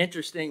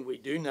 Interesting, we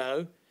do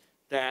know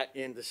that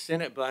in the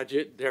Senate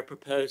budget, they're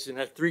proposing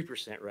a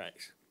 3%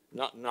 raise,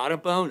 not a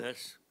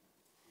bonus,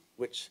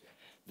 which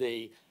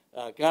the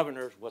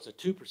governor's was a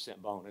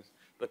 2% bonus,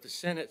 but the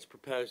Senate's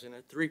proposing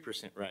a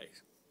 3%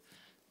 raise.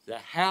 The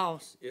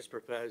House is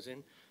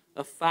proposing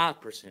a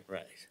 5%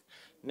 raise.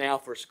 Now,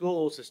 for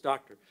schools, as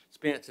Dr.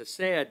 Spence has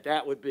said,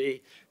 that would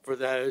be for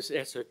those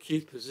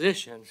SOQ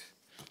positions,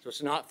 so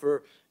it's not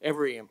for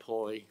every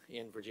employee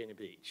in Virginia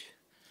Beach.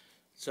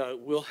 So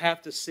we'll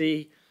have to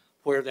see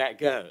where that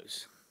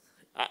goes.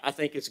 I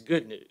think it's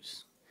good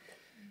news.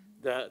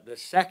 The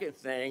second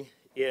thing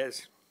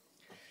is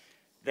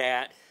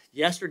that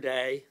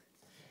yesterday,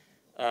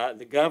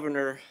 the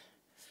governor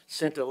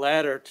sent a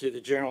letter to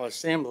the General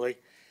Assembly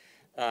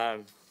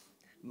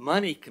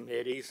money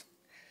committees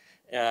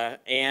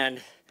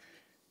and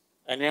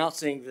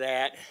announcing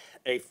that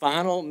a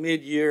final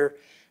mid-year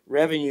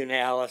revenue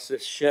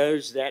analysis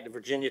shows that the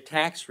Virginia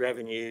tax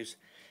revenues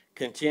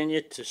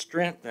continue to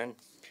strengthen,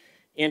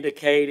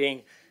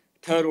 indicating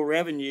total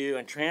revenue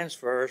and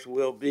transfers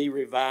will be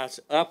revised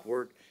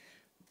upward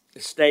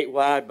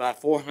statewide by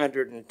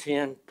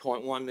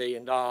 $410.1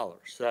 million.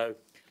 So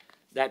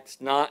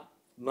that's not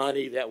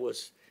money that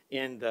was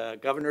in the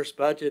governor's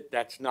budget.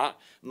 That's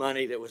not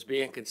money that was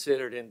being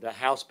considered in the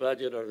House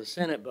budget or the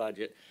Senate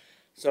budget.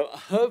 So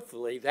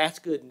hopefully that's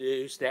good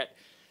news that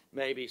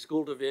maybe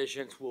school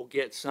divisions will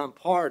get some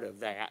part of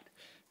that.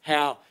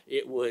 How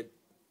it would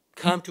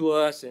come to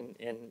us and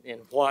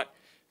what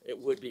it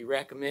would be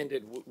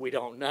recommended, we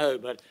don't know.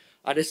 But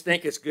I just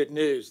think it's good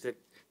news that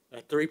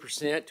a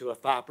 3% to a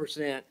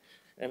 5%,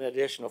 an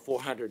additional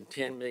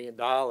 $410 million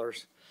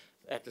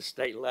at the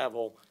state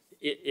level,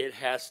 it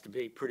has to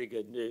be pretty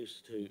good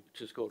news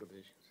to school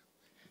divisions.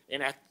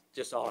 And that's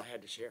just all I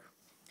had to share.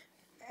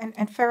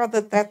 And Farrell,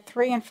 that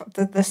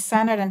the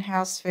Senate and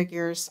House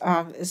figures,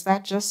 is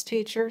that just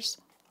teachers?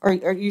 Or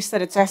you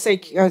said it's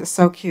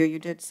SOQ, you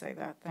did say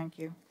that, thank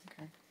you.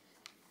 Okay.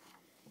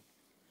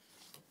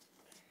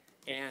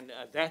 And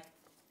that's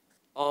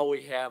all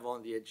we have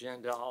on the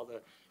agenda, all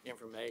the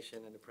information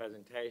and the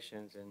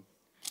presentations, and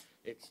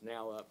it's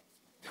now up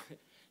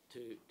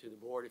to the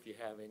board if you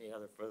have any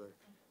other further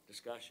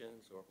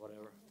discussions or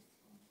whatever.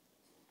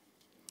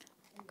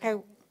 Okay,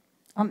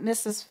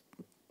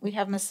 we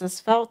have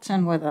Mrs.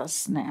 Felton with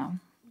us now.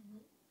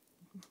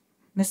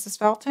 Mrs.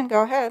 Felton,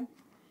 go ahead.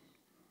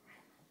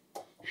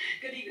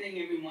 Good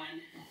evening,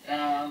 everyone.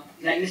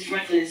 Like Ms.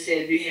 Franklin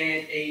said, we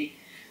had a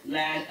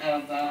lot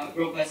of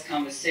robust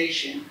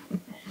conversation,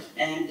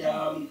 and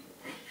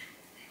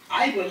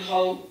I would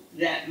hope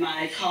that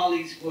my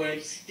colleagues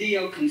would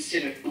still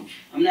consider.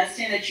 I'm not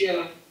saying that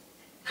you're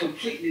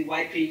completely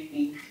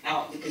wiping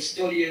out the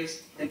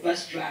custodians, the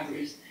bus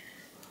drivers,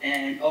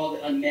 and all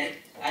the unmet.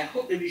 I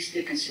hope that we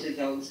still consider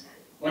those.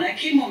 When I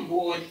came on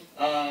board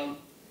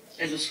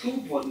as a school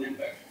board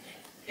member,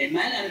 it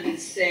might not have been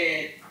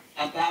said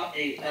about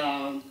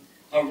a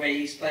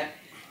raise, but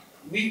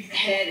we've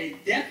had a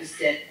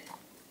deficit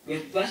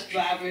with bus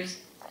drivers,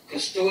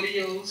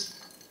 custodials,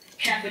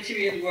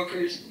 cafeteria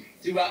workers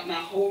throughout my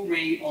whole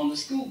reign on the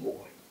school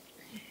board.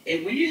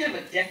 And when you have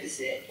a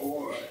deficit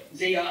or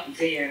they aren't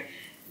there,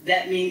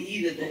 that means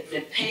either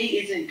the pay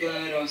isn't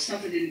good or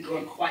something isn't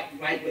going quite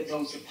right with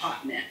those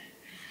departments.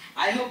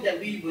 I hope that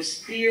we will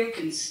still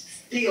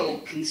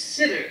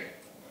consider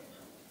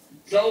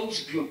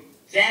those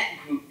that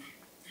group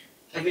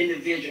of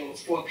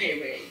individuals for a pay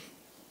raise.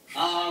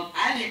 I've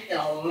had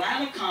a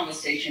lot of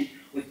conversation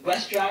with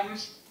bus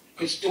drivers,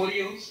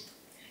 custodials,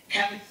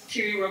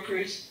 cafeteria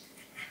workers,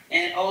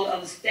 and all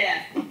other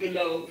staff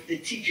below the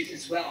teachers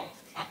as well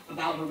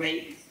about a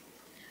raise.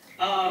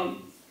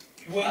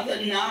 Whether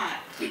or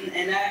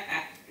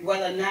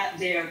not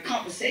their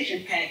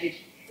compensation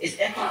package is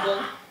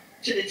equitable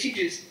to the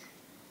teachers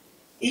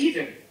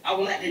either, I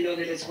would like to know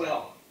that as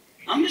well.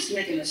 I'm just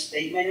making a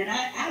statement, and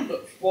I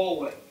look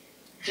forward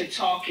to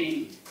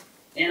talking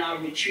in our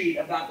retreat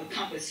about the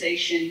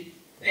compensation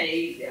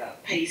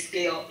pay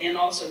scale and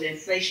also the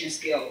inflation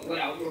scale with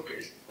our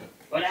workers.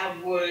 But I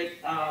would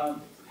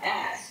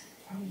ask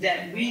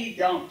that we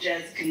don't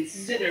just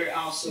consider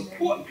our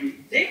support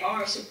group. They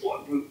are a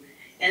support group,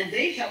 and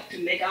they help to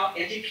make our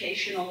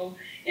educational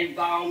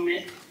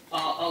environment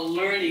a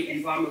learning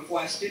environment for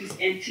our students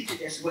and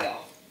teachers as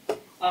well.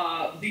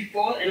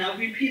 And I'll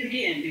repeat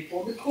again,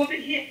 before the COVID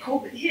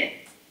hit,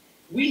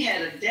 we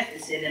had a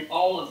deficit in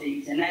all of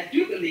these, and I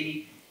do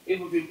believe it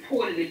was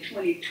reported in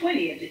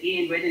 2020 at the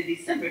end, right in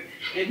December,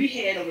 and we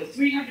had over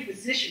 300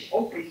 positions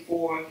open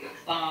for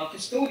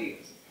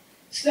custodians.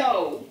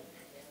 So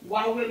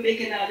while we're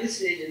making our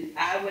decision,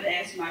 I would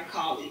ask my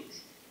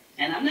colleagues,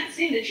 and I'm not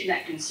saying that you're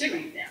not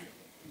considering them,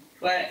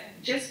 but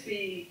just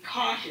be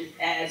cautious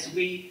as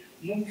we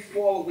move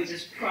forward with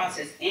this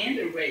process and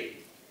the raise.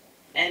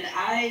 And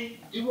I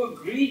do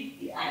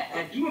agree.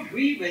 I do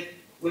agree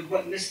with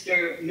what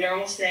Mr.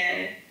 Merrill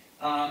said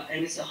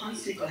and Mr.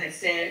 Hunsicker has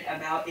said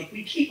about if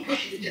we keep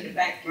pushing it to the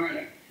back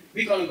burner,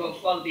 we're going to go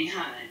further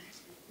behind.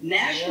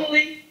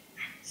 Nationally,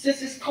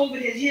 since this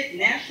COVID has hit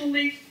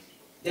nationally,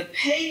 the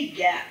pay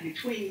gap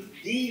between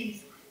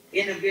these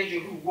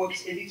individuals who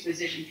works in these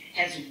positions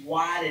has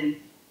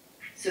widened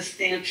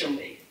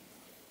substantially.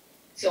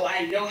 So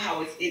I know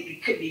how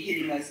it could be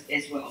hitting us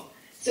as well.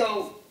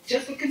 So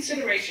just for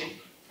consideration,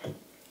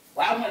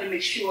 I want to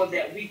make sure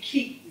that we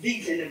keep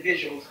these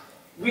individuals.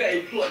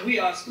 We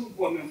are school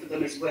board members for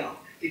them as well,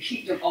 to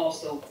keep them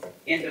also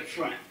in the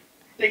front.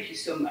 Thank you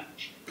so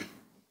much.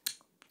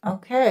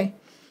 Okay.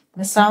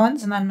 Ms.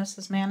 Owens and then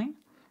Mrs. Manning.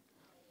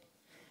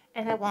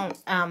 And I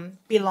won't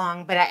be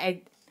long, but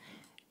I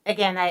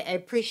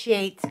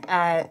appreciate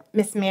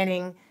Ms.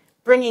 Manning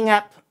bringing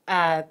up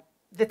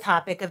the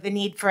topic of the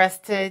need for us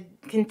to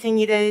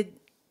continue to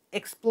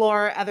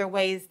explore other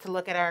ways to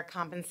look at our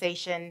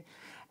compensation.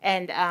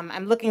 And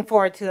I'm looking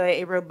forward to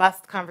a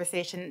robust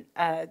conversation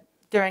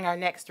during our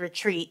next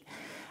retreat.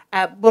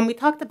 When we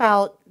talked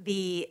about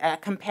the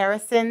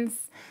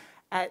comparisons,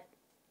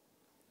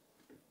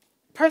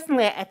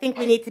 personally, I think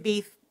we need to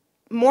be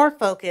more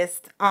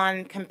focused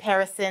on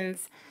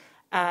comparisons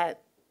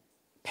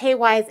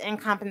pay-wise and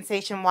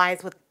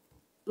compensation-wise with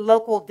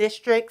local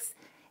districts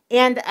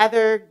and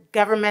other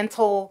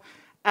governmental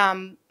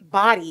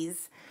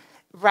bodies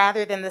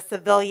rather than the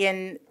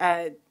civilian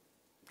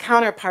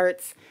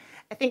counterparts.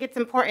 I think it's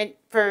important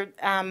for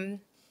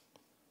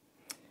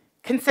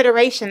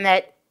consideration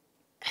that,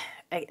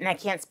 and I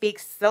can't speak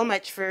so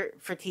much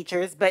for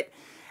teachers, but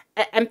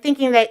I'm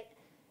thinking that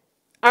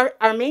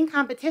our main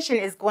competition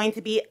is going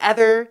to be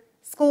other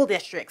school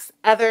districts,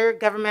 other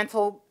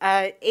governmental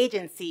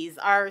agencies.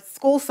 Our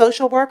school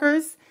social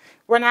workers,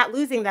 we're not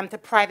losing them to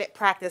private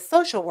practice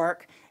social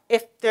work.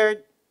 If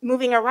they're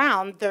moving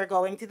around, they're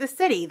going to the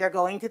city, they're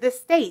going to the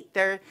state.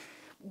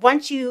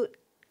 Once you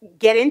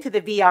get into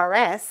the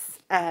VRS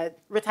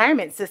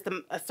retirement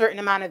system a certain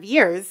amount of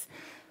years,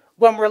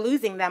 when we're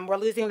losing them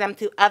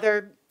to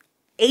other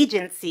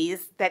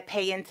agencies that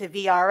pay into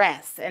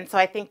VRS. And so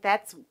I think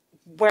that's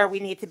where we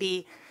need to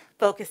be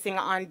focusing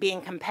on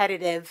being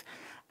competitive.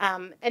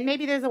 And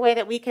maybe there's a way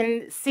that we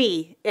can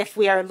see if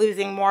we are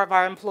losing more of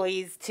our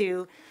employees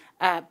to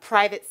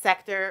private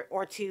sector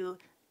or to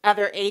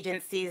other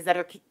agencies that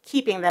are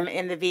keeping them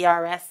in the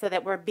VRS, so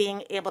that we're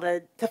being able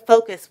to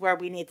focus where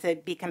we need to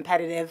be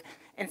competitive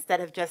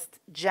instead of just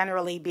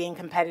generally being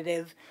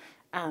competitive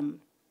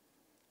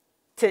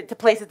to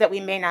places that we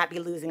may not be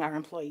losing our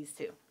employees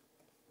to.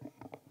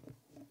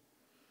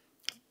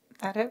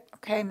 That it?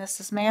 Okay,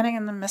 Mrs. Manning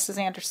and then Mrs.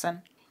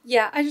 Anderson.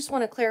 Yeah, I just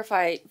want to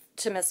clarify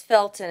to Ms.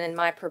 Felton and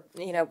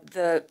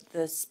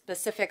the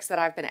specifics that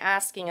I've been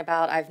asking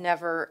about. I've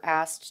never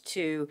asked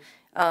to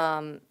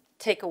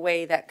take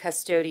away that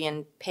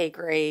custodian pay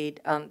grade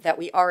that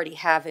we already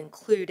have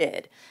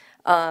included,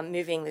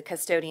 moving the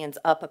custodians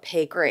up a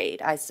pay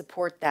grade. I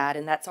support that,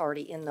 and that's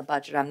already in the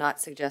budget. I'm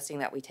not suggesting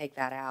that we take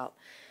that out.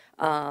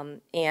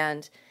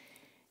 And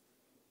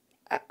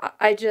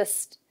I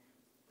just,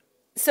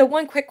 so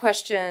one quick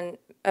question,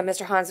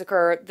 Mr.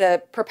 Hansaker,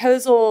 the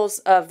proposals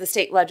of the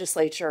state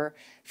legislature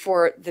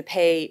for the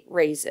pay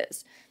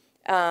raises,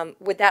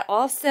 would that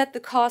offset the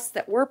costs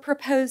that we're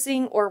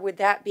proposing, or would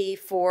that be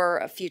for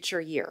a future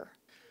year?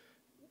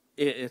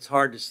 It's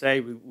hard to say.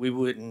 We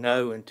wouldn't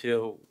know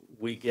until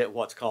we get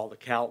what's called a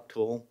calc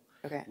tool.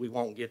 Okay. We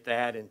won't get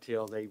that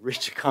until they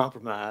reach a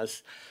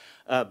compromise.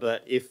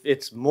 But if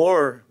it's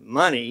more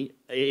money,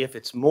 if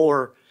it's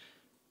more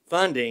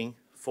funding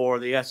for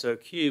the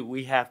SOQ,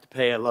 we have to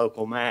pay a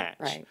local match.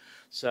 Right.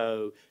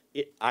 So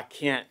I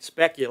can't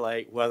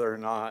speculate whether or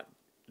not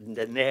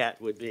the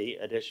net would be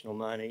additional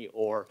money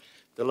or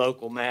the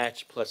local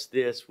match plus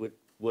this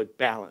would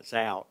balance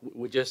out.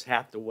 We just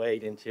have to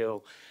wait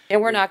until.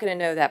 And we're not going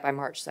to know that by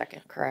March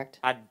 2nd, correct?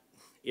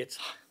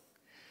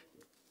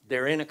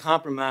 They're in a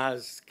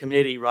compromise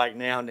committee right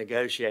now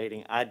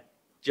negotiating. I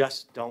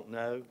just don't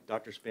know.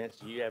 Dr. Spence,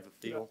 do you have a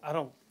feel? I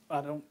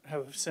don't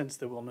have a sense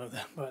that we'll know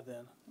that by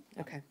then.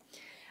 Okay.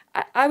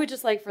 I would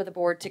just like for the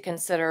board to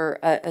consider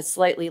a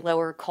slightly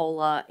lower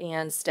COLA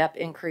and step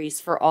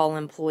increase for all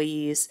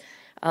employees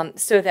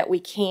so that we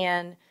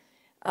can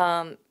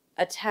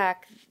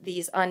attack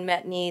these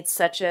unmet needs,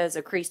 such as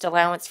increased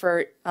allowance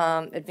for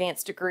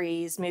advanced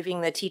degrees,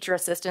 moving the teacher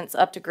assistants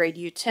up to grade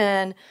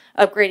U10,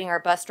 upgrading our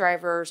bus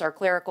drivers, our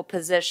clerical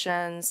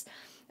positions,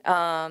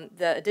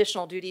 the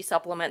additional duty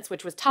supplements,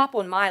 which was top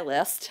on my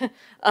list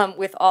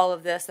with all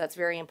of this. That's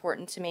very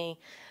important to me.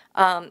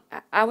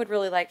 I would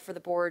really like for the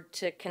board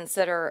to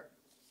consider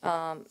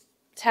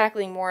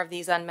tackling more of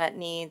these unmet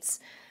needs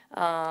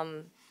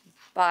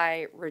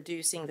by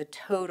reducing the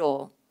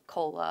total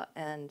COLA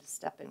and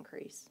step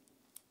increase.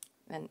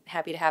 And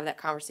happy to have that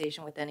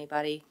conversation with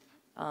anybody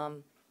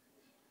that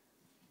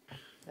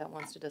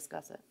wants to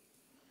discuss it.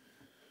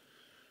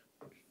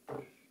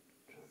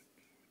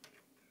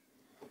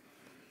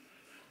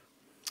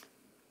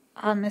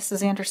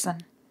 Mrs.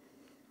 Anderson.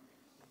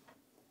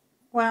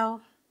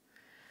 Well,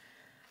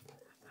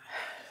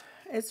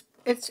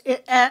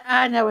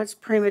 I know it's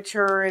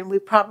premature and we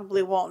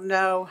probably won't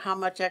know how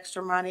much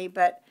extra money,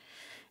 but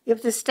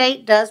if the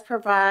state does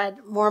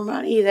provide more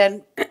money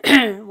than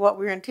what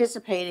we're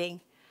anticipating,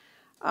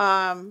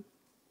 would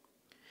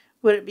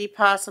it be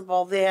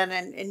possible then,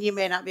 and you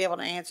may not be able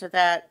to answer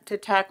that, to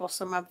tackle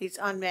some of these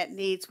unmet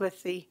needs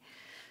with the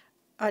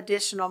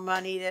additional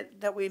money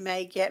that we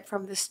may get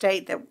from the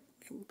state?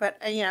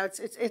 But you know,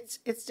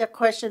 it's a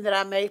question that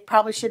I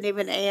probably shouldn't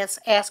even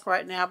ask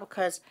right now,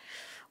 because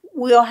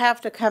we'll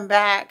have to come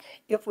back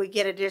if we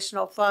get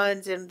additional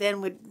funds, and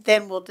then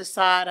we'll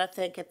decide, I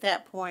think, at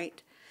that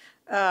point,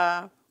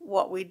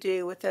 what we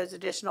do with those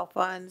additional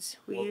funds.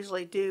 We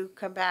usually do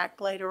come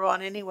back later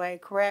on anyway,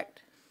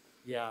 correct?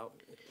 Yeah,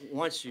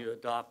 once you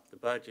adopt the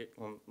budget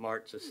on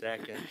March the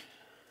 2nd,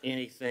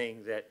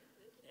 anything that,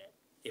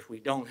 if we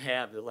don't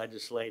have the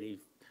legislative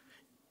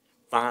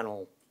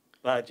final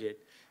budget,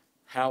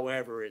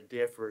 however it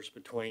differs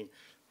between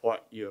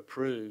what you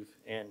approve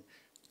and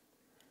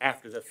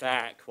after the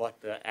fact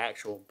what the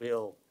actual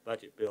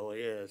budget bill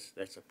is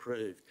that's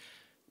approved,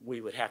 we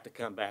would have to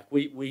come back.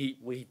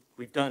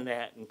 We've done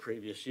that in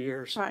previous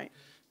years. Right.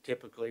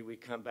 Typically, we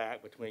come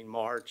back between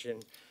March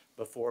and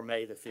before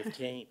May the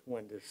 15th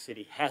when the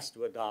city has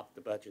to adopt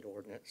the budget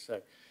ordinance.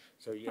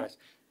 So yes.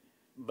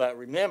 But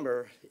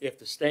remember, if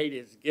the state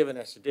is giving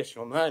us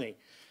additional money,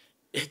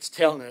 it's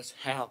telling us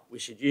how we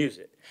should use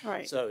it.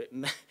 Right. So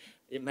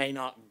it may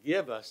not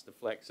give us the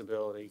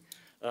flexibility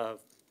of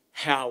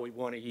how we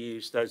want to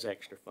use those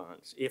extra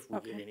funds, if we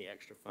get any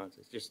extra funds.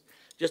 It's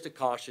just a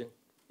caution.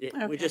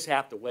 We just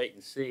have to wait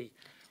and see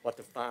what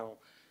the final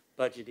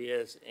budget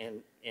is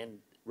and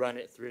run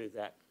it through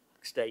that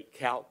state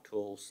calc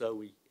tool so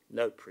we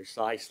know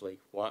precisely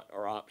what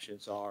our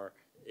options are,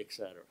 et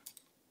cetera.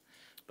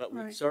 But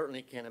we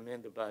certainly can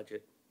amend the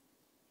budget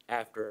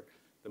after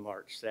the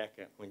March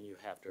 2nd when you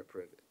have to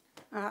approve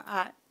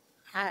it.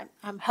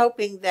 I'm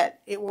hoping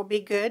that it will be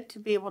good to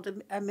be able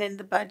to amend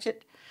the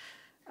budget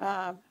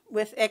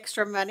with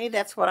extra money.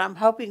 That's what I'm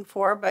hoping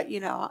for, but you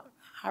know,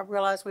 I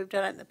realize we've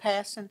done it in the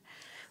past and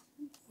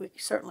we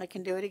certainly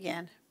can do it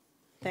again.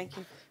 Thank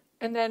you.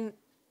 And then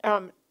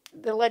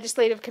the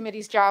legislative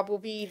committee's job will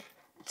be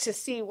to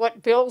see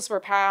what bills were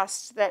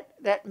passed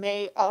that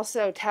may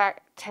also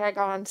tag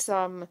on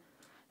some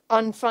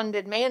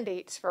unfunded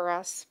mandates for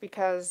us,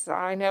 because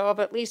I know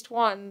of at least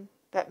one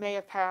that may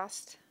have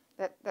passed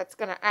that's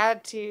going to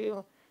add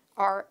to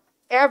our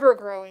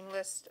ever-growing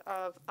list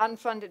of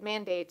unfunded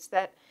mandates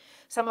that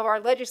some of our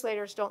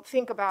legislators don't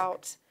think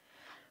about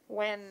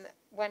when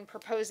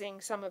proposing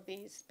some of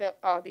these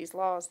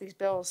laws, these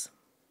bills.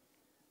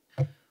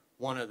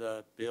 one of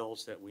the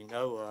bills that we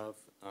know of,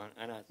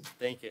 and I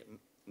think it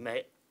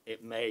made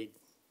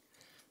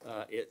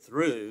it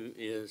through,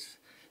 is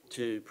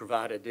to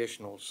provide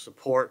additional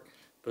support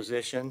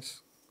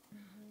positions.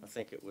 I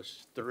think it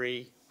was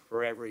 3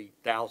 for every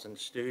 1,000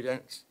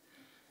 students.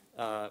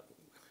 Our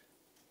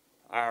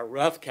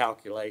rough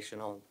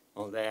calculation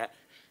on that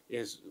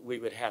is we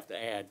would have to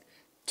add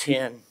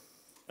 10,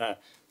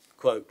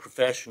 quote,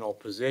 professional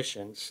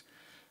positions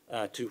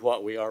to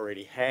what we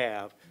already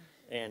have,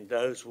 and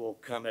those will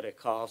come at a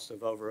cost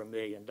of over $1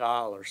 million.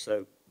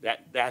 So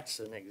that's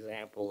an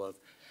example of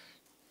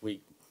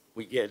we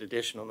get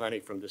additional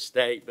money from the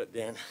state, but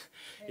then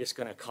it's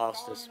going to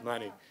cost us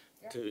money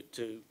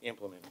to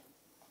implement it.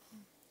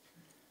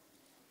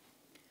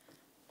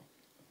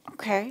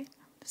 Okay,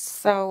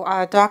 so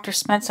Dr.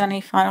 Spence, any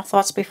final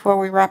thoughts before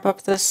we wrap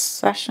up this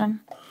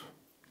session?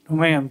 No,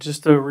 ma'am.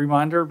 Just a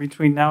reminder,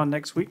 between now and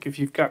next week, if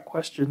you've got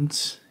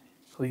questions,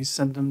 please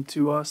send them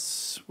to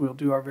us. We'll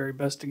do our very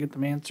best to get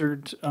them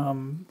answered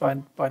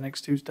by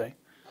next Tuesday.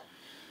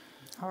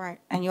 All right,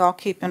 and you all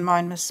keep in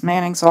mind Ms.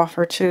 Manning's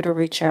offer too to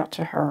reach out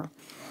to her.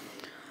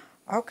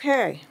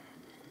 Okay.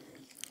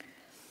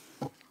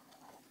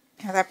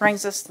 Now that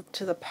brings us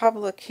to the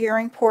public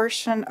hearing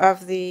portion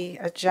of the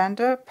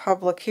agenda.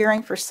 Public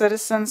hearing for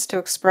citizens to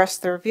express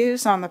their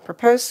views on the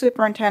proposed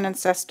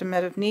superintendent's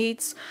estimate of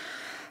needs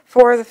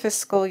for the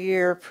fiscal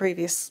year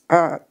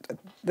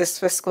this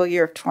fiscal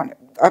year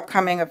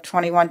upcoming of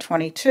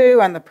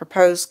 21-22, and the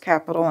proposed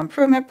capital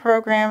improvement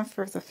program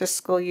for the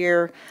fiscal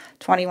year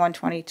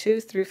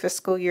 21-22 through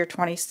fiscal year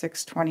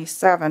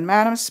 26-27.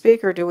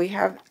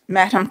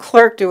 Madam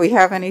Clerk, do we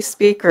have any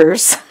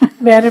speakers?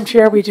 Madam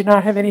Chair, we do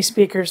not have any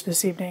speakers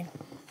this evening.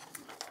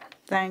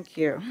 Thank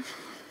you.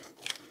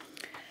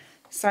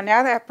 So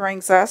now that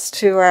brings us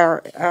to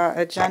our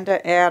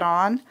agenda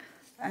add-on,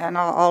 and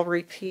I'll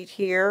repeat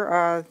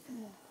here.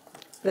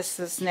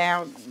 This is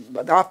now,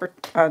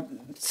 the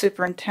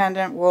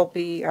superintendent will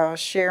be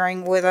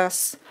sharing with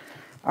us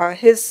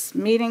his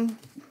meeting.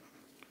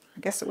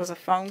 I guess it was a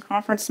phone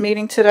conference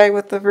meeting today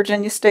with the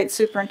Virginia State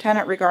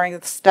Superintendent regarding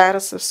the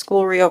status of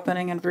school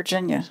reopening in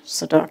Virginia.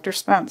 So Dr.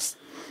 Spence.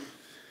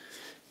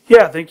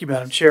 Yeah, thank you,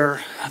 Madam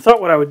Chair. I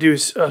thought what I would do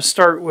is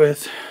start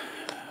with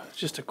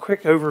just a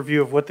quick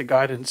overview of what the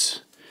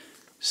guidance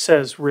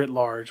says writ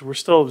large. We're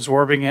still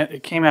absorbing it.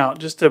 It came out,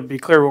 just to be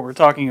clear what we're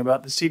talking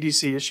about, the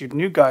CDC issued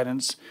new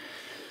guidance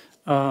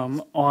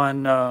on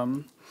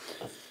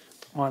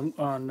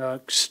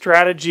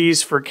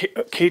strategies for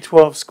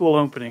K-12 school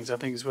openings, I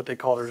think is what they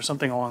called it, or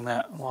something along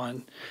that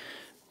line.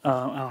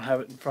 I don't have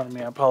it in front of me,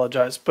 I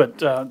apologize. But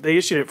they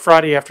issued it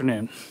Friday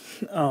afternoon.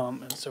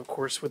 And so, of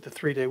course, with the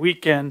 3-day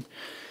weekend,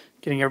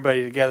 getting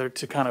everybody together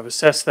to kind of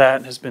assess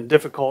that has been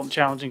difficult and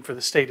challenging for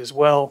the state as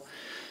well.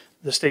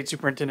 The state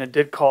superintendent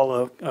did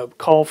call a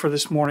call for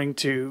this morning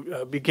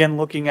to begin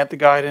looking at the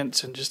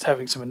guidance and just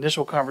having some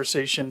initial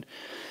conversation.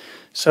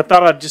 So I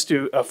thought I'd just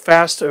do a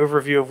fast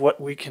overview of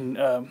what we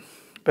can,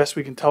 best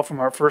we can tell from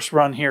our first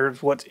run here,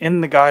 of what's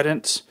in the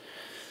guidance,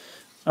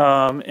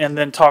 and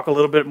then talk a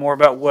little bit more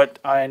about what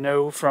I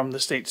know from the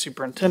state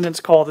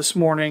superintendent's call this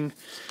morning,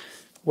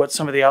 what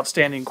some of the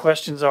outstanding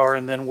questions are,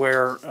 and then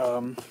where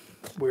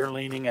we're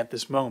leaning at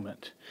this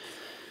moment.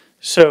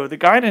 So the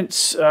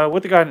guidance,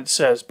 what the guidance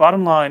says,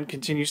 bottom line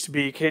continues to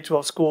be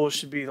K-12 schools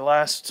should be the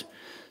last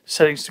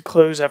settings to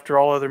close after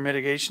all other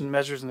mitigation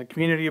measures in the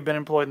community have been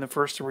employed, and the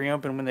first to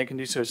reopen when they can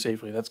do so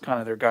safely. That's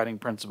kind of their guiding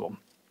principle.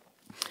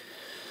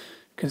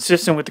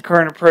 Consistent with the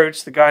current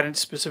approach, the guidance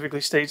specifically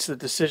states that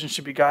decisions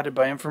should be guided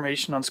by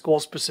information on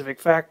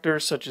school-specific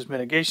factors such as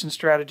mitigation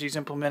strategies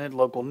implemented,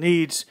 local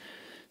needs,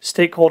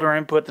 stakeholder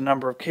input, the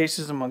number of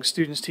cases among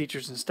students,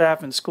 teachers, and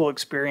staff, and school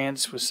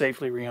experience with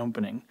safely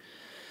reopening.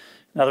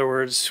 In other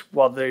words,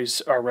 while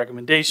these are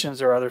recommendations,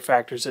 there are other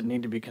factors that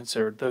need to be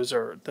considered. Those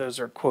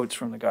are quotes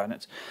from the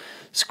guidance.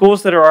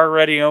 Schools that are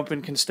already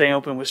open can stay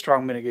open with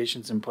strong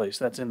mitigations in place.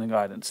 That's in the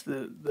guidance.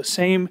 The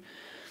same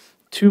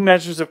two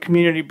measures of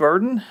community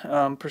burden,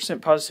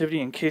 percent positivity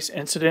and case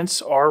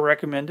incidence, are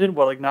recommended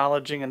while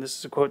acknowledging, and this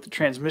is a quote, the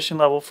transmission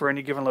level for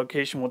any given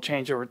location will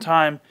change over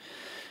time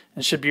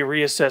and should be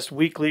reassessed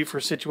weekly for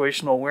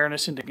situational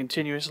awareness and to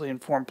continuously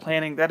inform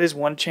planning. That is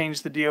one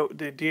change the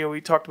DOE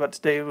talked about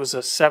today. It was a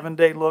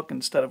 7-day look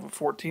instead of a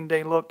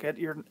 14-day look at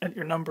your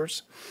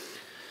numbers.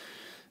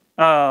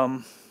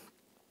 It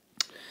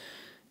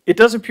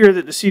does appear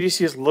that the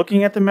CDC is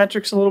looking at the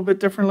metrics a little bit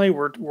differently.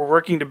 We're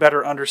working to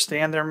better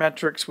understand their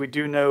metrics. We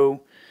do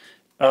know,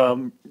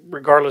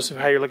 regardless of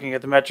how you're looking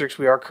at the metrics,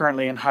 we are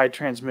currently in high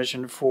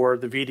transmission for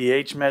the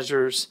VDH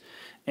measures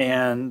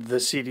and the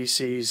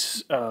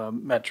CDC's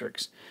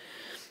metrics.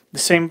 The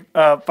same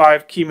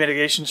 5 key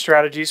mitigation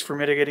strategies for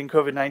mitigating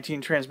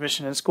COVID-19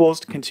 transmission in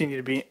schools to continue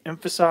to be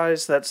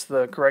emphasized. That's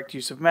the correct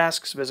use of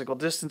masks, physical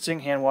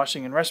distancing, hand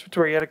washing and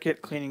respiratory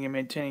etiquette, cleaning and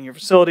maintaining your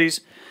facilities,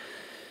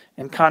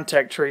 and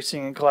contact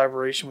tracing in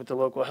collaboration with the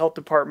local health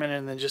department.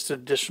 And then just an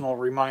additional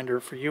reminder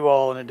for you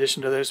all, in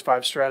addition to those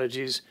 5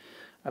 strategies,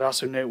 I'd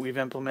also note we've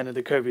implemented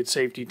the COVID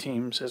safety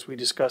teams, as we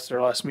discussed at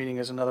our last meeting,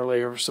 as another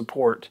layer of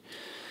support.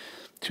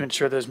 to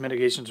ensure those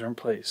mitigations are in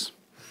place.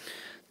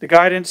 The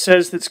guidance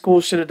says that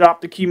schools should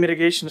adopt the key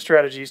mitigation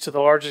strategies to the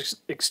largest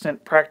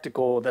extent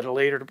practical, that a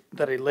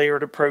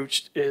layered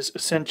approach is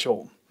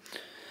essential.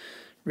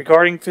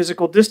 Regarding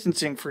physical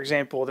distancing, for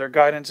example, their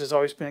guidance has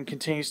always been and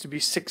continues to be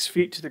 6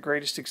 feet to the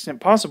greatest extent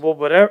possible,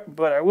 but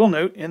I will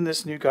note in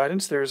this new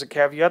guidance there is a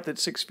caveat that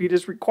 6 feet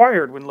is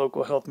required when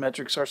local health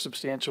metrics are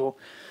substantial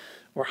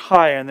or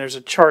high, and there's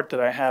a chart that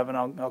I have, and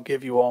I'll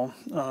give you all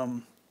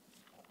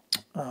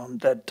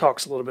that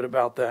talks a little bit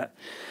about that.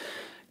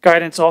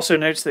 Guidance also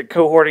notes that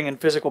cohorting and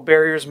physical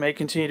barriers may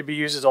continue to be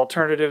used as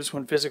alternatives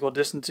when physical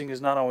distancing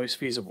is not always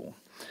feasible.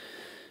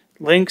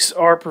 Links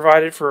are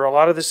provided for a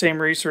lot of the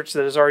same research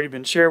that has already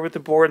been shared with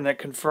the board and that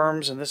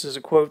confirms, and this is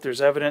a quote,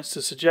 there's evidence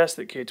to suggest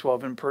that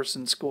K-12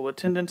 in-person school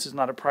attendance is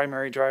not a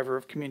primary driver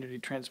of community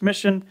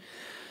transmission.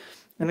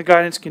 And the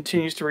guidance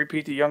continues to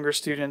repeat that younger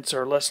students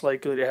are less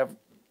likely to have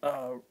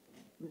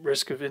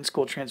risk of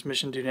in-school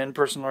transmission due to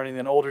in-person learning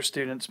than older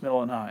students,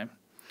 middle and high.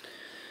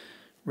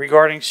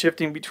 Regarding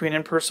shifting between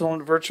in-person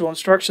and virtual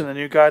instruction, the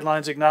new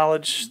guidelines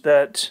acknowledge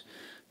that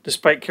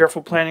despite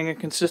careful planning and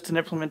consistent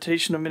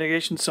implementation of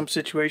mitigation, some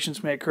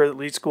situations may occur that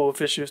lead school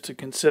officials to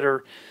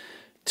consider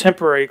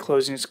temporary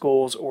closing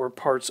schools or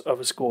parts of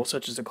a school,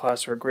 such as a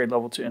class or a grade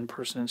level, to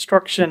in-person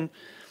instruction.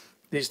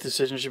 These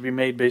decisions should be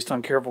made based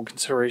on careful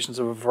considerations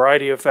of a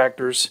variety of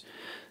factors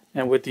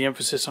and with the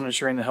emphasis on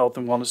ensuring the health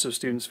and wellness of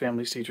students,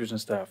 families, teachers,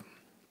 and staff.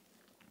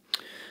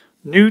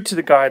 New to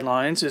the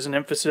guidelines is an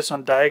emphasis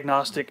on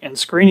diagnostic and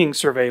screening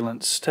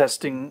surveillance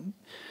testing,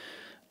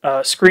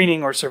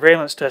 screening or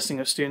surveillance testing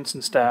of students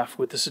and staff,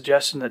 with the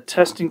suggestion that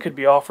testing could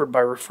be offered by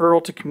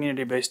referral to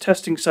community-based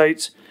testing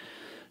sites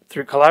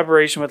through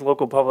collaboration with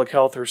local public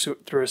health or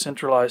through a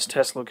centralized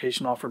test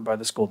location offered by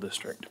the school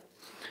district.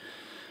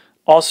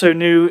 Also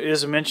new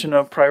is a mention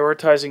of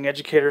prioritizing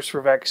educators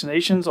for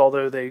vaccinations,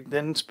 although they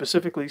then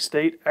specifically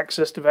state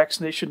access to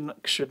vaccination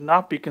should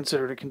not be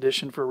considered a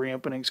condition for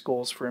reopening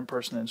schools for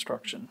in-person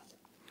instruction.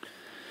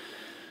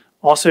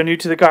 Also new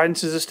to the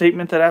guidance is a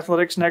statement that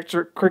athletics and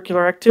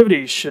extracurricular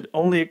activities should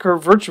only occur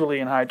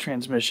virtually in high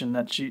transmission,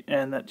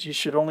 and that these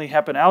should only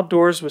happen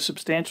outdoors with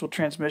substantial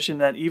transmission,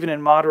 that even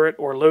in moderate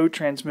or low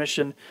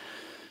transmission,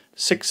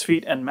 6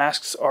 feet and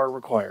masks are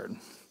required.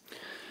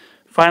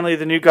 Finally,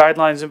 the new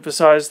guidelines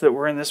emphasize that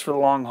we're in this for the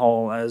long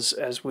haul,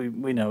 as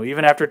we know.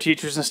 Even after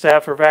teachers and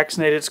staff are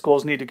vaccinated,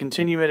 schools need to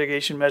continue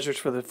mitigation measures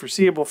for the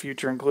foreseeable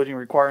future, including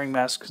requiring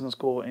masks in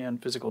school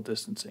and physical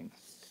distancing.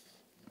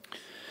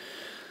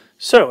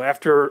 So,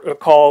 after a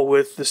call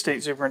with the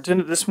state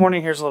superintendent this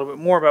morning, here's a little bit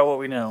more about what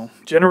we know.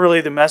 Generally,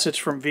 the message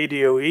from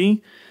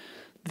VDOE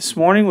this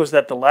morning was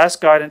that the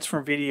last guidance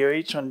from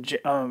VDH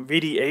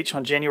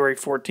on January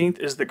 14th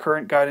is the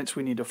current guidance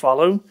we need to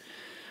follow.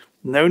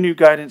 No new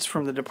guidance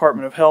from the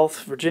Department of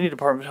Health, Virginia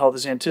Department of Health,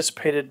 is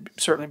anticipated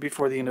certainly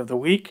before the end of the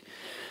week,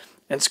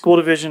 and school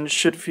divisions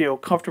should feel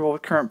comfortable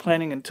with current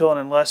planning until and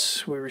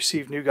unless we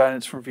receive new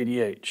guidance from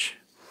VDH.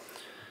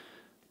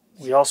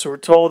 We also were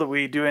told that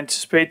we do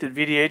anticipate that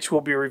VDH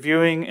will be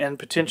reviewing and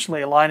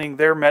potentially aligning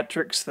their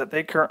metrics that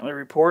they currently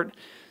report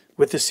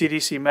with the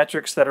CDC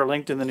metrics that are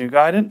linked in the new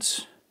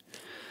guidance.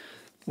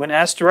 When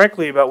asked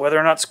directly about whether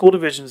or not school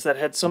divisions that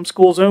had some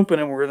schools open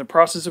and were in the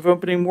process of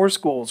opening more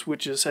schools,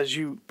 which is, as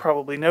you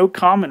probably know,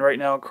 common right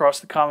now across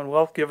the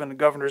Commonwealth given the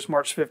governor's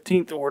March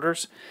 15th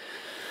orders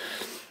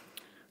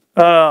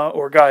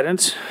or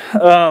guidance,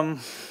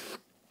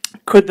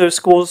 could those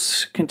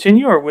schools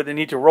continue or would they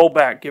need to roll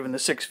back given the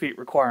 6 feet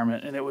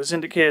requirement? And it was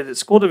indicated that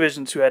school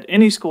divisions who had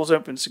any schools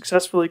open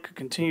successfully could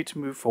continue to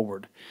move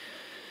forward.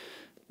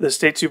 The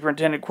state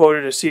superintendent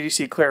quoted a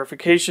CDC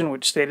clarification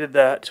which stated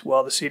that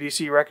while the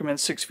CDC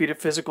recommends 6 feet of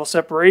physical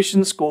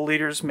separation, school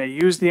leaders may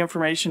use the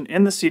information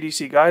in the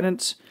CDC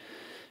guidance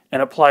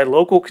and apply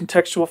local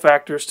contextual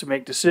factors to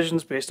make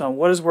decisions based on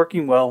what is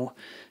working well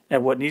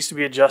and what needs to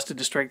be adjusted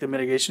to strengthen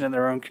mitigation in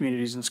their own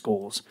communities and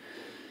schools.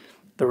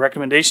 The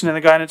recommendation and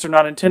the guidance are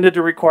not intended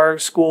to require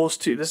schools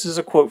to, this is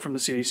a quote from the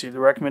CDC,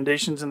 the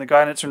recommendations and the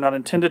guidance are not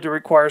intended to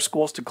require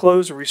schools to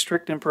close or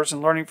restrict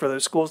in-person learning for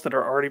those schools that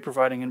are already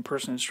providing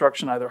in-person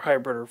instruction, either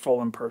hybrid or full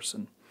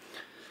in-person.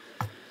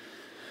 It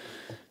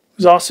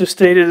was also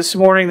stated this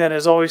morning that,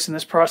 as always in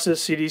this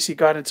process, CDC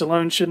guidance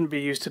alone shouldn't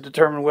be used to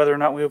determine whether or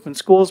not we open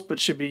schools, but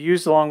should be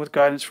used along with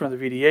guidance from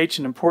the VDH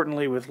and,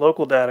 importantly, with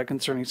local data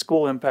concerning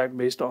school impact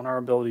based on our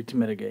ability to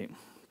mitigate,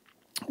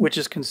 which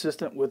is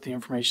consistent with the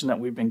information that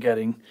we've been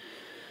getting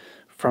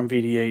from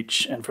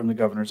VDH and from the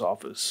governor's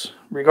office.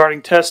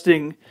 Regarding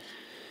testing,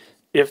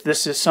 if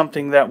this is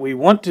something that we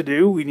want to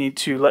do, we need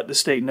to let the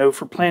state know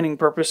for planning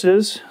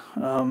purposes.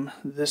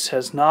 This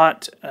has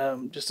not,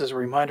 just as a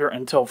reminder,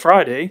 until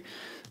Friday,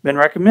 been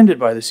recommended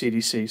by the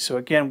CDC. So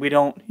again, we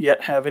don't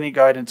yet have any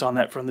guidance on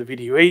that from the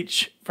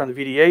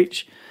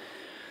VDH.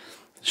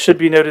 Should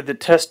be noted that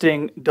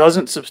testing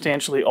doesn't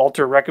substantially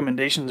alter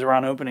recommendations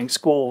around opening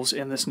schools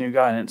in this new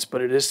guidance,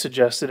 but it is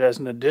suggested as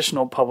an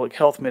additional public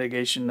health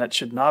mitigation that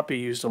should not be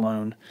used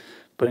alone,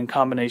 but in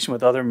combination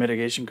with other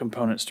mitigation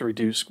components to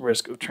reduce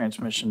risk of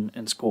transmission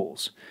in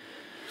schools.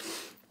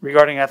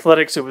 Regarding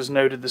athletics, it was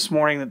noted this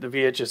morning that the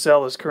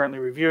VHSL is currently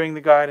reviewing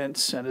the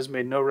guidance and has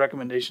made no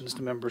recommendations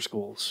to member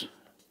schools.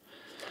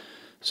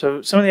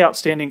 So some of the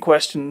outstanding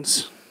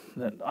questions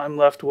that I'm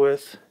left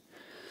with,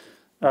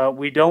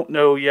 we don't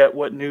know yet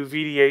what new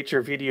VDH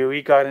or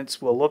VDOE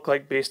guidance will look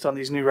like based on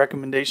these new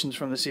recommendations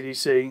from the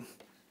CDC.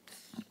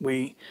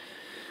 We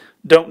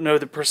don't know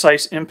the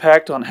precise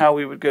impact on how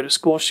we would go to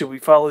school should we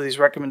follow these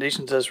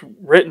recommendations as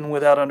written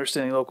without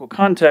understanding local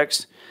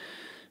context.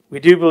 We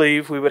do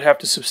believe we would have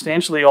to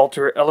substantially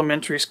alter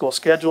elementary school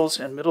schedules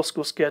and middle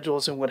school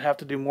schedules and would have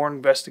to do more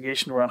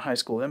investigation around high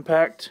school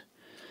impact.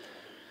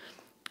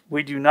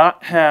 We do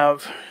not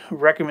have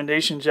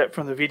recommendations yet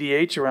from the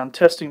VDH around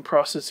testing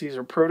processes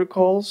or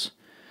protocols.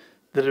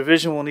 The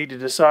division will need to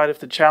decide if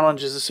the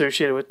challenges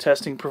associated with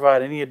testing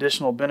provide any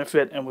additional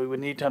benefit, and we would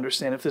need to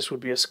understand if this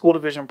would be a school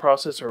division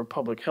process or a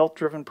public health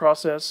driven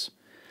process.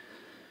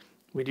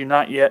 We do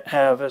not yet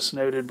have, as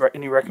noted,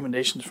 any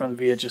recommendations from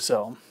the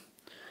VHSL.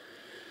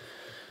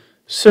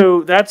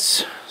 So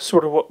that's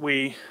sort of what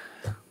we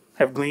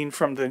have gleaned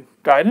from the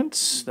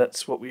guidance.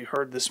 That's what we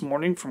heard this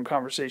morning from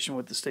conversation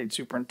with the state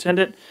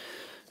superintendent.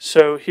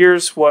 So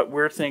here's what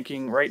we're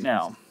thinking right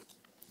now.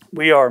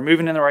 We are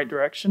moving in the right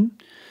direction.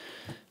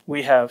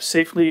 We have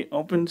safely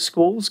opened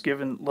schools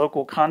given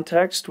local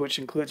context, which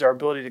includes our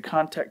ability to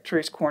contact,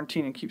 trace,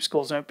 quarantine, and keep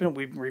schools open.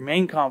 We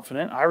remain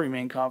confident, I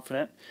remain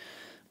confident,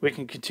 we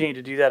can continue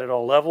to do that at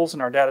all levels,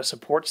 and our data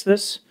supports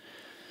this.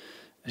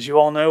 As you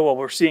all know, while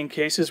we're seeing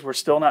cases, we're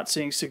still not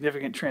seeing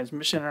significant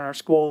transmission in our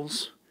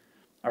schools.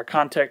 Our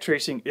contact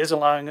tracing is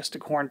allowing us to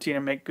quarantine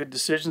and make good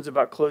decisions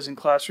about closing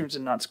classrooms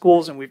and not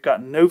schools, and we've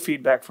gotten no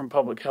feedback from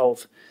public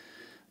health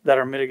that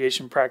our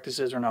mitigation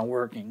practices are not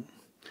working.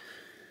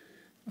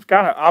 I've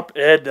got an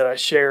op-ed that I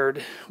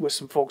shared with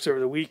some folks over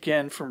the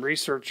weekend from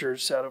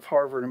researchers out of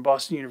Harvard and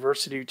Boston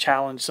University who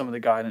challenged some of the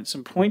guidance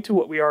and point to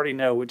what we already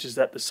know, which is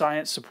that the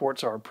science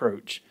supports our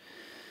approach.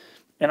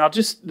 And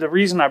the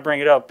reason I bring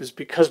it up is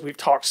because we've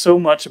talked so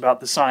much about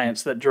the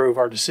science that drove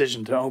our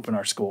decision to open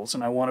our schools.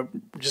 And I want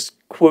to just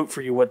quote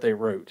for you what they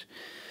wrote.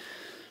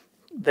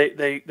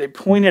 They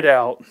pointed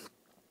out,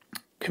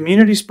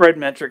 community spread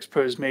metrics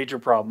pose major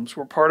problems.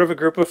 We're part of a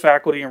group of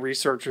faculty and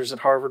researchers at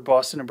Harvard,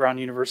 Boston, and Brown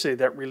University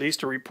that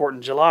released a report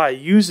in July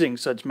using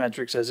such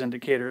metrics as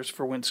indicators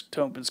for when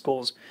to open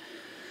schools.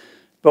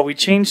 But we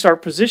changed our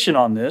position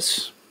on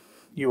this.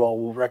 You all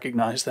will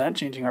recognize that,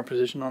 changing our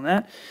position on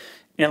that.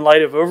 In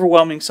light of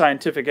overwhelming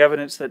scientific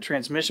evidence that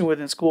transmission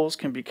within schools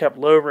can be kept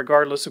low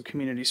regardless of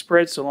community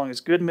spread so long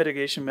as good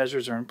mitigation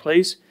measures are in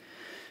place.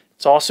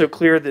 It's also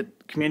clear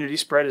that community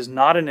spread is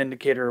not an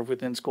indicator of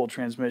within-school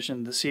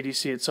transmission. The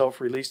CDC itself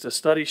released a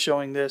study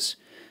showing this.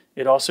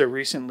 It also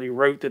recently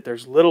wrote that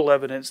there's little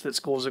evidence that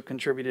schools have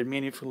contributed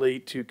meaningfully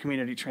to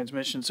community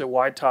transmission, so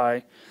why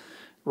tie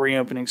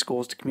reopening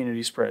schools to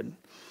community spread?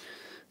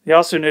 They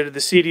also noted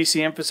the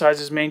CDC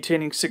emphasizes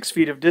maintaining 6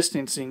 feet of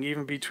distancing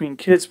even between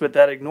kids, but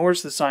that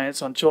ignores the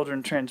science on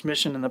children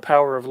transmission and the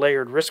power of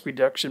layered risk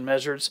reduction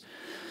measures.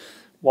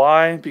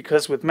 Why?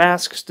 Because with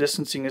masks,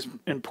 distancing is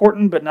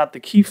important, but not the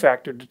key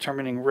factor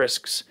determining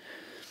risks.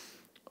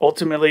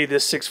 Ultimately,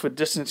 this 6-foot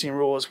distancing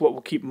rule is what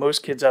will keep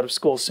most kids out of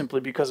school simply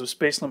because of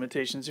space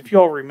limitations. If you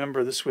all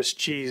remember the Swiss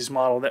cheese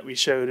model that we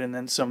showed and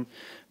then some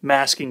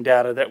masking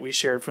data that we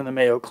shared from the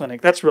Mayo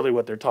Clinic, that's really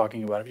what they're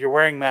talking about. If you're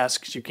wearing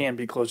masks, you can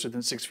be closer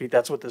than 6 feet.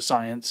 That's what the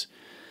science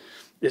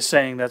is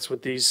saying. That's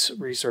what these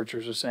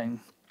researchers are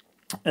saying.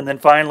 And then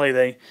finally,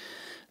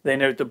 they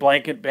note the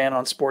blanket ban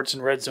on sports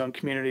in red zone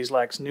communities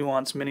lacks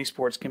nuance. Many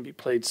sports can be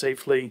played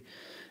safely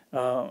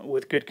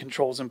with good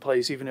controls in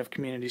place, even if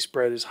community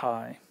spread is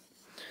high.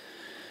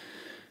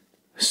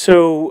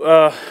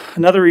 So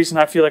another reason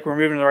I feel like we're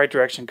moving in the right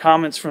direction,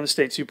 comments from the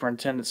state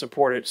superintendent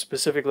support it.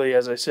 Specifically,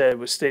 as I said, it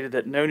was stated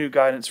that no new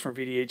guidance from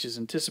VDH is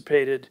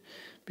anticipated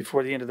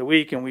before the end of the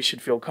week, and we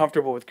should feel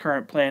comfortable with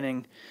current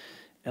planning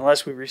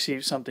unless we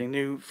receive something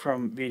new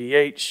from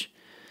VDH.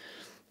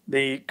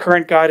 The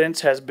current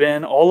guidance has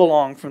been all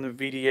along from the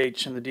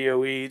VDH and the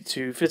DOE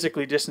to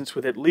physically distance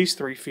with at least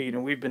 3 feet,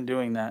 and we've been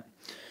doing that.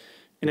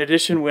 In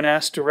addition, when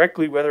asked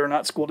directly whether or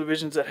not school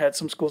divisions that had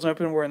some schools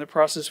open were in the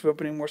process of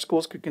opening more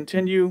schools could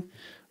continue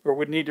or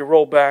would need to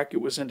roll back, it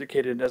was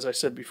indicated, as I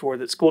said before,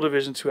 that school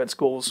divisions who had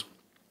schools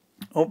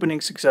opening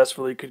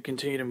successfully could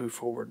continue to move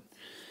forward.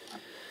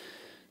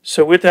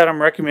 So with that,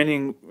 I'm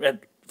recommending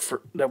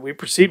that we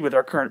proceed with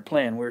our current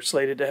plan. We're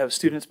slated to have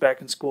students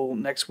back in school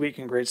next week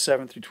in grades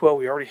 7 through 12.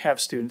 We already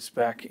have students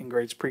back in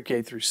grades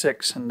pre-K through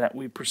 6, and that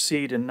we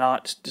proceed and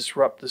not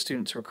disrupt the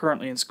students who are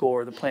currently in school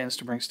or the plans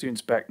to bring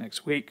students back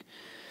next week.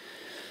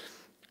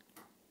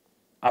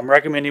 I'm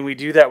recommending we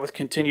do that with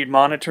continued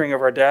monitoring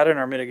of our data and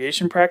our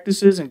mitigation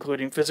practices,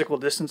 including physical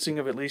distancing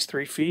of at least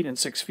 3 feet and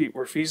 6 feet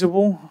where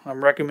feasible.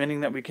 I'm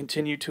recommending that we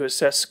continue to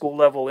assess school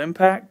level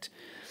impact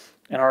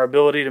and our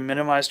ability to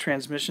minimize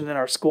transmission in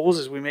our schools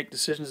as we make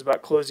decisions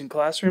about closing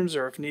classrooms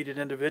or, if needed,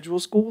 individual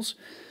schools,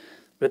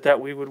 but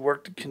that we would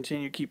work to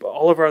continue to keep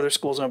all of our other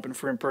schools open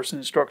for in-person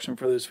instruction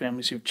for those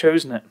families who've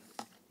chosen it.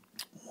 I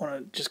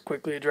want to just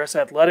quickly address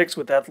athletics.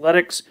 With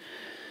athletics,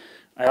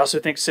 I also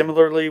think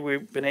similarly,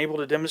 we've been able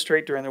to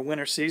demonstrate during the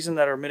winter season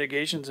that our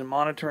mitigations and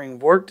monitoring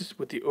worked,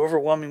 with the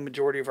overwhelming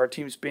majority of our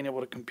teams being able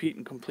to compete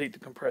and complete the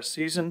compressed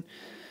season.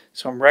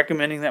 So I'm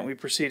recommending that we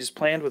proceed as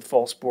planned with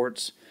fall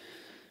sports,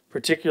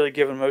 particularly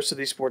given most of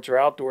these sports are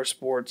outdoor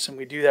sports, and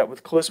we do that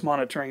with close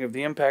monitoring of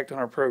the impact on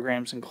our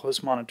programs and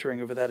close monitoring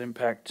of that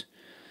impact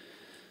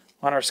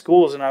on our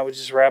schools. And I would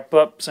just wrap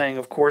up saying,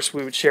 of course,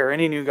 we would share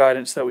any new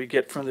guidance that we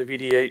get from the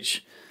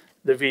VDH,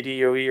 the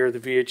VDOE, or the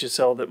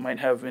VHSL that might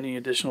have any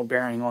additional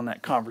bearing on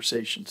that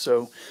conversation.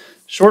 So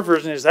short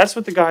version is that's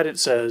what the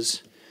guidance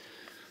says.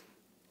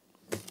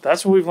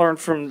 That's what we've learned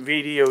from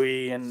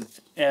VDOE,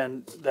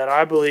 and that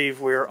I believe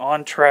we're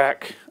on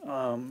track,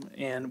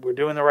 and we're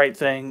doing the right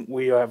thing.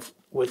 We have,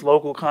 with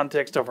local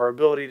context of our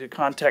ability to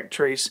contact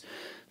trace,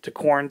 to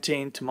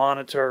quarantine, to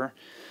monitor,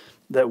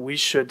 that we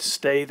should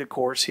stay the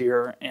course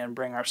here and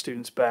bring our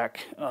students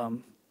back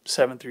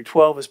 7 through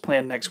 12 as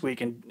planned next week,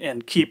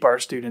 and keep our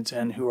students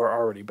in who are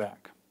already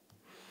back.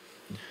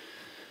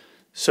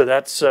 So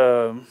that's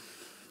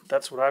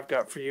what I've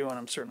got for you, and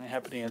I'm certainly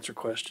happy to answer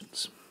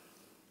questions.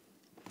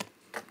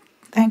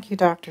 Thank you,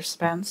 Dr.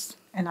 Spence.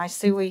 And I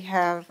see we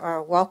have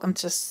welcome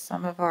to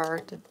some of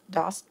our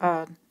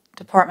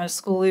Department of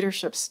School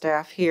Leadership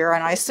staff here,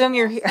 and I assume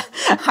you're here.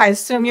 I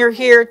assume you're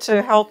here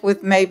to help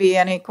with maybe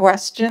any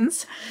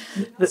questions.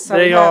 So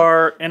They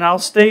are, and I'll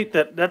state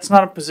that that's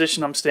not a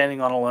position I'm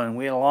standing on alone.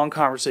 We had a long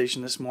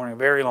conversation this morning, a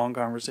very long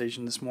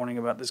conversation this morning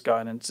about this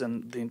guidance,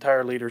 and the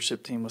entire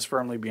leadership team was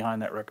firmly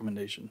behind that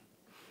recommendation.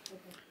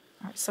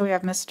 All right, so we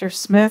have Mr.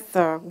 Smith,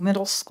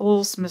 middle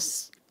schools,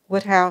 Ms.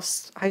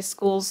 Woodhouse, high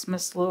schools,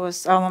 Ms.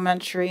 Lewis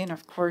Elementary, and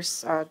of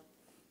course,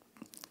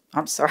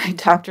 I'm sorry,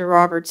 Dr.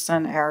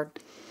 Robertson, our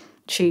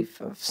Chief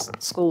of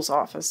Schools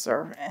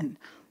Officer. And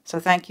so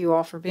thank you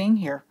all for being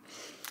here.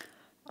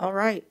 All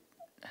right,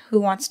 who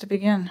wants to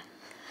begin?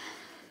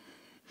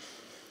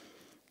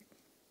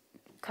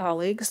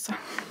 Colleagues.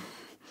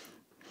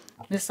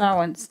 Ms.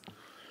 Owens.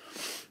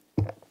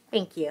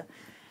 Thank you.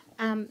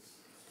 I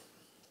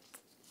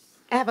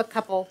have a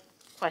couple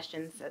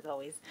questions, as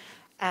always.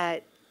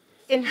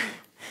 In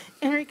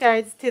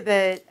regards to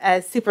the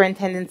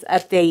superintendent's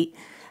update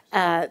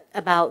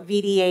about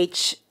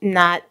VDH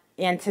not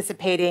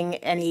anticipating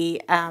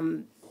any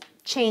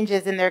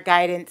changes in their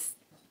guidance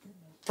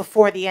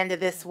before the end of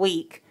this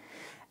week,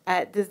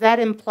 does that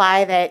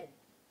imply that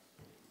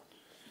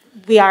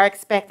we are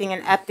expecting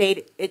an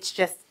update, it's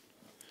just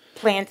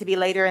planned to be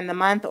later in the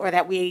month, or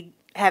that we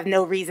have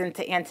no reason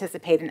to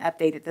anticipate an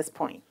update at this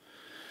point?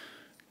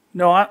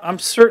 No, I'm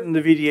certain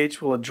the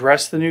VDH will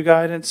address the new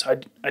guidance.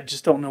 I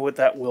just don't know what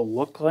that will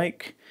look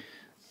like.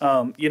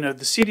 You know,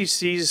 the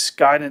CDC's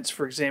guidance,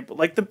 for example,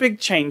 like the big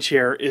change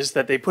here is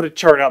that they put a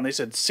chart out and they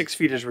said 6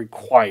 feet is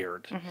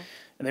required. Mm-hmm.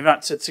 And they've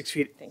not said 6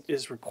 feet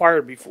is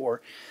required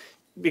before,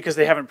 because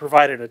they haven't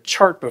provided a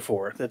chart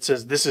before that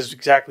says this is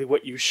exactly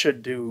what you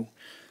should do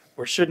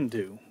or shouldn't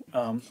do,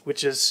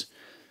 which is,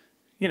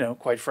 you know,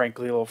 quite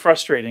frankly, a little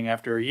frustrating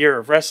after a year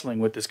of wrestling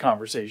with this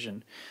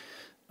conversation.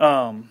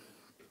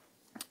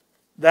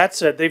 That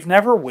said, they've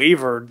never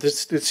wavered. The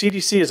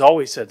CDC has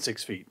always said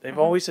 6 feet. They've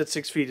always said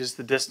 6 feet is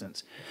the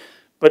distance.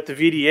 But the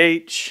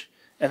VDH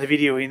and the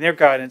VDOE in their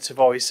guidance have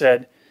always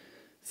said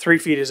 3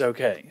 feet is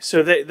okay.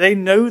 So they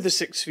know the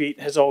 6 feet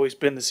has always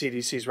been the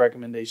CDC's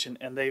recommendation,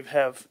 and they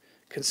have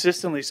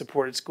consistently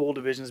supported school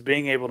divisions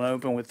being able to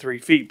open with 3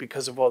 feet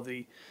because of all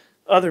the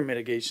other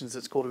mitigations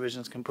that school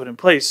divisions can put in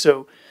place.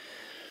 So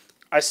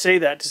I say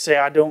that to say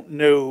I don't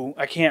know,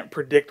 I can't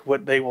predict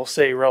what they will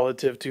say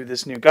relative to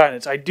this new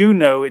guidance. I do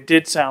know it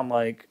did sound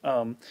like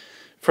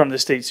from the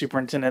state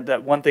superintendent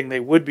that one thing they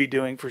would be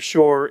doing for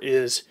sure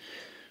is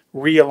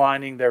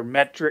realigning their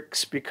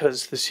metrics,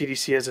 because the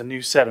CDC has a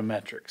new set of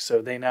metrics.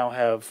 So they now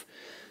have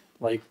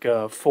like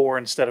 4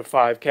 instead of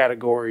 5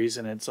 categories,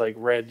 and it's like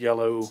red,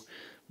 yellow,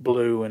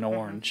 blue, and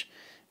orange.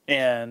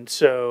 And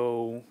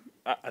so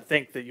I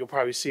think that you'll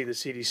probably see the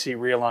CDC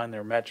realign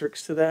their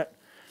metrics to that.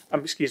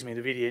 Excuse me,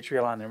 the VDH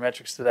realign their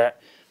metrics to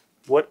that.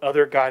 What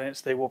other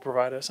guidance they will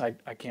provide us, I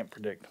can't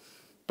predict.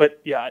 But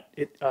yeah,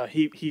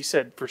 he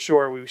said for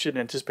sure we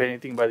shouldn't anticipate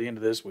anything by the end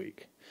of this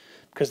week,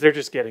 because they're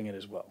just getting it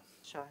as well.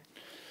 Sure.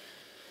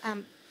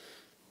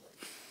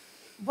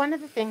 One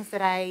of the things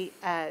that I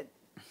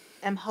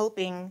am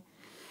hoping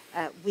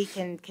we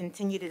can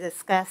continue to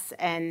discuss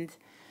and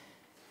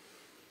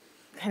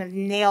kind of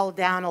nail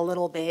down a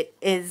little bit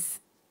is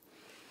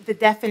the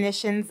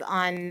definitions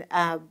on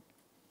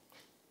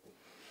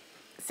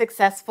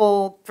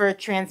successful for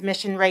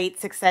transmission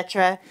rates,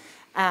 etc.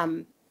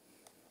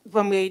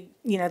 When we,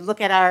 look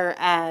at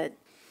our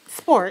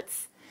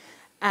sports,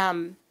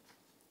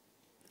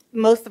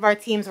 most of our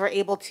teams were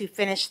able to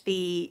finish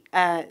the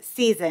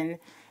season,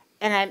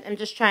 and I'm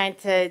just trying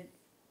to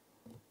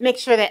make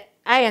sure that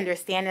I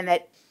understand and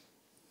that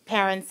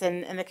parents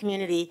and the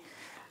community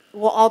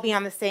will all be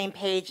on the same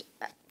page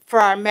for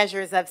our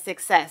measures of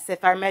success.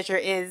 If our measure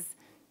is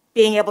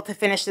being able to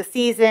finish the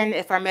season,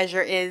 if our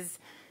measure is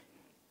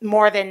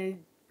more than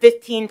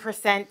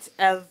 15%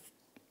 of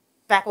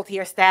faculty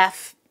or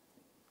staff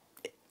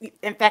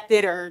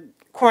infected or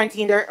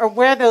quarantined, or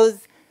where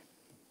those,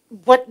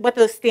 what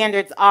those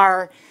standards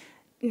are,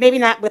 maybe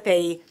not with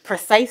a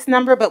precise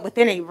number, but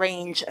within a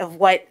range of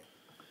what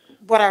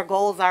our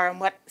goals are and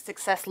what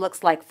success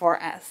looks like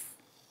for us.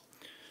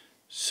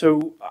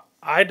 So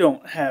I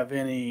don't have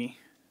any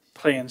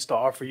plans to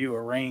offer you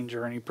a range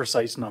or any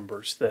precise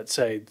numbers that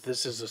say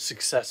this is a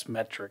success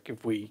metric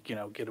if we,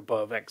 get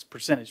above X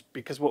percentage,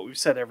 because what we've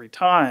said every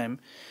time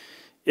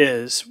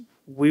is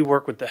we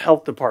work with the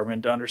health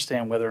department to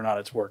understand whether or not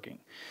it's working.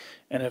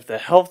 And if the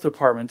health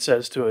department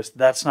says to us,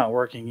 that's not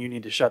working, you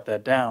need to shut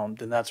that down,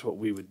 then that's what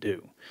we would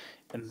do.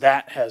 And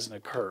that hasn't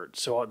occurred.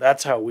 So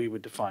that's how we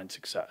would define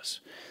success.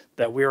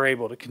 That we're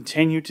able to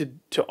continue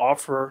to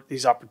offer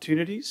these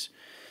opportunities.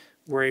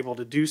 We're able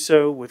to do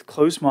so with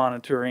close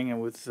monitoring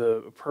and with the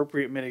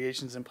appropriate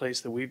mitigations in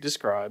place that we've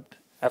described,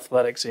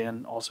 athletics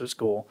and also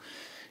school.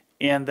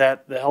 And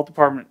that the health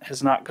department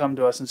has not come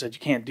to us and said, you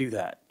can't do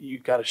that.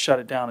 You've got to shut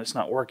it down. It's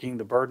not working.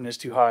 The burden is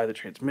too high. The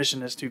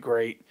transmission is too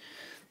great.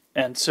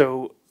 And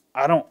so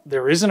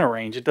there isn't a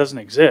range. It doesn't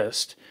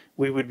exist.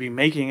 We would be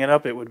making it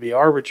up. It would be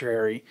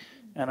arbitrary.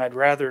 And I'd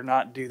rather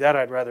not do that.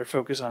 I'd rather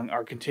focus on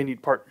our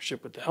continued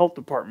partnership with the health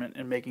department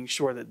and making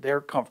sure that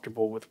they're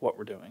comfortable with what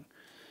we're doing.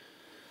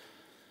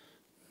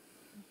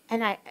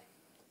 And I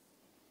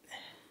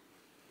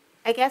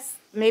guess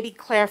maybe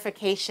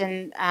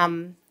clarification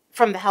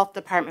from the health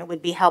department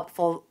would be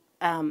helpful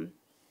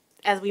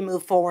as we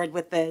move forward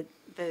with the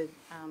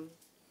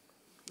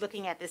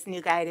looking at this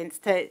new guidance,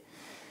 to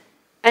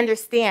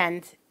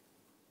understand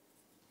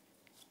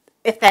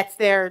if that's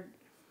their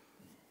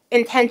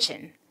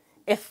intention,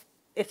 if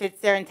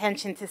it's their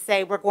intention to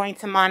say we're going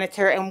to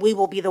monitor and we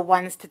will be the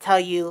ones to tell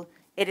you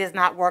it is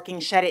not working,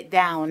 shut it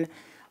down,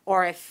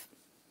 or if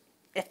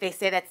they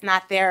say that's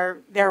not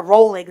their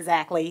role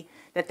exactly,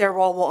 that their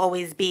role will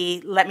always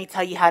be, let me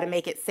tell you how to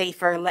make it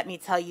safer, let me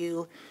tell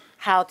you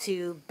how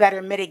to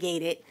better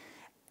mitigate it.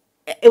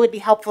 It would be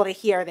helpful to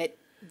hear that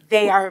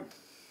they are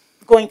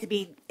going to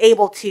be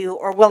able to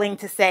or willing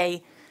to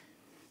say,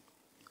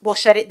 we'll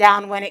shut it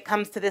down when it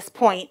comes to this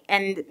point,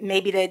 and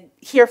maybe to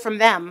hear from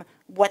them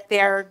what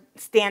their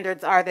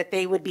standards are that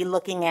they would be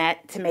looking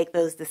at to make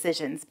those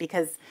decisions.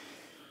 Because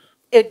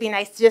it would be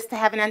nice just to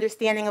have an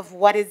understanding of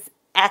what is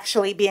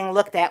actually being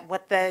looked at,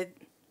 what the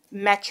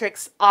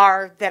metrics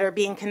are that are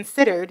being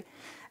considered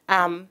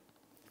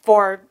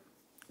for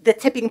the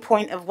tipping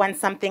point of when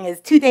something is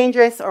too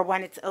dangerous or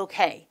when it's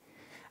okay.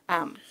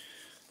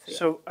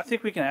 So I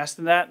think we can ask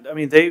them that. I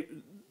mean, they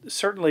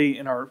certainly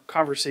in our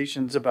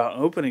conversations about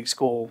opening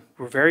school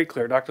were very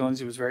clear. Dr.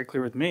 Lindsay was very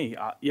clear with me.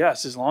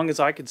 Yes, as long as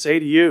I could say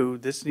to you,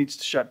 this needs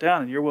to shut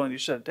down and you're willing to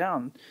shut it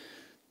down,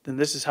 then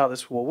this is how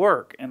this will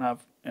work. And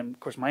of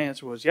course, my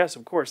answer was yes,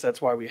 of course.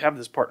 That's why we have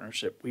this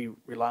partnership. We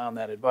rely on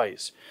that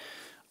advice.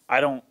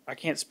 I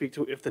can't speak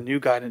to if the new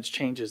guidance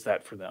changes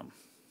that for them,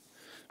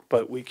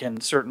 but we can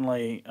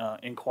certainly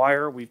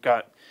inquire. We've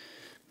got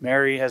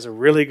Mary has a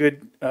really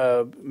good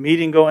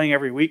meeting going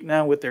every week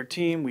now with their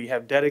team. We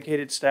have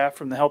dedicated staff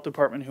from the health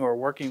department who are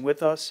working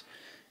with us.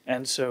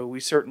 And so we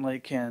certainly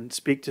can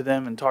speak to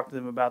them and talk to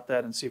them about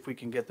that and see if we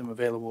can get them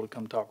available to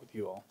come talk with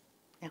you all.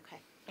 Okay.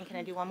 And can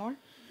I do one more?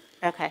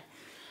 Okay.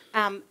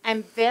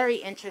 I'm very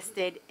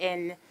interested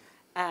in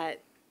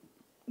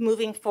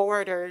moving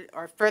forward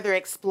or further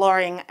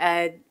exploring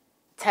a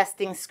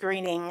testing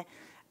screening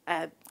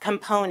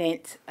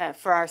component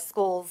for our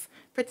schools,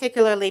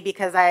 particularly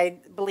because I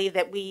believe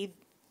that we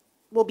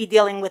will be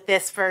dealing with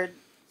this for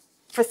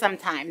some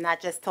time, not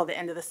just till the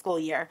end of the school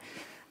year.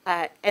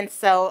 And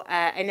so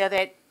I know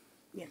that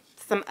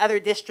some other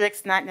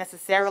districts, not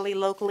necessarily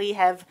locally,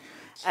 have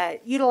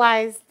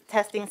utilized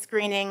testing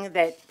screening,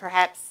 that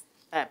perhaps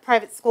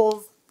private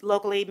schools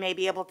locally may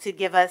be able to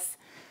give us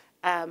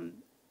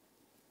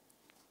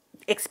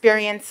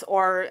experience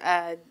or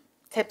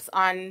tips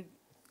on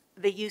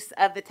the use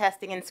of the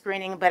testing and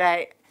screening, but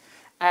I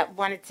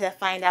wanted to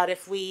find out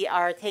if we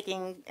are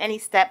taking any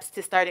steps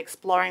to start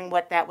exploring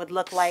what that would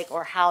look like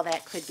or how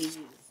that could be used.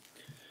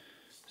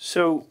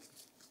 So,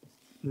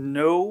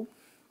 no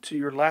to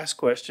your last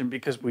question,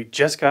 because we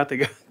just got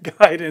the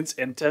guidance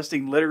and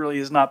testing literally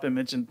has not been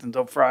mentioned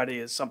until Friday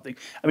as something.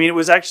 I mean, it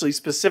was actually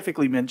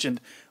specifically mentioned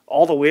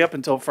all the way up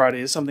until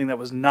Friday as something that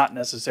was not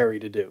necessary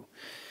to do.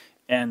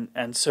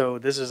 And so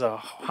this is a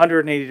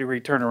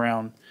 180-degree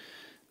turnaround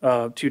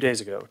 3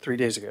 days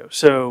ago.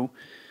 So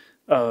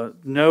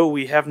no,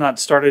 we have not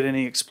started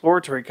any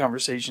exploratory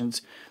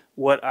conversations.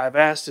 What I've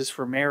asked is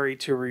for Mary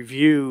to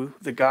review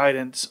the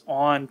guidance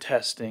on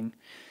testing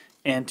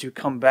and to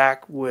come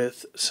back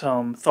with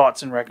some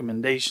thoughts and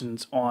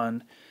recommendations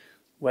on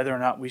whether or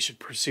not we should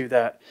pursue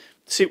that.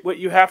 See, what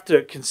you have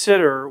to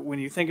consider when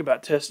you think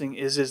about testing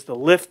is the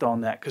lift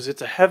on that, because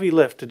it's a heavy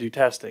lift to do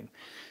testing.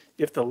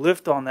 If the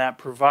lift on that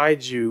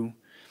provides you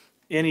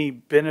any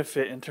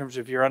benefit in terms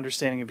of your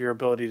understanding of your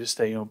ability to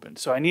stay open.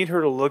 So I need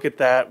her to look at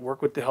that,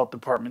 work with the health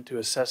department to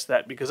assess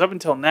that, because up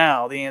until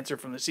now, the answer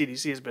from the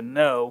CDC has been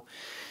no.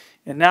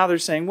 And now they're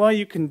saying, well,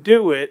 you can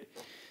do it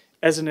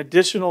as an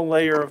additional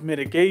layer of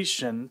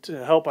mitigation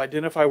to help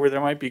identify where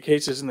there might be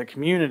cases in the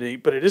community,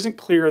 but it isn't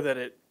clear that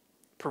it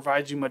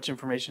provides you much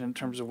information in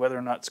terms of whether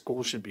or not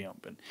schools should be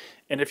open.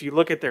 And if you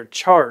look at their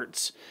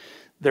charts,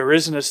 there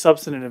isn't a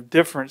substantive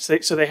difference. They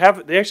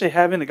actually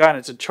have in the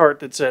guidance a chart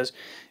that says,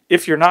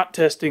 if you're not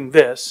testing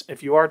this,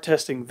 if you are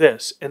testing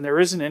this, and there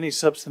isn't any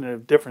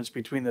substantive difference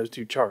between those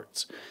two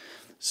charts.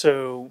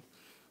 So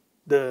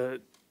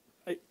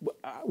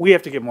we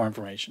have to get more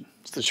information.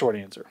 It's the short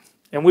answer.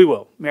 And we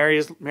will. Mary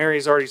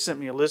has already sent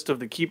me a list of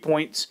the key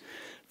points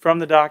from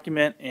the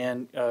document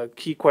and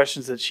key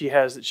questions that she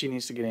has that she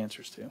needs to get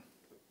answers to.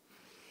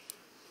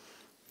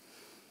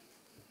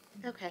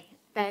 Okay,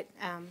 that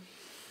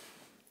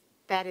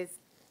is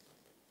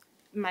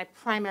my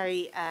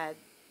primary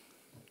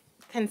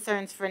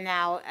concerns for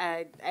now.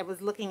 I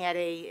was looking at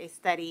a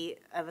study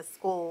of a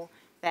school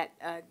that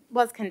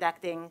was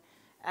conducting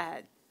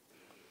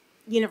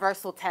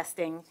universal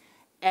testing,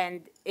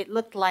 and it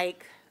looked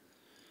like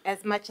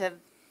as much as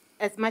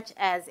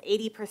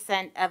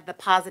 80% of the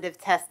positive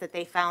tests that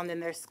they found in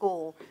their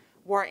school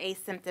were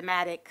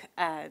asymptomatic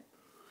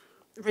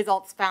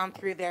results found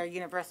through their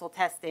universal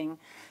testing.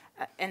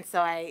 And so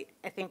I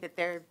think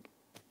that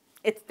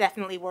it's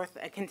definitely worth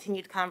a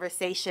continued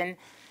conversation,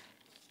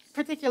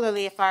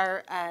 particularly if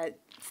our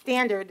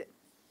standard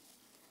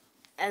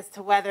as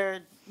to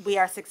whether we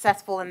are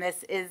successful in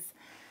this is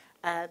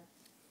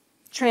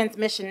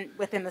transmission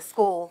within the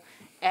school,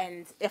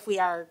 and if we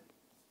are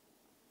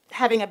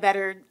having a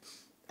better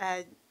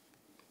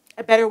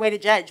way to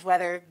judge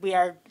whether we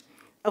are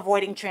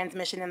avoiding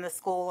transmission in the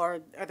school or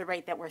the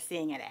rate that we're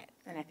seeing it at.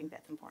 And I think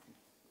that's important.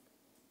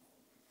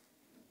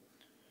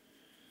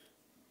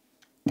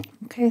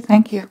 Okay,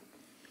 thank you.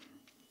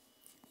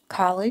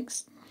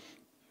 Colleagues?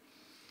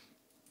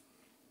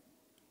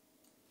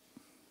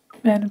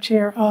 Madam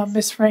Chair,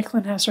 Ms.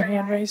 Franklin has her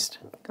hand raised.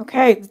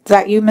 Okay, is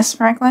that you, Ms.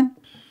 Franklin?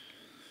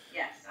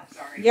 Yes, I'm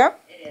sorry. Yep.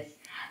 It is.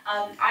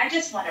 I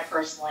just want to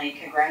personally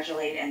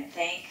congratulate and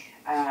thank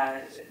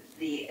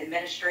the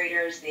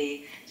administrators,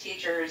 the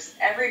teachers,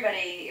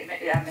 everybody,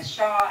 Ms.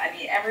 Shaw, I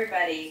mean,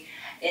 everybody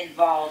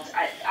involved.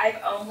 I've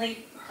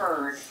only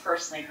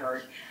personally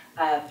heard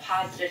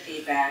positive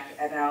feedback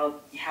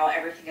about how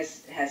everything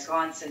has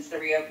gone since the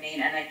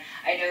reopening. And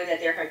I know that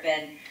there have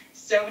been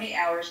so many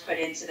hours put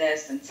into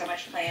this and so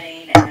much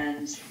planning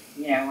and,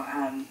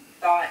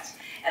 thought.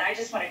 And I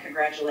just want to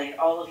congratulate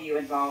all of you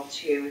involved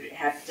who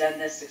have done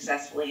this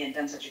successfully and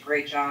done such a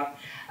great job.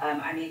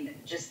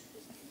 Just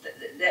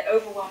the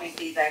overwhelming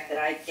feedback that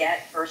I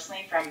get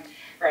personally from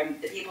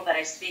the people that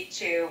I speak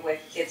to with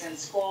kids in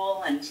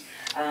school and,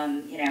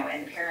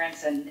 and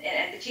parents and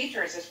the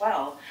teachers as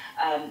well,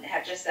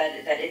 have just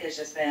said that it has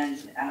just been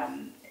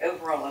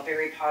overall a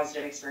very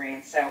positive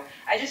experience. So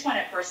I just want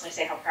to personally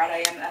say how proud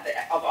I am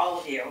of all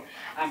of you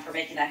for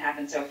making that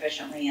happen so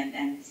efficiently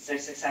and so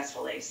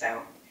successfully.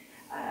 So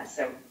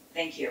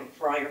thank you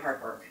for all your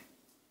hard work.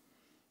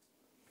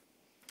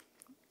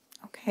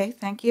 Okay,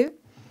 thank you.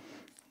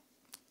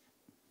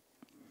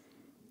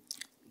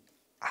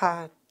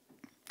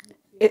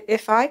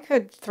 If I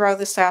could throw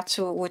this out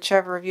to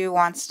whichever of you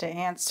wants to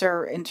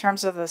answer, in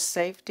terms of the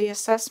safety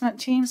assessment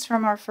teams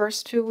from our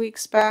first 2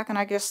 weeks back, and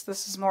I guess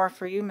this is more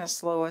for you,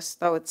 Miss Lewis,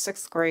 though it's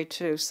 6th grade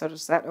too, so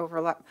does that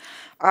overlap?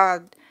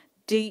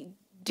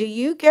 Do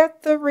you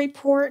get the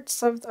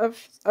reports of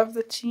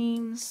the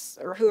teams,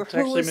 or who? It's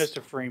actually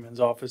Mr. Freeman's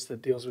office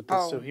that deals with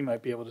this, so he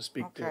might be able to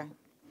speak to it.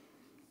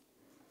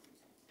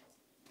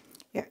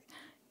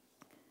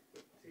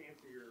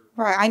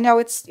 Right, I know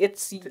it's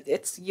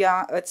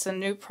a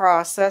new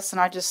process,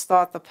 and I just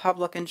thought the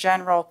public in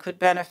general could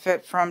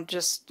benefit from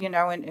just,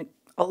 a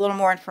little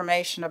more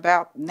information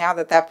about now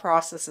that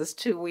process is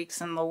 2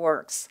 weeks in the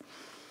works.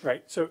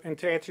 Right, so, and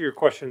to answer your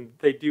question,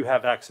 they do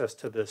have access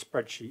to the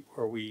spreadsheet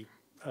where we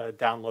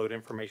download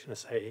information to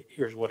say,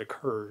 here's what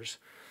occurs.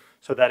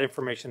 So that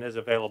information is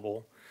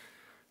available.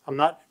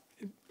 Do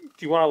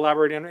you want to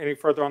elaborate any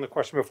further on the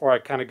question before I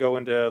kind of go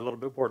into a little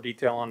bit more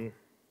detail on?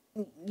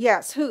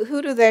 Yes,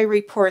 who do they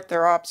report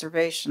their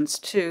observations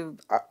to?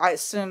 I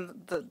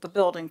assume the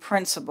building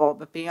principal,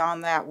 but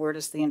beyond that, where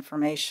does the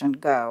information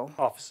go?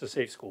 Office of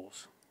Safe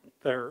Schools.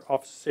 Their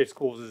Office of Safe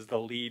Schools is the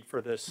lead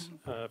for this,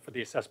 for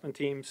the assessment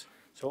teams.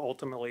 So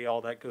ultimately,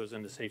 all that goes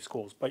into Safe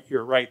Schools. But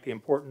you're right, the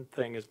important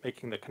thing is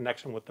making the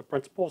connection with the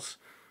principals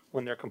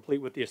when they're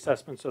complete with the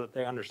assessment so that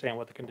they understand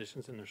what the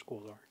conditions in their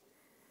schools are.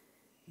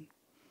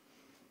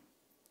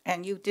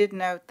 And you did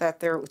note that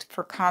there,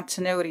 for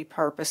continuity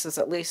purposes,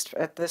 at least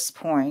at this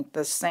point,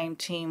 the same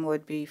team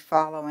would be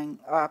following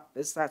up.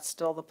 Is that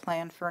still the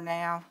plan for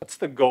now? That's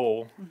the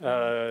goal.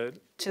 To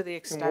the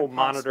extent and we'll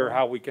monitor possible.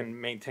 how we can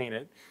maintain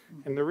it.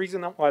 And the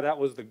reason why that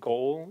was the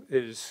goal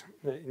is,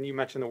 and you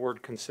mentioned the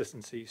word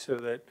consistency, so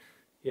that,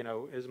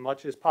 as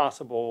much as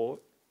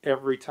possible,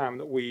 every time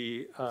that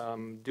we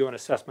do an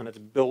assessment, it's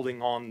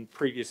building on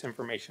previous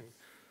information.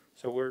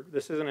 So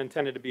this isn't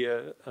intended to be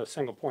a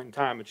single point in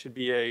time. It should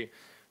be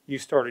you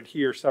started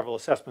here several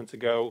assessments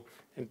ago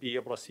and be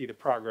able to see the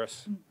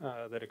progress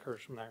that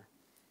occurs from there.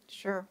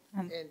 Sure.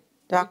 And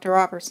Dr.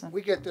 Robertson.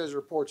 We get those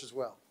reports as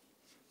well.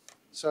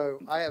 So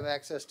I have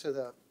access to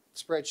the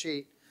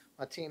spreadsheet.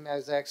 My team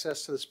has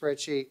access to the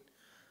spreadsheet.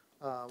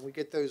 We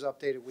get those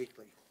updated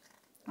weekly.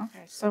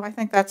 Okay, so I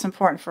think that's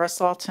important for us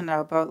all to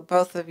know.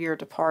 Both of your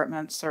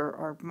departments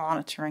are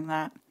monitoring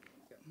that.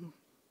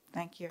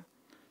 Thank you.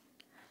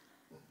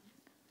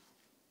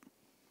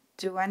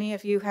 Do any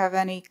of you have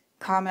any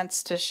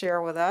comments to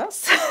share with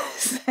us?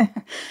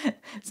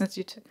 Since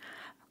you took.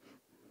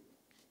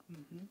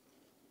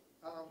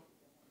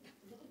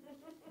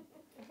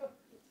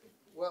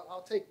 Well,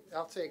 I'll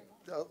take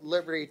the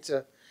liberty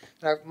to.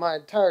 My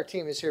entire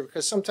team is here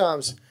because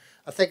sometimes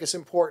I think it's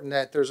important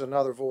that there's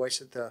another voice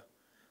at the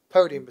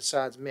podium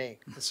besides me.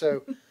 And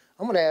so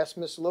I'm going to ask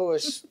Miss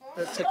Lewis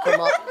to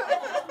come up.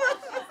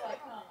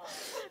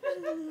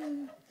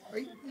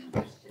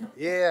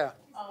 Yeah.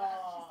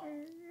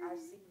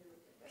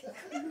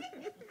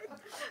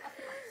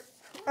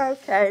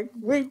 Okay,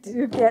 we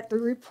do get the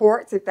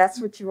reports if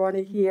that's what you want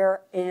to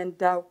hear, and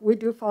we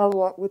do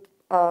follow up with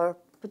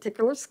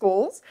particular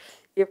schools.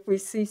 If we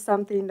see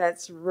something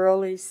that's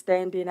really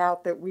standing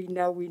out that we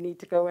know we need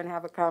to go and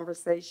have a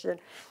conversation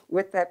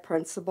with that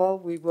principal,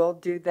 we will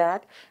do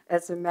that.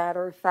 As a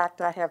matter of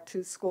fact, I have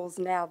 2 schools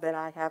now that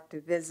I have to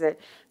visit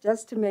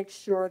just to make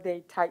sure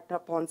they tighten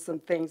up on some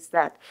things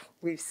that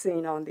we've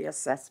seen on the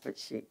assessment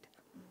sheet.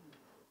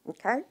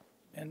 Okay?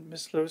 And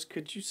Ms. Lewis,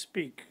 could you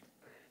speak?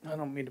 I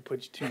don't mean to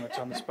put you too much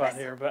on the spot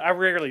here, but I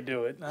rarely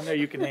do it. I know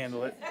you can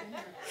handle it.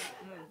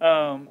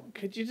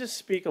 Could you just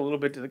speak a little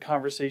bit to the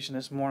conversation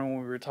this morning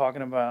when we were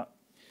talking about,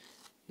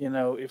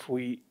 if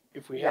we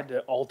had to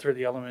alter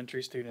the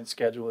elementary student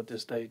schedule at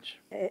this stage?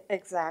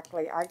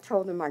 Exactly. I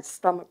told him my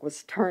stomach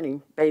was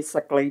turning,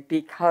 basically,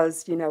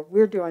 because,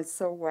 we're doing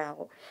so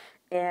well.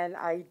 And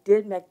I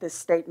did make this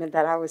statement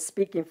that I was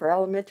speaking for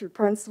elementary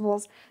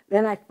principals.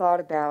 Then I thought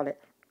about it.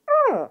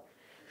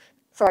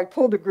 So I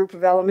pulled a group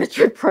of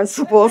elementary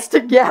principals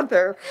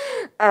together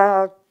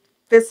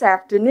this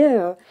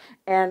afternoon,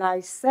 and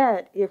I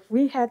said, if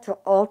we had to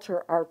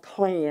alter our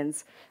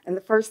plans, and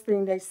the first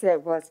thing they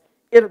said was,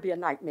 it'll be a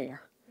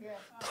nightmare. Yeah.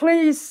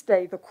 Please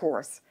stay the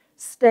course.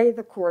 Stay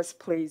the course,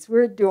 please.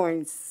 We're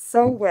doing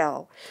so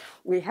well.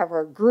 We have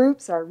our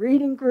groups, our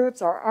reading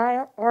groups,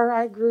 our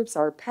RI groups,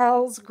 our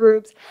PALS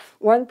groups.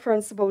 One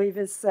principal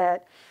even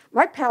said,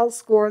 my PALS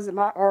scores and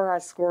my RI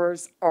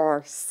scores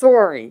are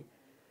soaring.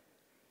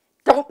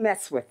 Don't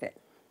mess with it.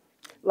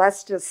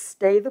 Let's just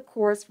stay the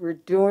course. We're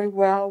doing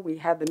well. We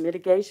have the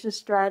mitigation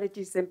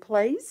strategies in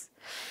place.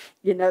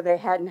 They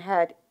hadn't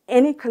had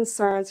any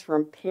concerns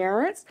from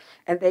parents,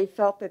 and they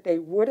felt that they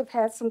would have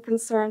had some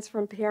concerns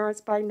from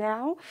parents by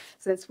now,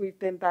 since we've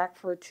been back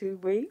for 2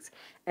 weeks,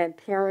 and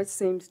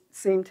parents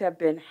seem to have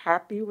been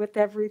happy with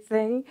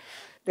everything.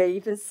 They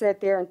even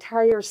said their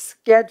entire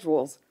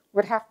schedules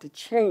would have to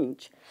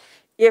change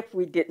if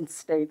we didn't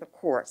stay the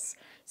course.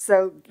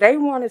 So they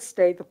want to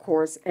stay the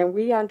course, and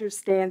we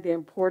understand the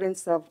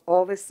importance of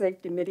all the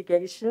safety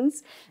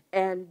mitigations,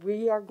 and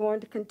we are going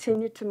to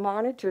continue to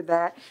monitor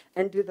that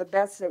and do the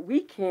best that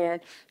we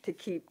can to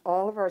keep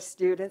all of our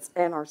students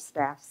and our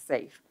staff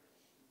safe.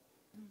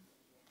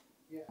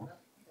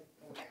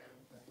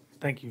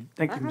 Thank you.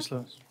 Thank you, Ms.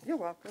 Lewis. You're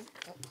welcome.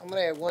 I'm going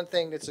to add one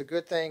thing that's a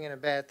good thing and a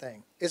bad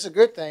thing. It's a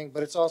good thing,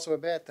 but it's also a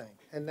bad thing,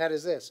 and that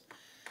is this.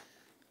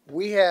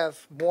 We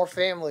have more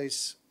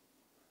families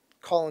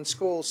calling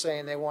schools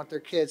saying they want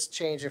their kids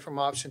changing from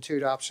option 2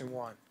 to option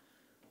 1.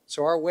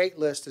 So our wait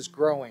list is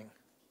growing.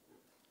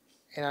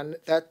 And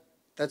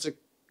that's a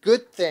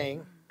good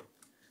thing,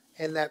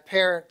 and that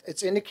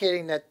it's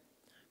indicating that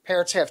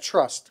parents have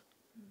trust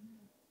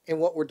in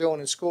what we're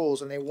doing in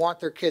schools, and they want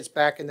their kids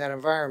back in that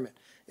environment.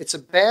 It's a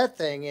bad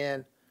thing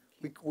in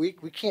we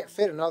can't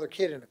fit another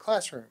kid in a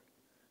classroom.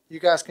 You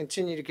guys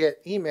continue to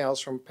get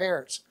emails from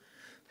parents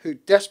who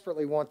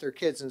desperately want their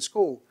kids in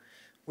school.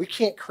 We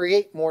can't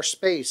create more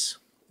space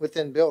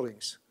within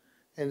buildings.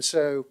 And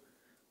so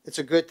it's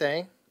a good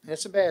thing and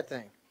it's a bad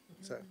thing.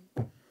 So.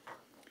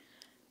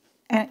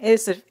 And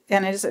is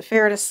it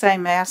fair to say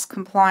mask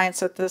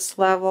compliance at this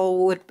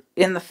level would,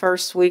 in the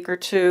first week or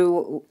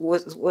two,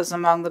 was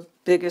among the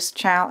biggest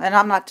challenge? And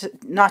I'm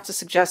not to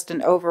suggest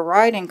an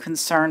overriding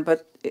concern,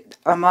 but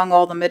among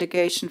all the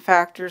mitigation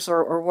factors,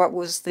 or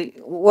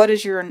what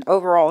is your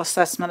overall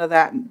assessment of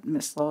that,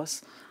 Ms.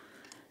 Lewis?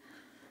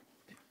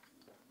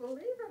 Believe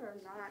it or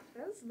not,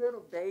 those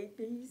little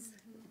babies,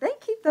 they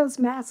keep those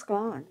masks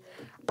on.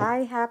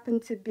 I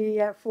happened to be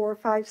at 4 or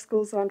 5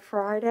 schools on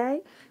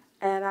Friday,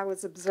 and I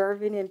was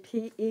observing in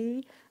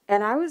PE,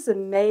 and I was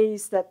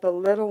amazed at the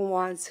little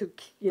ones who,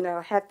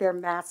 had their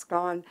mask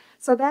on.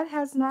 So that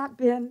has not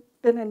been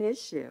an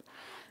issue.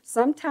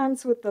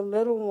 Sometimes with the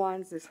little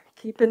ones is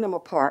keeping them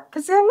apart,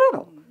 because they're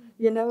little.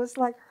 It's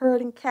like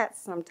herding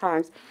cats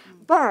sometimes.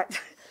 But,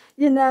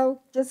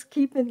 just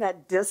keeping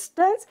that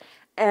distance,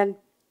 and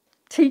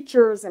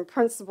teachers and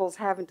principals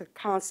having to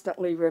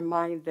constantly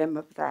remind them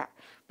of that.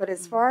 But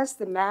as far as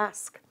the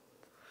mask,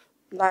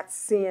 not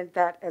seeing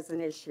that as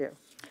an issue.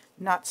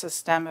 Not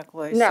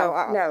systemically. No,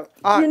 So, no.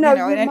 you know,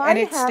 know, you and might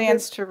it have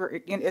stands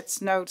to,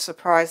 it's no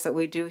surprise that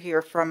we do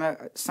hear from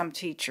some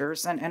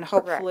teachers, and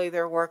hopefully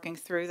they're working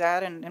through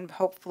that, and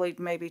hopefully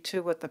maybe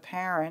too with the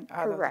parent.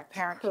 Although the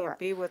parent can't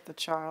be with the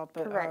child,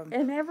 but. Correct.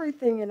 And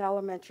everything in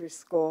elementary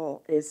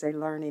school is a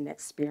learning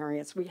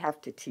experience. We have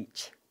to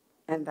teach,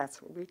 and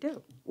that's what we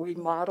do. We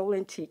model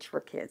and teach for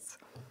kids.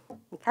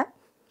 Okay?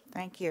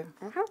 Thank you.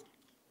 Uh-huh.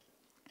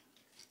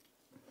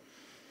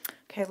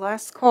 Okay,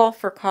 last call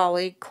for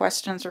colleague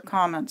questions or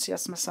comments.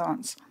 Yes, Ms.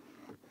 Owens.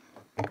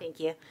 Thank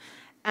you.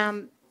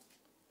 I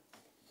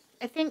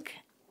think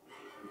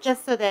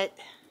just so that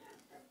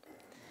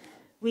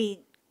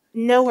we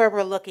know where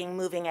we're looking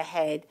moving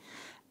ahead,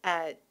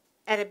 at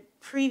a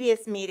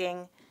previous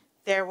meeting,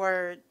 there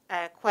were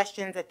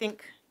questions, I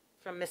think,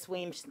 from Ms.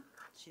 Weems,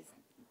 she's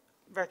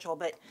virtual,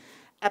 but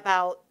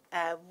about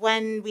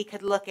when we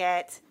could look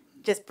at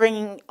just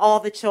bringing all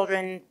the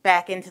children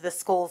back into the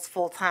schools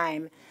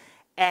full-time.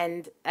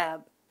 And I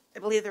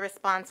believe the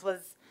response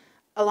was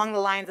along the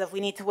lines of,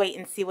 we need to wait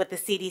and see what the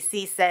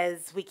CDC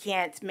says. We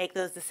can't make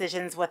those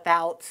decisions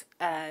without,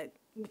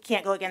 we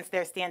can't go against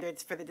their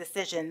standards for the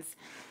decisions.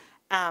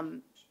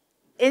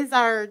 Is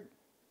our,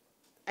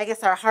 I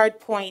guess our hard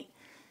point,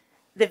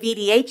 the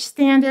VDH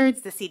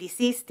standards, the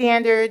CDC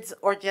standards,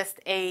 or just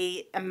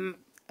a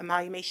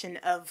amalgamation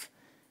of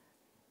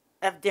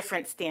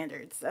different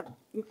standards,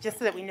 just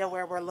so that we know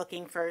where we're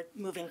looking for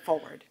moving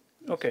forward?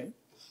 Okay.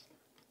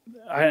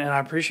 And I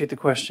appreciate the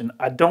question.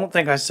 I don't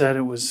think I said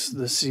it was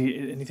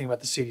anything about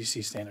the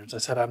CDC standards. I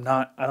said I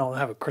don't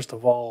have a crystal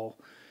ball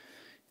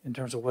in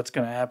terms of what's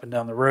going to happen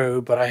down the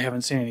road, but I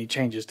haven't seen any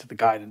changes to the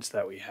guidance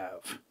that we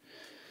have.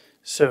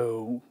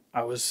 So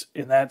I was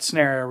in that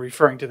scenario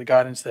referring to the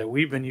guidance that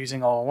we've been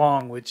using all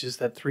along, which is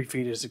that 3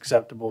 feet is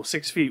acceptable,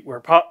 6 feet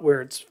where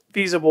it's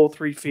feasible,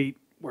 3 feet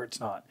where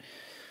it's not.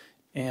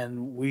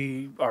 And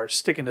we are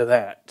sticking to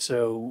that.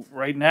 So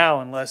right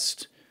now,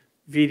 unless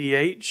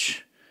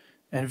VDH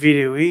and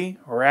VDOE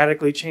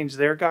radically change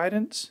their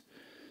guidance,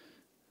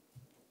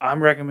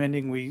 I'm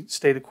recommending we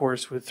stay the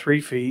course with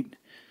 3 feet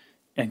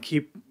and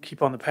keep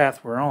on the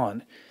path we're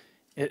on.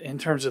 In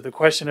terms of the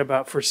question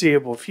about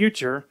foreseeable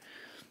future,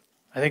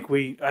 I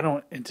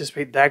don't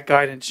anticipate that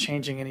guidance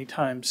changing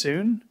anytime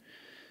soon,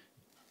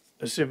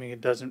 assuming it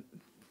doesn't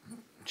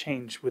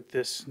change with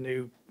this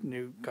new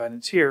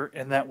guidance here,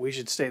 and that we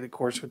should stay the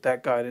course with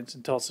that guidance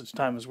until such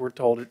time as we're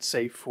told it's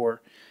safe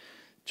for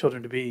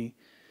children to be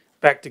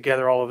back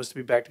together, all of us to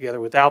be back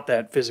together without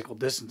that physical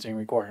distancing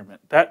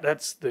requirement.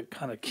 That's the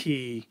kind of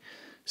key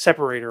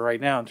separator right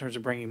now in terms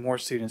of bringing more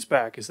students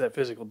back, is that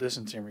physical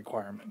distancing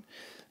requirement.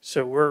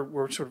 So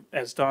we're sort of,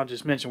 as Don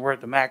just mentioned, we're at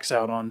the max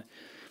out on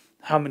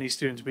how many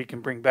students we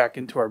can bring back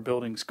into our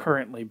buildings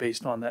currently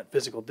based on that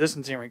physical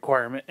distancing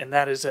requirement, and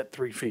that is at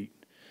 3 feet.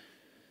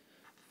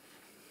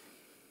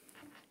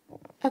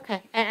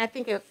 Okay, and I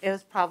think it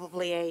was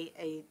probably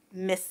a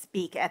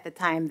misspeak at the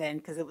time then,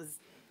 because I was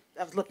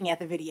looking at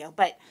the video.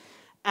 But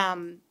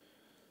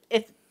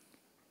if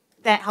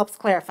that helps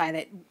clarify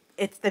that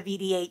it's the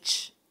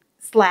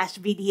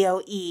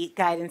VDH/VDOE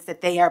guidance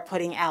that they are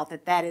putting out,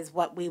 that is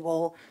what we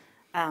will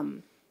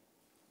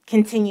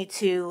continue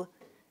to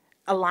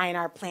align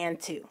our plan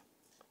to.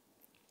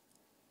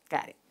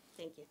 Got it.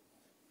 Thank you.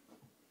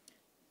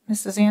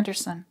 Mrs.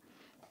 Anderson.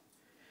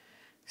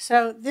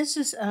 So this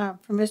is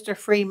for Mr.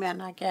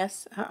 Freeman, I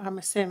guess, I'm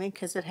assuming,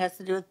 because it has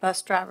to do with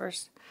bus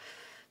drivers.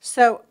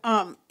 So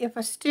if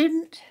a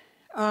student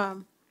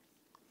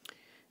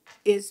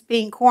is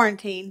being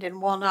quarantined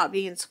and will not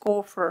be in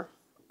school for,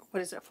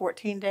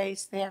 14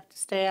 days, they have to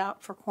stay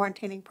out for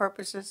quarantining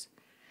purposes,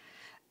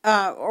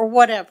 or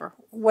whatever,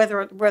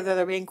 whether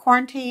they're being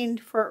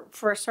quarantined for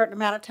a certain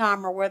amount of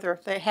time or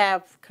whether they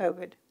have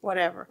COVID,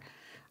 whatever.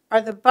 Are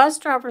the bus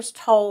drivers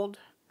told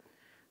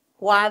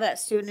why that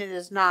student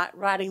is not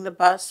riding the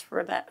bus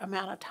for that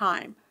amount of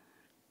time?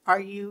 Are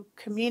you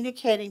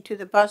communicating to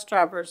the bus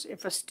drivers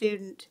if a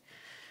student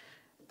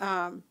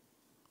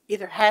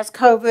either has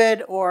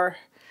COVID, or,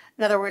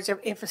 in other words,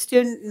 if a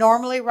student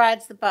normally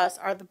rides the bus,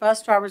 are the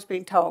bus drivers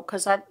being told?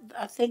 Because I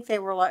think they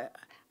were like,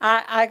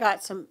 I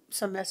got some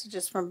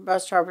messages from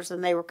bus drivers,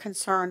 and they were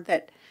concerned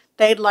that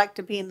they'd like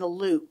to be in the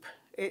loop.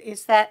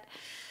 Is that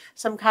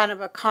some kind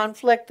of a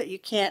conflict that you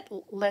can't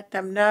let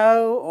them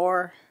know,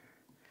 or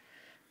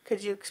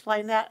could you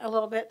explain that a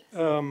little bit?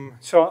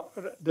 So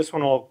this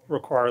one will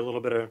require a little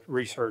bit of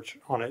research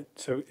on it.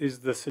 So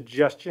is the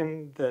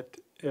suggestion that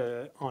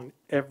on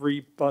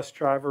every bus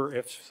driver,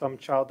 if some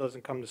child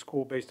doesn't come to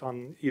school based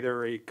on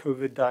either a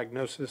COVID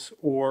diagnosis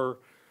or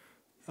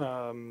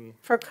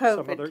for COVID,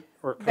 some other,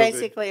 or COVID.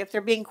 Basically, if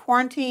they're being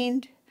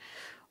quarantined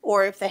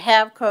or if they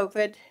have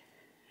COVID,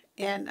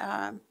 and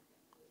I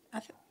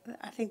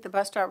think the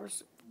bus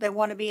drivers, they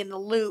want to be in the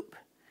loop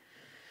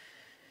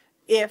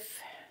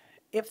if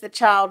the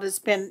child has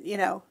been,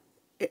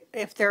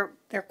 if they're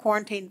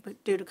quarantined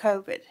due to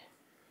COVID.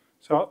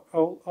 So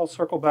I'll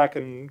circle back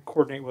and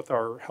coordinate with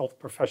our health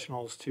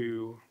professionals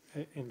to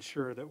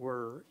ensure that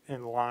we're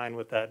in line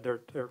with that.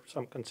 There are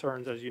some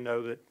concerns, as you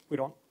know, that we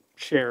don't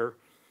share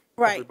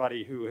Right.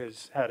 everybody who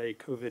has had a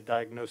COVID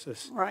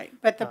diagnosis. Right,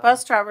 but the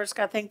bus drivers,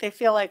 I think they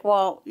feel like,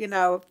 well, you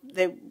know,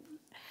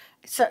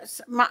 so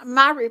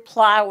my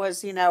reply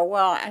was, you know,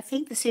 well, I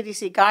think the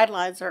CDC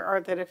guidelines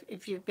are that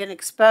if you've been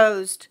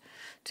exposed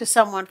to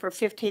someone for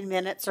 15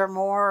 minutes or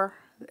more,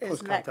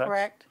 isn't that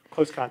correct?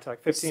 Close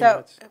contact, 15 So,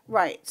 minutes.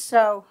 right,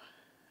 so,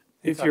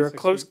 If you're a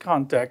close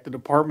contact, the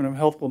Department of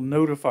Health will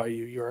notify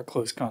you you're a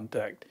close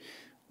contact.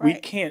 We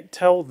Right. can't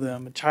tell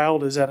them a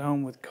child is at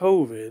home with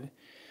COVID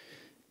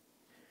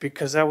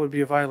because that would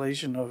be a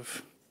violation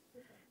of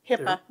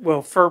HIPAA.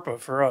 well, FERPA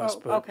for us,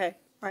 Oh, but okay,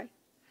 right.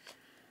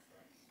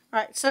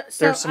 Right, so.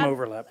 there's some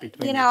overlap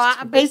between You these know, I two,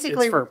 but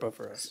basically it's FERPA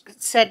for us.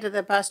 said to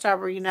the bus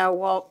driver, you know,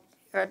 well,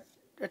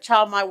 a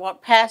child might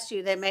walk past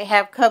you, they may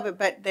have COVID,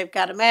 but they've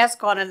got a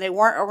mask on and they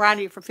weren't around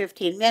you for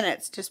 15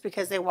 minutes just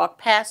because they walked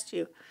past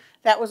you.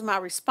 That was my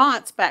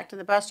response back to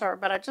the bus driver,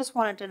 but I just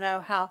wanted to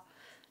know how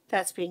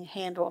that's being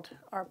handled,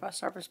 our bus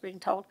drivers being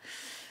told.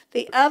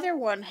 The other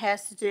one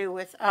has to do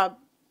with,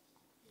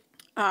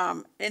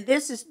 and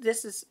this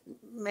is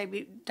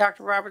maybe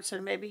Dr.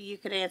 Robertson, maybe you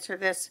could answer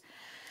this.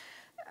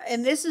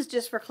 And this is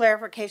just for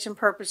clarification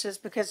purposes,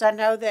 because I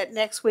know that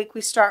next week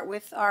we start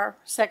with our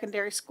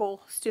secondary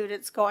school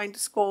students going to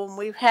school, and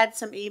we've had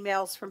some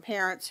emails from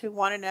parents who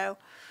want to know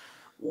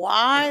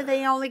why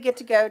they only get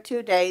to go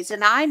 2 days.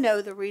 And I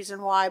know the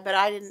reason why, but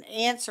I didn't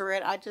answer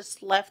it. I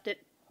just left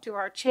it to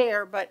our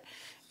chair. But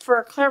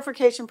for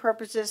clarification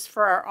purposes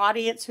for our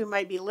audience who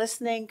may be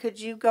listening, could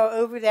you go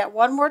over that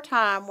one more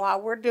time while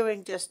we're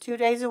doing just 2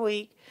 days a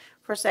week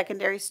for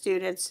secondary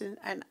students?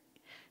 And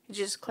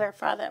just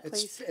clarify that,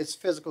 please. It's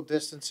physical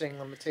distancing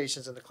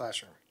limitations in the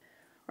classroom.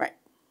 Right.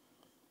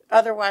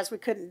 Otherwise, we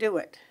couldn't do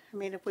it. I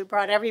mean, if we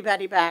brought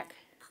everybody back.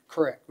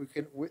 Correct.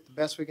 The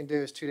best we can do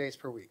is 2 days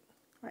per week.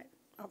 Right.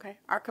 Okay.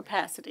 Our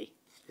capacity.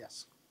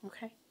 Yes.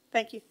 Okay.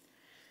 Thank you.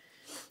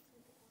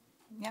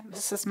 Yeah,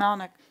 Mrs.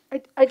 Melnick.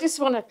 I just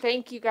want to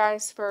thank you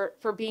guys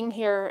for being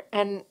here,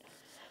 and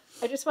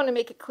I just want to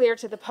make it clear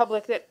to the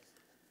public that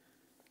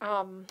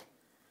while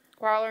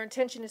our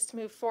intention is to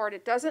move forward,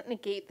 it doesn't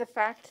negate the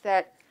fact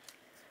that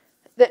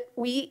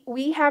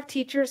we have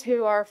teachers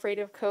who are afraid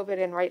of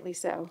COVID, and rightly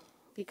so,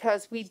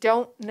 because we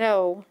don't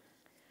know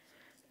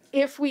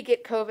if we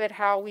get COVID,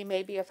 how we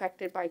may be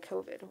affected by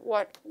COVID.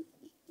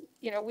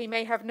 We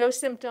may have no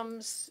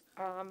symptoms,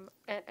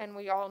 and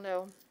we all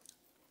know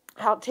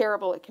how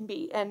terrible it can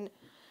be. And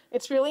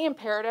it's really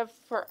imperative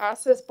for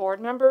us as board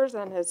members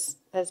and as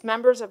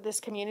members of this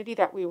community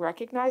that we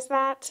recognize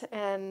that,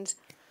 and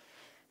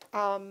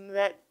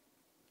that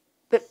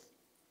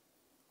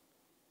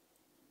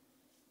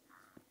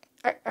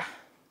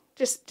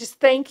just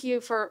thank you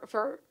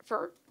for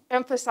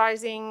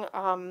emphasizing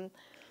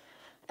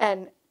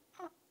and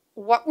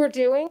what we're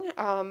doing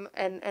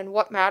and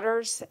what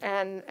matters,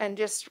 and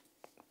just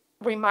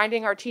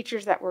reminding our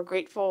teachers that we're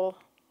grateful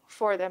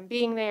for them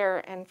being there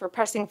and for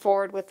pressing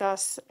forward with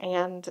us,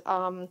 and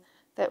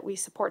that we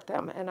support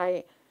them. And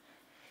I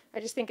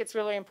just think it's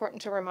really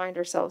important to remind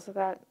ourselves of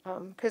that,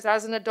 because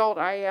as an adult,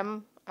 I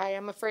am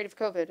afraid of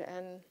COVID,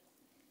 and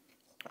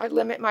I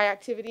limit my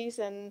activities,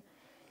 and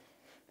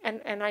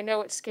I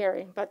know it's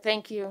scary. But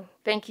thank you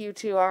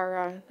to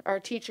our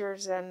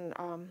teachers and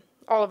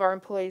all of our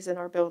employees in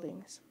our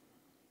buildings.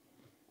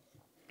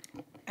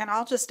 And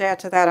I'll just add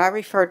to that, I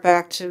referred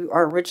back to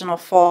our original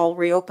fall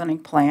reopening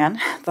plan,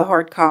 the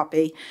hard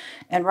copy,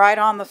 and right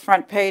on the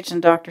front page in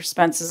Dr.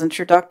 Spence's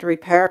introductory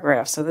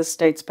paragraph, so this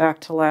dates back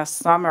to last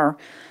summer,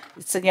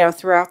 it said,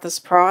 throughout this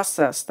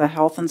process, the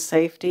health and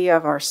safety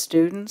of our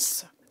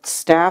students,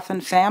 staff,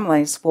 and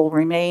families will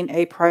remain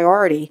a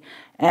priority.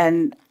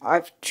 And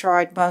I've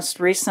tried most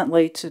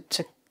recently to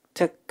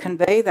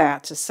convey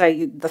that, to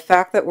say the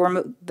fact that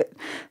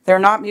they're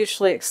not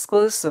mutually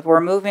exclusive.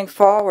 We're moving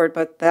forward,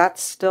 but that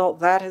still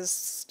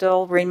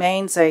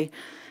remains a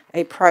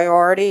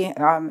priority,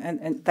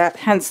 and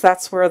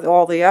that's where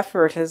all the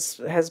effort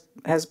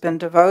has been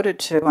devoted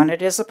to. And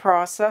it is a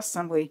process,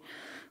 and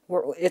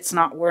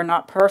we're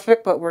not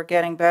perfect, but we're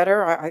getting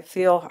better. I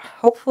feel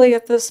hopefully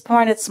at this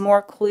point it's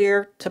more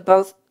clear to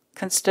both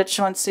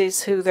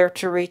constituencies who they're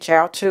to reach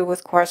out to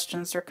with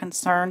questions or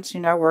concerns.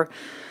 We're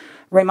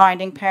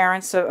reminding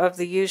parents of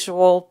the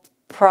usual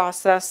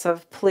process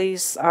of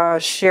please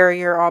share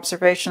your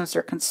observations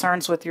or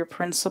concerns with your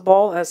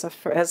principal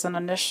as an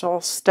initial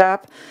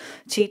step.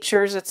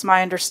 Teachers, it's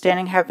my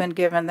understanding, have been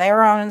given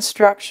their own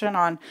instruction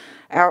on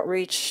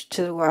outreach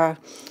to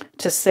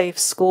safe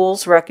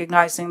schools,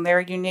 recognizing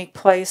their unique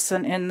place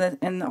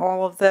in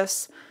all of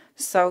this.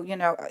 So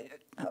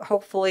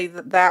hopefully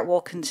that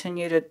will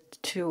continue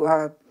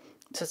to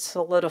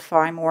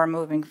solidify more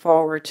moving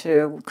forward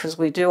too, because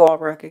we do all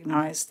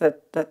recognize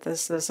that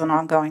this is an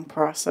ongoing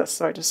process.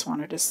 So I just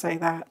wanted to say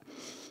that.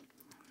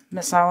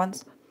 Ms.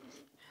 Owens?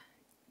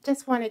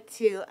 Just wanted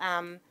to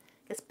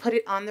just put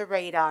it on the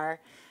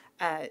radar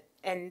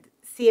and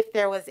see if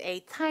there was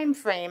a time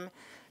frame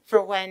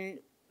for when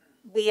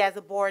we as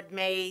a board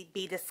may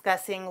be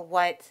discussing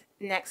what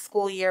next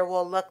school year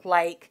will look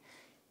like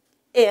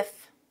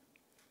if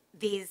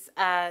these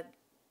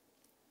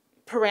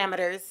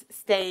parameters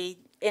stay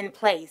in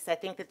place. I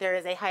think that there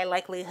is a high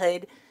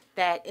likelihood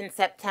that in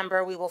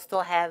September we will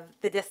still have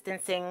the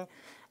distancing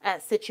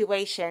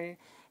situation.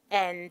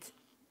 And,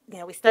 you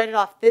know, we started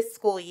off this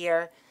school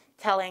year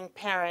telling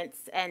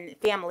parents and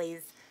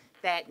families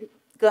that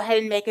go ahead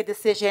and make a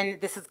decision.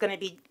 This is going to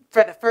be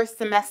for the first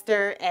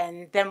semester,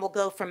 and then we'll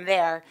go from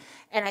there.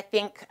 And I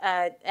think,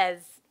 as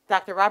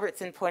Dr.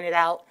 Robertson pointed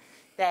out,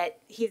 that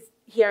he's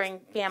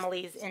hearing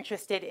families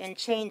interested in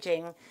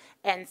changing.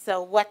 And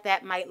so what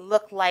that might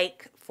look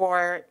like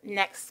for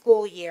next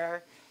school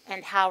year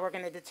and how we're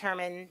going to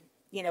determine,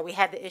 you know, we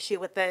had the issue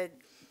with the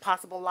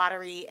possible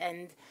lottery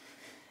and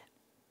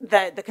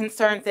the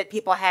concerns that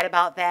people had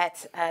about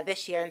that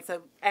this year. And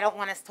so I don't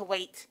want us to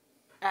wait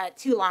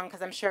too long,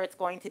 because I'm sure it's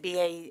going to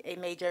be a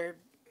major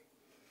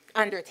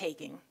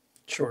undertaking.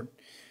 Sure.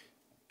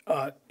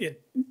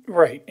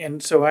 Right.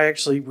 And so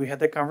we had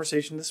that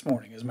conversation this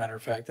morning, as a matter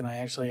of fact, and I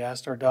actually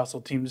asked our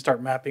docile team to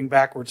start mapping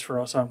backwards for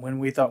us on when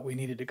we thought we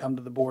needed to come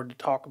to the board to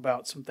talk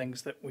about some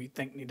things that we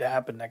think need to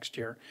happen next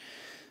year.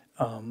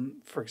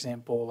 For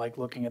example, like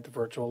looking at the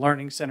virtual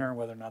learning center,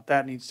 whether or not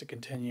that needs to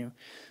continue,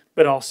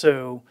 but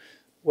also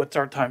what's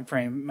our time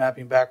frame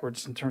mapping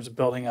backwards in terms of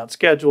building out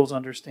schedules,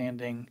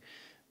 understanding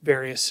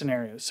various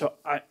scenarios. So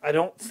I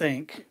don't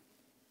think,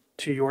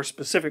 to your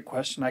specific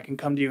question, I can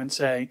come to you and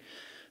say,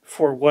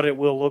 for what it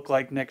will look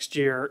like next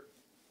year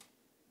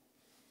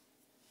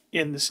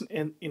because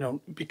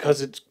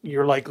it's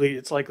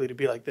likely to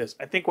be like this.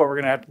 I think what we're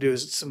going to have to do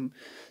is some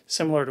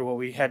similar to what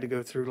we had to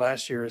go through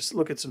last year, is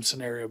look at some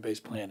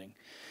scenario-based planning.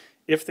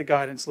 If the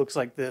guidance looks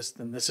like this,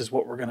 then this is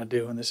what we're going to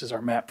do, and this is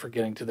our map for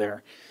getting to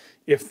there.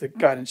 If the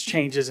guidance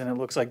changes and it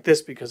looks like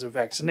this because of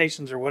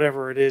vaccinations or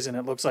whatever it is, and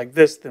it looks like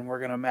this, then we're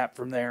going to map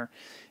from there,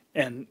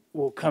 and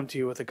we'll come to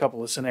you with a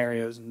couple of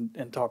scenarios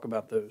and talk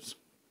about those.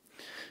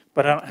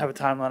 But I don't have a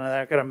timeline on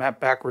that. I've got to map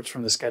backwards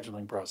from the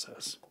scheduling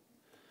process.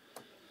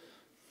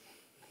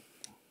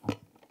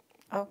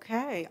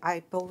 Okay,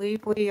 I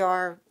believe we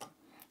are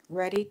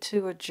ready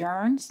to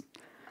adjourn.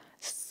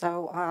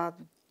 So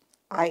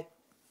I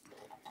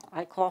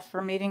call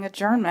for meeting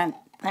adjournment.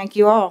 Thank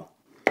you all.